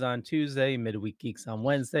Pages on Tuesday, Midweek Geeks on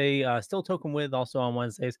Wednesday, Still Token With also on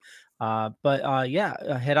Wednesdays. But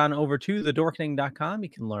yeah, head on over to thedorkening.com. You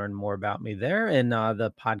can learn more about me there and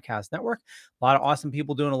the podcast network. A lot of awesome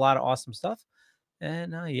people doing a lot of awesome stuff.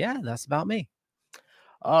 And yeah, that's about me.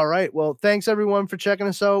 All right. Well, thanks everyone for checking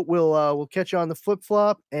us out. We'll catch you on the flip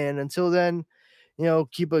flop. And until then,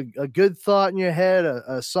 keep a good thought in your head,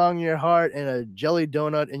 a song in your heart, and a jelly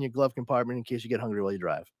donut in your glove compartment in case you get hungry while you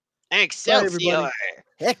drive. Excelsior!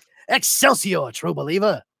 Excelsior, true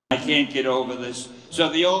believer. I can't get over this. So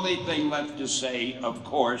the only thing left to say, of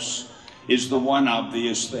course, is the one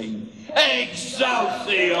obvious thing.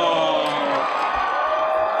 Excelsior!